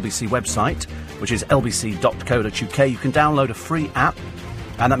go to the LBC website, which is lbc.co.uk, you can download a free app.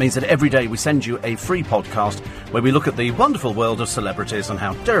 And that means that every day we send you a free podcast where we look at the wonderful world of celebrities and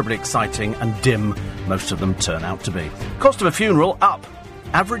how terribly exciting and dim most of them turn out to be. Cost of a funeral up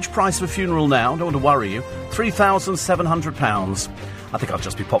Average price of a funeral now, don't want to worry you, £3,700. I think I'll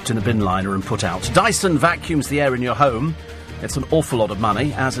just be popped in a bin liner and put out. Dyson vacuums the air in your home. It's an awful lot of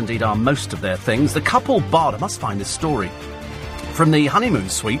money, as indeed are most of their things. The couple barred, I must find this story, from the honeymoon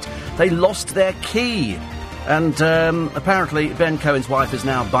suite. They lost their key. And apparently Ben Cohen's wife is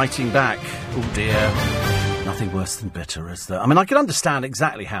now biting back. Oh dear. Nothing worse than bitter, is there? I mean, I can understand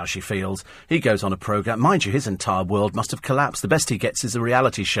exactly how she feels. He goes on a programme. Mind you, his entire world must have collapsed. The best he gets is a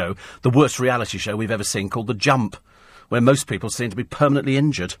reality show, the worst reality show we've ever seen, called The Jump, where most people seem to be permanently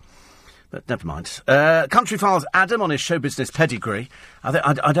injured. But never mind. Country Files Adam on his show business pedigree.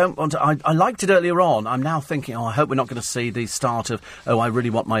 I don't want to... I liked it earlier on. I'm now thinking, I hope we're not going to see the start of, I really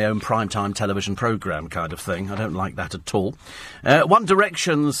want my own primetime television programme kind of thing. I don't like that at all. One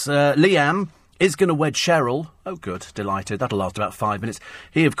Direction's Liam is going to wed Cheryl. Oh, good. Delighted. That'll last about 5 minutes.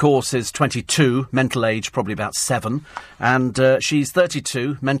 He, of course, is 22, mental age probably about 7. And she's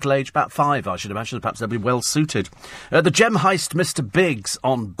 32, mental age about 5, I should imagine. Perhaps they'll be well suited. The gem heist Mr. Biggs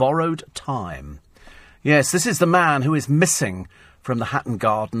on borrowed time. Yes, this is the man who is missing from the Hatton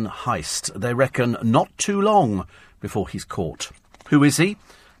Garden heist. They reckon not too long before he's caught. Who is he?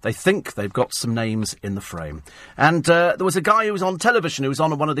 They think they've got some names in the frame. And there was a guy who was on television who was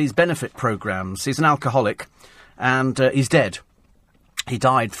on one of these benefit programmes. He's an alcoholic, and he's dead. He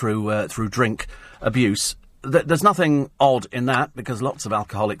died through drink abuse. There's nothing odd in that, because lots of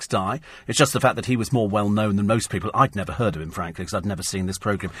alcoholics die. It's just the fact that he was more well-known than most people. I'd never heard of him, frankly, because I'd never seen this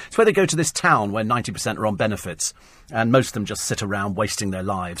programme. It's where they go to this town where 90% are on benefits, and most of them just sit around wasting their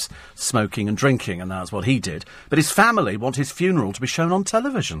lives, smoking and drinking, and that's what he did. But his family want his funeral to be shown on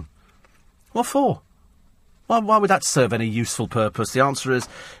television. What for? Why would that serve any useful purpose? The answer is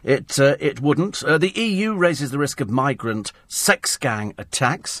it wouldn't. The EU raises the risk of migrant sex gang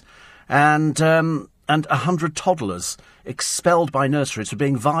attacks, and 100 toddlers expelled by nurseries for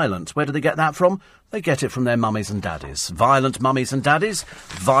being violent. Where do they get that from? They get it from their mummies and daddies. Violent mummies and daddies,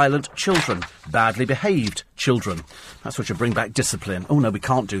 violent children, badly behaved children. That's what should bring back discipline. Oh, no, we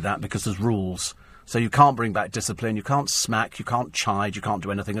can't do that because there's rules. So you can't bring back discipline, you can't smack, you can't chide, you can't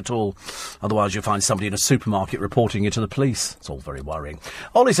do anything at all. Otherwise you'll find somebody in a supermarket reporting you to the police. It's all very worrying.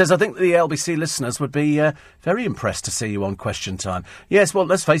 Ollie says, I think the LBC listeners would be very impressed to see you on Question Time. Yes, well,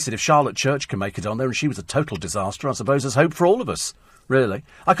 let's face it, if Charlotte Church can make it on there and she was a total disaster, I suppose there's hope for all of us, really.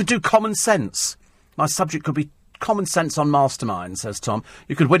 I could do Common Sense. My subject could be Common Sense on Mastermind, says Tom.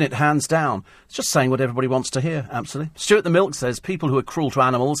 You could win it hands down. It's just saying what everybody wants to hear, absolutely. Stuart the Milk says, people who are cruel to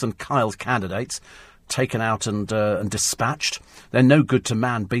animals and Kyle's candidates, taken out and dispatched. They're no good to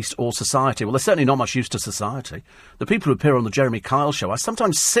man, beast or society. Well, they're certainly not much use to society. The people who appear on the Jeremy Kyle show, I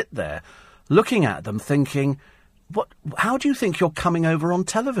sometimes sit there looking at them thinking, how do you think you're coming over on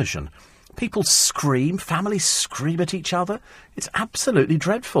television? People scream, families scream at each other. It's absolutely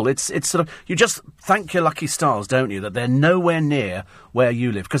dreadful. It's sort of, you just thank your lucky stars, don't you, that they're nowhere near where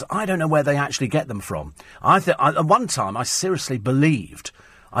you live, because I don't know where they actually get them from. At one time, I seriously believed,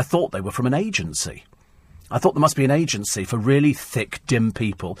 I thought they were from an agency. I thought there must be an agency for really thick, dim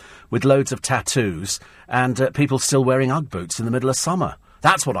people with loads of tattoos and people still wearing Ugg boots in the middle of summer.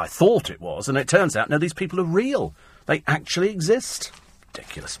 That's what I thought it was, and it turns out, no, these people are real. They actually exist.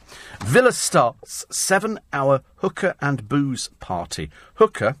 Ridiculous. Villa starts 7-hour hooker and booze party.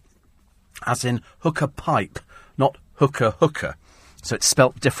 Hooker, as in hooker pipe, not hooker. So it's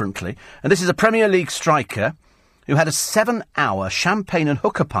spelt differently. And this is a Premier League striker who had a 7-hour champagne and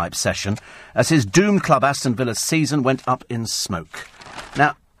hookah pipe session as his doomed club Aston Villa's season went up in smoke.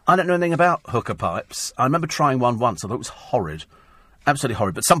 Now, I don't know anything about hookah pipes. I remember trying one once. I thought it was horrid. Absolutely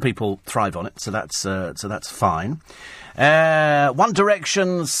horrid. But some people thrive on it, so that's fine. One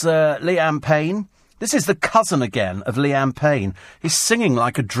Direction's Liam Payne. This is the cousin again of Liam Payne. He's singing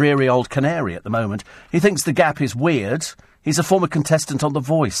like a dreary old canary at the moment. He thinks the gap is weird. He's a former contestant on The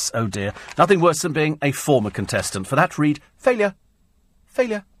Voice. Oh dear. Nothing worse than being a former contestant. For that, read failure.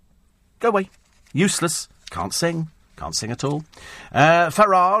 Failure. Go away. Useless. Can't sing. Can't sing at all.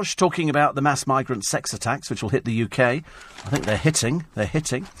 Farage talking about the mass migrant sex attacks, which will hit the UK. I think they're hitting.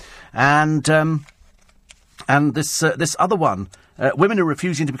 And this other one, women are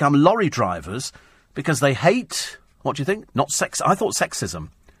refusing to become lorry drivers because they hate, what do you think? Not sex. I thought sexism.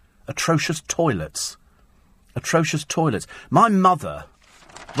 Atrocious toilets. Atrocious toilets. My mother,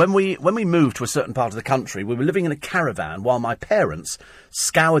 when we moved to a certain part of the country, we were living in a caravan while my parents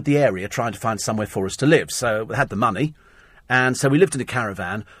scoured the area trying to find somewhere for us to live. So we had the money, and so we lived in a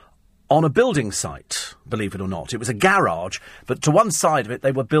caravan on a building site, believe it or not. It was a garage, but to one side of it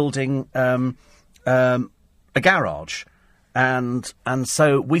they were building a garage. And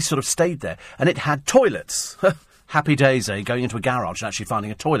so we sort of stayed there, and it had toilets. Happy days, eh? Going into a garage and actually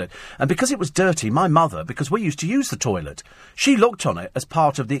finding a toilet. And because it was dirty, my mother, because we used to use the toilet, she looked on it as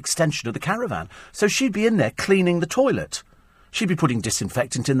part of the extension of the caravan. So she'd be in there cleaning the toilet. She'd be putting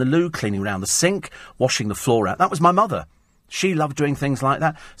disinfectant in the loo, cleaning around the sink, washing the floor out. That was my mother. She loved doing things like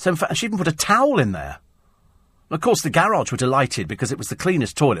that. So in fact, she even put a towel in there. And of course, the garage were delighted because it was the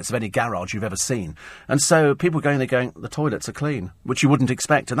cleanest toilets of any garage you've ever seen. And so people were going there going, the toilets are clean, which you wouldn't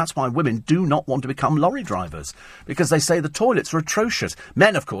expect. And that's why women do not want to become lorry drivers, because they say the toilets are atrocious.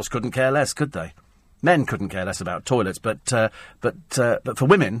 Men, of course, couldn't care less, could they? Men couldn't care less about toilets, but for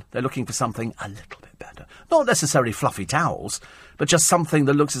women, they're looking for something a little bit better. Not necessarily fluffy towels, but just something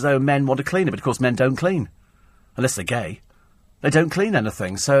that looks as though men want to clean it. But of course, men don't clean, unless they're gay. They don't clean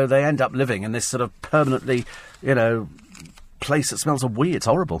anything, so they end up living in this sort of permanently, place that smells of wee. It's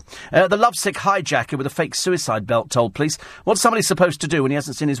horrible. The lovesick hijacker with a fake suicide belt told police, what's somebody supposed to do when he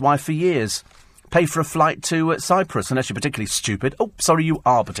hasn't seen his wife for years? Pay for a flight to Cyprus, unless you're particularly stupid. Oh, sorry, you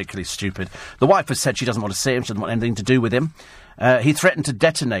are particularly stupid. The wife has said she doesn't want to see him, she doesn't want anything to do with him. He threatened to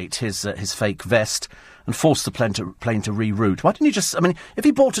detonate his fake vest and force the plane to reroute. Why didn't you just... if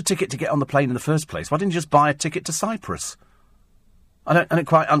he bought a ticket to get on the plane in the first place, why didn't you just buy a ticket to Cyprus? I don't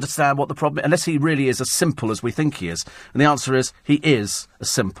quite understand what the problem is, unless he really is as simple as we think he is. And the answer is, he is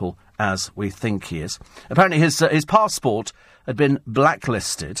as simple as we think he is. Apparently his passport had been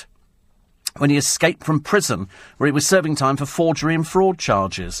blacklisted when he escaped from prison, where he was serving time for forgery and fraud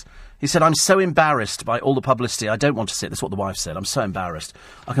charges. He said, I'm so embarrassed by all the publicity, I don't want to see it. That's what the wife said. I'm so embarrassed.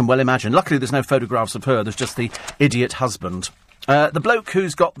 I can well imagine. Luckily, there's no photographs of her. There's just the idiot husband. The bloke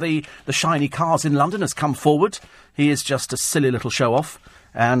who's got the shiny cars in London has come forward. He is just a silly little show-off.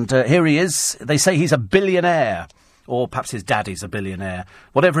 And here he is. They say he's a billionaire. Or perhaps his daddy's a billionaire.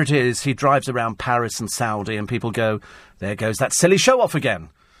 Whatever it is, he drives around Paris and Saudi, and people go, there goes that silly show-off again.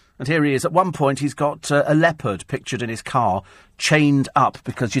 And here he is. At one point, he's got a leopard pictured in his car, chained up,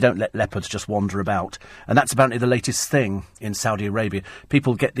 because you don't let leopards just wander about. And that's apparently the latest thing in Saudi Arabia.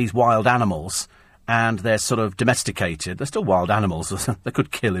 People get these wild animals, and they're sort of domesticated. They're still wild animals. They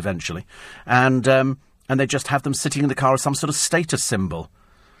could kill eventually. And they just have them sitting in the car as some sort of status symbol.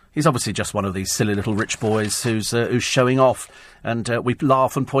 He's obviously just one of these silly little rich boys who's showing off, and we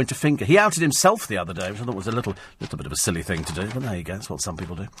laugh and point a finger. He outed himself the other day, which I thought was a little bit of a silly thing to do, but there you go, that's what some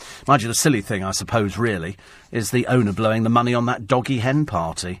people do. Mind you, the silly thing, I suppose, really, is the owner blowing the money on that doggy hen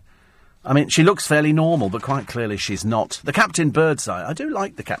party. She looks fairly normal, but quite clearly she's not. The Captain Birdseye, I do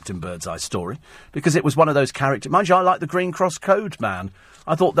like the Captain Birdseye story, because it was one of those characters. Mind you, I like the Green Cross Code man.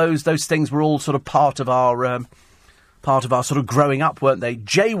 I thought those things were all sort of part of our sort of growing up, weren't they?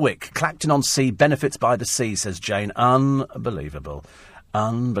 Jaywick, Clacton-on-Sea, benefits by the sea, says Jane. Unbelievable.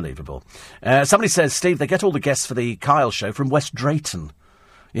 Unbelievable. Somebody says, Steve, they get all the guests for the Kyle show from West Drayton.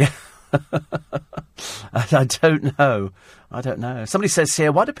 Yeah. I don't know. Somebody says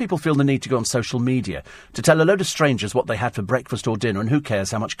here, why do people feel the need to go on social media to tell a load of strangers what they had for breakfast or dinner, and who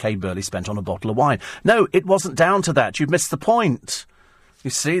cares how much Kay Burley spent on a bottle of wine? No, it wasn't down to that. You've missed the point. You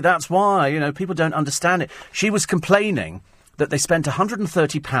see, that's why, people don't understand it. She was complaining that they spent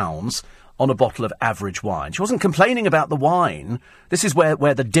 £130 on a bottle of average wine. She wasn't complaining about the wine. This is where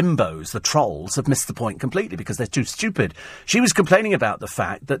the dimbos, the trolls, have missed the point completely because they're too stupid. She was complaining about the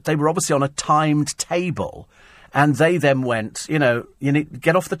fact that they were obviously on a timed table, and they then went, you need to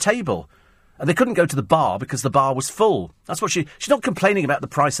get off the table. And they couldn't go to the bar because the bar was full. That's what she's not complaining about the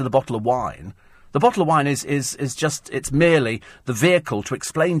price of the bottle of wine. The bottle of wine is just, it's merely the vehicle to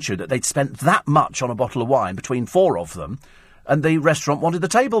explain to you that they'd spent that much on a bottle of wine between four of them, and the restaurant wanted the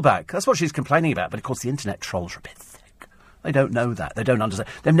table back. That's what she's complaining about. But of course the internet trolls are a bit thick. They don't know that. They don't understand.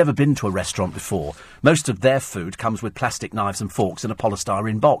 They've never been to a restaurant before. Most of their food comes with plastic knives and forks in a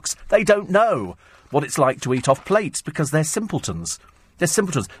polystyrene box. They don't know what it's like to eat off plates because they're simpletons. They're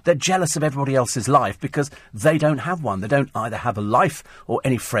simpletons. They're jealous of everybody else's life because they don't have one. They don't either have a life or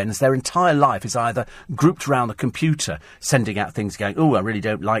any friends. Their entire life is either grouped around the computer, sending out things going, oh, I really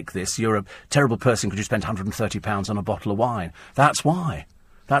don't like this. You're a terrible person because you spent £130 on a bottle of wine. That's why.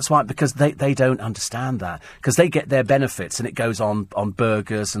 That's why, because they don't understand that. Because they get their benefits and it goes on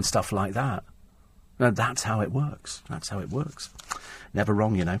burgers and stuff like that. No, that's how it works. That's how it works. Never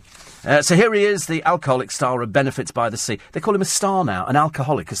wrong, So here he is, the alcoholic star of Benefits by the Sea. They call him a star now. An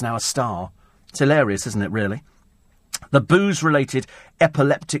alcoholic is now a star. It's hilarious, isn't it, really? The booze-related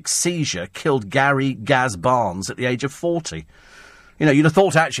epileptic seizure killed Gary Gaz Barnes at the age of 40. You'd have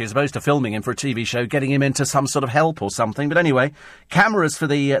thought, actually, as opposed to filming him for a TV show, getting him into some sort of help or something. But anyway, cameras for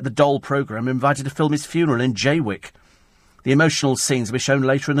the Doll programme are invited to film his funeral in Jaywick. The emotional scenes will be shown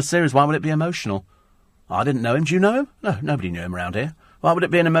later in the series. Why would it be emotional? I didn't know him. Do you know him? No, nobody knew him around here. Why would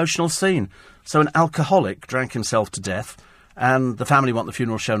it be an emotional scene? So an alcoholic drank himself to death, and the family want the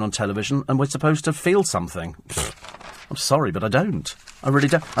funeral shown on television, and we're supposed to feel something. I'm sorry, but I don't. I really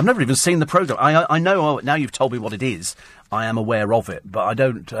don't. I've never even seen the programme. I know, now you've told me what it is, I am aware of it, but I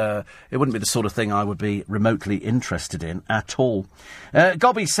don't, it wouldn't be the sort of thing I would be remotely interested in at all.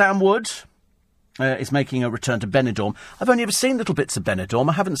 Gobby Sam Wood is making a return to Benidorm. I've only ever seen little bits of Benidorm.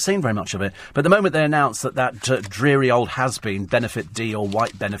 I haven't seen very much of it. But the moment they announced that dreary old has-been, Benefit D or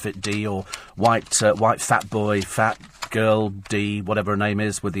White Benefit D or White Fat Boy, Fat Girl D, whatever her name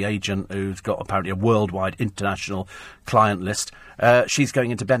is, with the agent who's got apparently a worldwide international client list, she's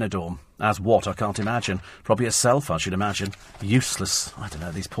going into Benidorm. As what? I can't imagine. Probably herself, I should imagine. Useless. I don't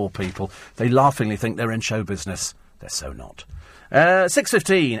know, these poor people. They laughingly think they're in show business. They're so not.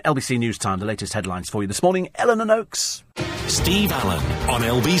 6:15, LBC News Time, the latest headlines for you this morning. Ellen and Oakes. Steve Allen on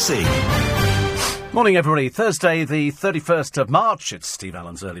LBC. Morning, everybody. Thursday, the 31st of March. It's Steve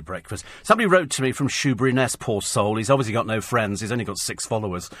Allen's early breakfast. Somebody wrote to me from Shoebury-Ness, poor soul. He's obviously got no friends. He's only got 6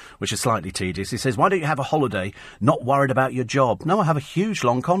 followers, which is slightly tedious. He says, why don't you have a holiday, not worried about your job? No, I have a huge,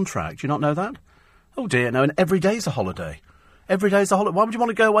 long contract. Do you not know that? Oh, dear, no, and every day's a holiday. Every day's a holiday. Why would you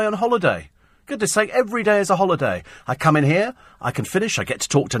want to go away on holiday? Goodness sake, every day is a holiday. I come in here, I can finish, I get to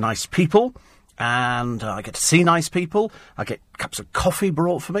talk to nice people, and I get to see nice people. I get cups of coffee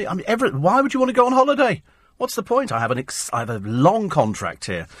brought for me. I mean, why would you want to go on holiday? What's the point? I have a long contract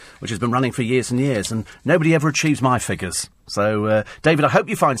here, which has been running for years and years, and nobody ever achieves my figures. So, David, I hope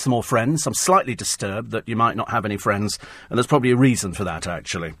you find some more friends. I'm slightly disturbed that you might not have any friends, and there's probably a reason for that,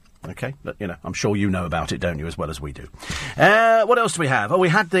 actually. OK, but, you know, I'm sure you know about it, don't you, as well as we do. What else do we have? Oh, we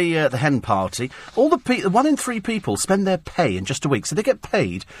had the hen party. All the 1 in 3 people spend their pay in just a week. So they get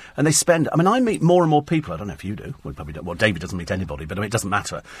paid and they spend... I mean, I meet more and more people. I don't know if you do. Well, probably don't. Well, David doesn't meet anybody, but I mean, it doesn't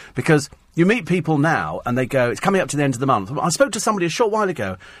matter. Because you meet people now and they go, it's coming up to the end of the month. I spoke to somebody a short while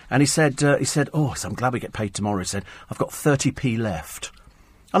ago and he said, oh, so I'm glad we get paid tomorrow. He said, I've got 30p left.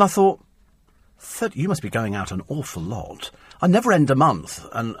 And I thought, you must be going out an awful lot. I never end a month,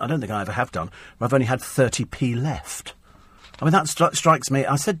 and I don't think I ever have done, where I've only had 30p left. I mean, that strikes me.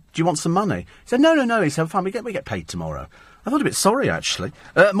 I said, do you want some money? He said, no. He said, fine, we get paid tomorrow. I thought a bit sorry, actually.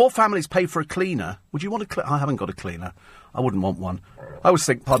 More families pay for a cleaner. Would you want a cleaner? I haven't got a cleaner. I wouldn't want one. I always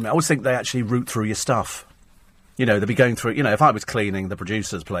think they actually root through your stuff. You know, they'd be going through, you know, if I was cleaning the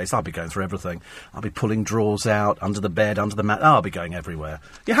producer's place, I'd be going through everything. I'd be pulling drawers out, under the bed, under the mat. I'll be going everywhere.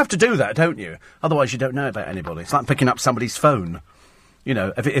 You have to do that, don't you? Otherwise you don't know about anybody. It's like picking up somebody's phone. You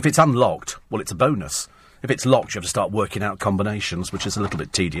know, if it's unlocked, well, it's a bonus. If it's locked, you have to start working out combinations, which is a little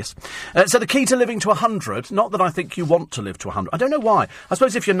bit tedious. So the key to living to 100, not that I think you want to live to 100. I don't know why. I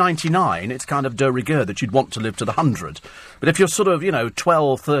suppose if you're 99, it's kind of de rigueur that you'd want to live to the 100. But if you're sort of, you know,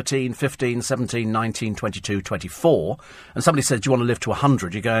 12, 13, 15, 17, 19, 22, 24, and somebody says, do you want to live to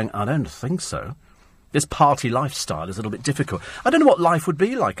 100? You're going, I don't think so. This party lifestyle is a little bit difficult. I don't know what life would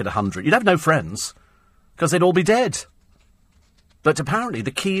be like at 100. You'd have no friends, because they'd all be dead. But apparently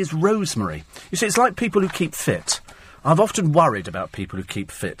the key is rosemary. You see, it's like people who keep fit. I've often worried about people who keep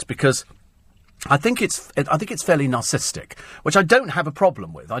fit because I think it's fairly narcissistic, which I don't have a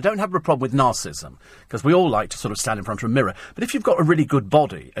problem with. I don't have a problem with narcissism because we all like to sort of stand in front of a mirror. But if you've got a really good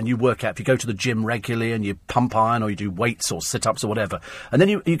body and you work out, if you go to the gym regularly and you pump iron or you do weights or sit-ups or whatever, and then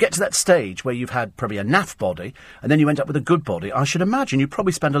you get to that stage where you've had probably a naff body and then you end up with a good body, I should imagine you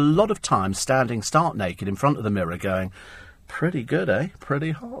probably spend a lot of time standing stark naked in front of the mirror going... Pretty good, eh?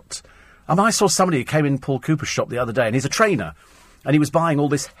 Pretty hot. And I saw somebody who came in Paul Cooper's shop the other day, and he's a trainer, and he was buying all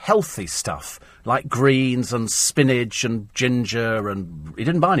this healthy stuff, like greens and spinach and ginger, and he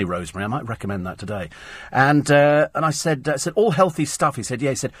didn't buy any rosemary. I might recommend that today. And I said, all healthy stuff. He said,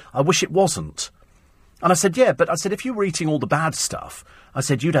 yeah. He said, I wish it wasn't. And I said, yeah, but I said, if you were eating all the bad stuff, I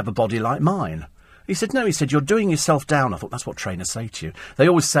said, you'd have a body like mine. He said, no, he said, you're doing yourself down. I thought, that's what trainers say to you. They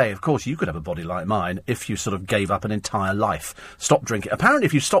always say, of course, you could have a body like mine if you sort of gave up an entire life. Stop drinking. Apparently,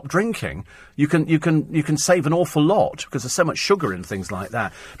 if you stop drinking, you can save an awful lot because there's so much sugar in things like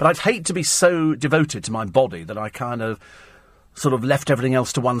that. But I'd hate to be so devoted to my body that I kind of sort of left everything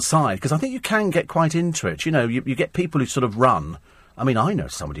else to one side because I think you can get quite into it. You know, you get people who sort of run. I mean, I know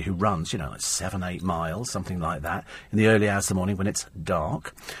somebody who runs, you know, like 7-8 miles, something like that, in the early hours of the morning when it's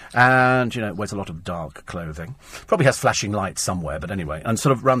dark. And, you know, wears a lot of dark clothing. Probably has flashing lights somewhere, but anyway, and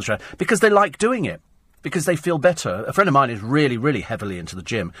sort of runs around. Because they like doing it. Because they feel better. A friend of mine is really, really heavily into the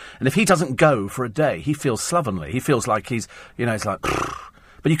gym. And if he doesn't go for a day, he feels slovenly. He feels like he's, you know, it's like...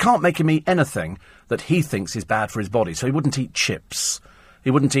 But you can't make him eat anything that he thinks is bad for his body. So he wouldn't eat chips.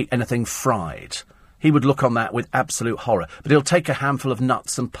 He wouldn't eat anything fried. He would look on that with absolute horror. But he'll take a handful of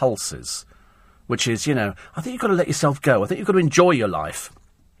nuts and pulses, which is, I think you've got to let yourself go. I think you've got to enjoy your life.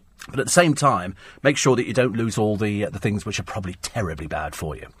 But at the same time, make sure that you don't lose all the things which are probably terribly bad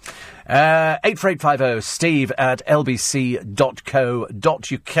for you. 84850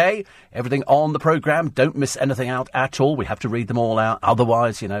 steve@lbc.co.uk. Everything on the programme. Don't miss anything out at all. We have to read them all out.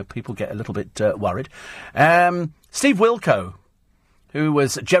 Otherwise, people get a little bit worried. Steve Wilco, who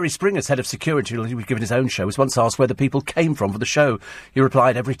was Jerry Springer's head of security, he was given his own show, was once asked where the people came from for the show. He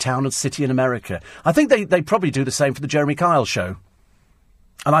replied, every town and city in America. I think they probably do the same for the Jeremy Kyle show.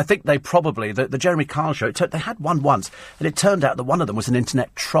 And I think they probably, the Jeremy Kyle show, they had one once, and it turned out that one of them was an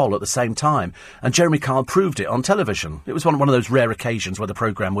internet troll at the same time. And Jeremy Kyle proved it on television. It was one of those rare occasions where the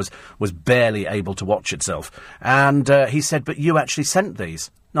programme was barely able to watch itself. And he said, but you actually sent these.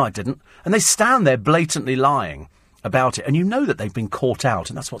 No, I didn't. And they stand there blatantly lying about it. And you know that they've been caught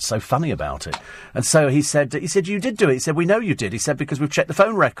out, and that's what's so funny about it. And so he said, you did do it. He said, we know you did. He said, because we've checked the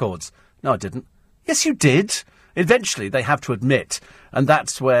phone records. No, I didn't. Yes, you did. Eventually, they have to admit, and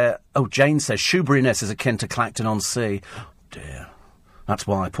that's where, Jane says, Shoebury-Ness is akin to Clacton-on-Sea. Oh, dear. That's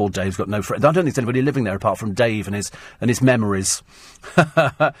why poor Dave's got no friends. I don't think there's anybody living there apart from Dave and his memories.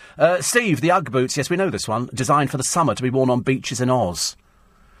 Steve, the Ugg boots, yes, we know this one, designed for the summer to be worn on beaches in Oz.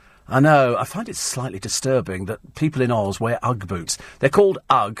 I know, I find it slightly disturbing that people in Oz wear Ugg boots. They're called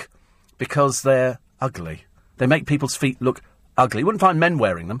Ugg because they're ugly. They make people's feet look ugly. You wouldn't find men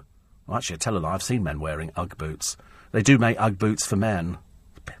wearing them. Well, actually, I tell a lie, I've seen men wearing Ugg boots. They do make Ugg boots for men.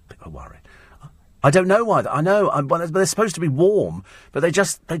 A bit of a worry. I don't know why. I know, they're supposed to be warm, but they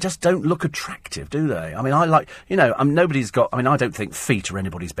just don't look attractive, do they? I mean, nobody's got, I don't think feet are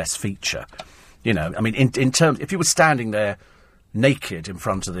anybody's best feature. In terms, if you were standing there naked in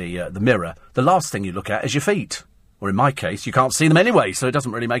front of the mirror, the last thing you look at is your feet. Or in my case, you can't see them anyway, so it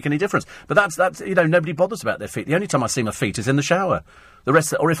doesn't really make any difference. But that's nobody bothers about their feet. The only time I see my feet is in the shower. The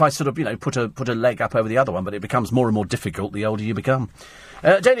rest, or if I sort of, put a leg up over the other one, but it becomes more and more difficult the older you become.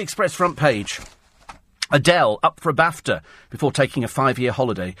 Daily Express front page. Adele up for a BAFTA before taking a 5-year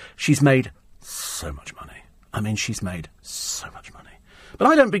holiday. She's made so much money. She's made so much money. But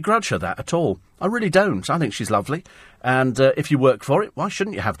I don't begrudge her that at all. I really don't. I think she's lovely. And if you work for it, why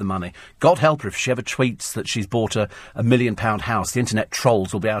shouldn't you have the money? God help her if she ever tweets that she's bought a £1 million house. The internet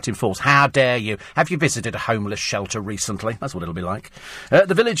trolls will be out in force. How dare you? Have you visited a homeless shelter recently? That's what it'll be like.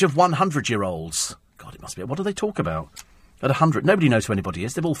 The village of 100-year-olds. God, it must be. What do they talk about? At 100. Nobody knows who anybody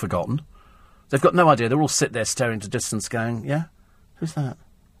is. They've all forgotten. They've got no idea. They're all sit there staring into distance going, yeah? Who's that?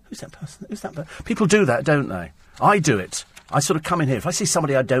 Who's that person? Who's that person? People do that, don't they? I do it. I sort of come in here. If I see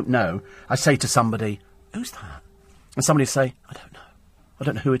somebody I don't know, I say to somebody, who's that? And somebody say, I don't know. I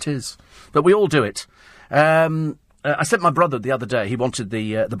don't know who it is. But we all do it. I sent my brother the other day. He wanted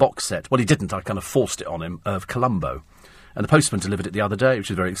the box set. Well, he didn't. I kind of forced it on him, of Columbo. And the postman delivered it the other day, which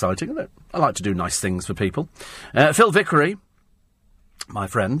is very exciting. I like to do nice things for people. Phil Vickery, my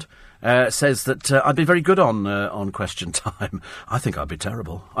friend, says that I'd be very good on Question Time. I think I'd be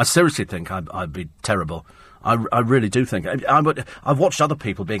terrible. I seriously think I'd be terrible. I really do think. I've watched other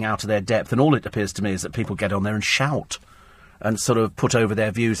people being out of their depth, and all it appears to me is that people get on there and shout and sort of put over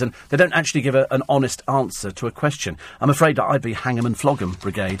their views, and they don't actually give an honest answer to a question. I'm afraid that I'd be hang 'em and flog 'em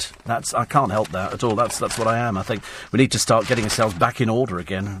brigade. I can't help that at all. That's what I am. I think we need to start getting ourselves back in order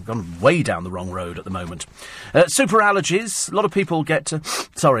again. We've gone way down the wrong road at the moment. Super allergies. A lot of people get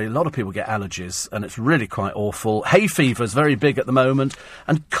allergies, and it's really quite awful. Hay fever's very big at the moment,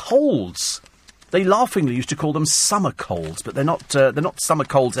 and colds. They laughingly used to call them summer colds, but they're not summer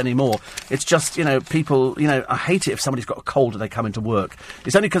colds anymore. It's just, people, I hate it if somebody's got a cold and they come into work.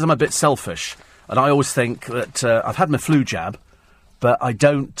 It's only because I'm a bit selfish, and I always think that I've had my flu jab, but I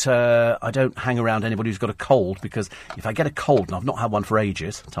don't hang around anybody who's got a cold, because if I get a cold, and I've not had one for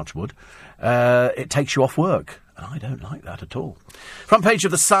ages, touch wood, it takes you off work, and I don't like that at all. Front page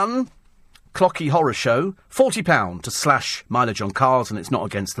of The Sun. Clocky horror show, £40 to slash mileage on cars, and it's not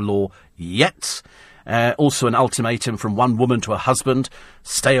against the law yet. Also an ultimatum from one woman to her husband: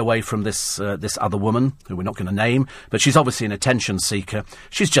 stay away from this other woman, who we're not going to name, but she's obviously an attention seeker.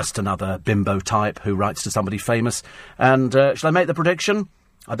 She's just another bimbo type who writes to somebody famous. And shall I make the prediction?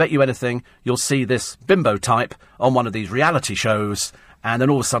 I bet you anything you'll see this bimbo type on one of these reality shows, and then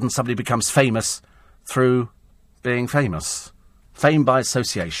all of a sudden somebody becomes famous through being famous. Fame by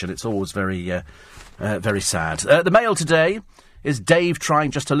association. It's always very, very sad. The Mail today is Dave trying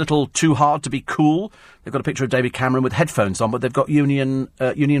just a little too hard to be cool. They've got a picture of David Cameron with headphones on, but they've got union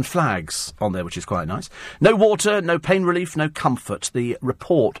flags on there, which is quite nice. No water, no pain relief, no comfort. The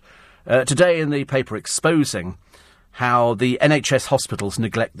report today in the paper exposing how the NHS hospitals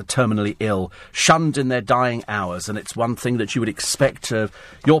neglect the terminally ill, shunned in their dying hours, and it's one thing that you would expect of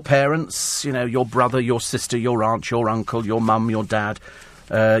your parents, you know, your brother, your sister, your aunt, your uncle, your mum, your dad,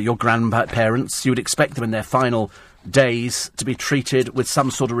 your grandparents. You would expect them in their final days to be treated with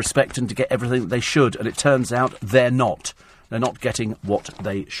some sort of respect and to get everything that they should, and it turns out they're not. They're not getting what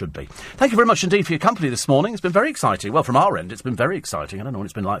they should be. Thank you very much indeed for your company this morning. It's been very exciting. Well, from our end, it's been very exciting. I don't know what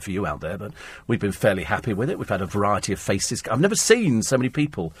it's been like for you out there, but we've been fairly happy with it. We've had a variety of faces. I've never seen so many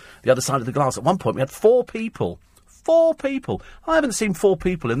people the other side of the glass. At one point, we had 4 people. 4 people. I haven't seen 4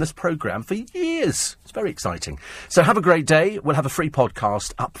 people in this programme for years. It's very exciting. So have a great day. We'll have a free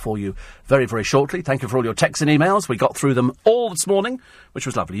podcast up for you very, very shortly. Thank you for all your texts and emails. We got through them all this morning, which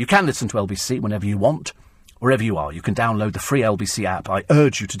was lovely. You can listen to LBC whenever you want. Wherever you are, you can download the free LBC app. I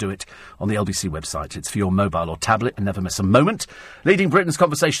urge you to do it on the LBC website. It's for your mobile or tablet and never miss a moment. Leading Britain's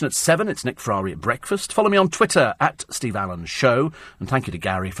conversation at 7, it's Nick Ferrari at breakfast. Follow me on Twitter at Steve Allen Show. And thank you to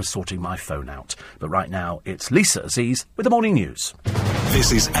Gary for sorting my phone out. But right now, it's Lisa Aziz with the morning news.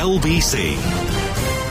 This is LBC.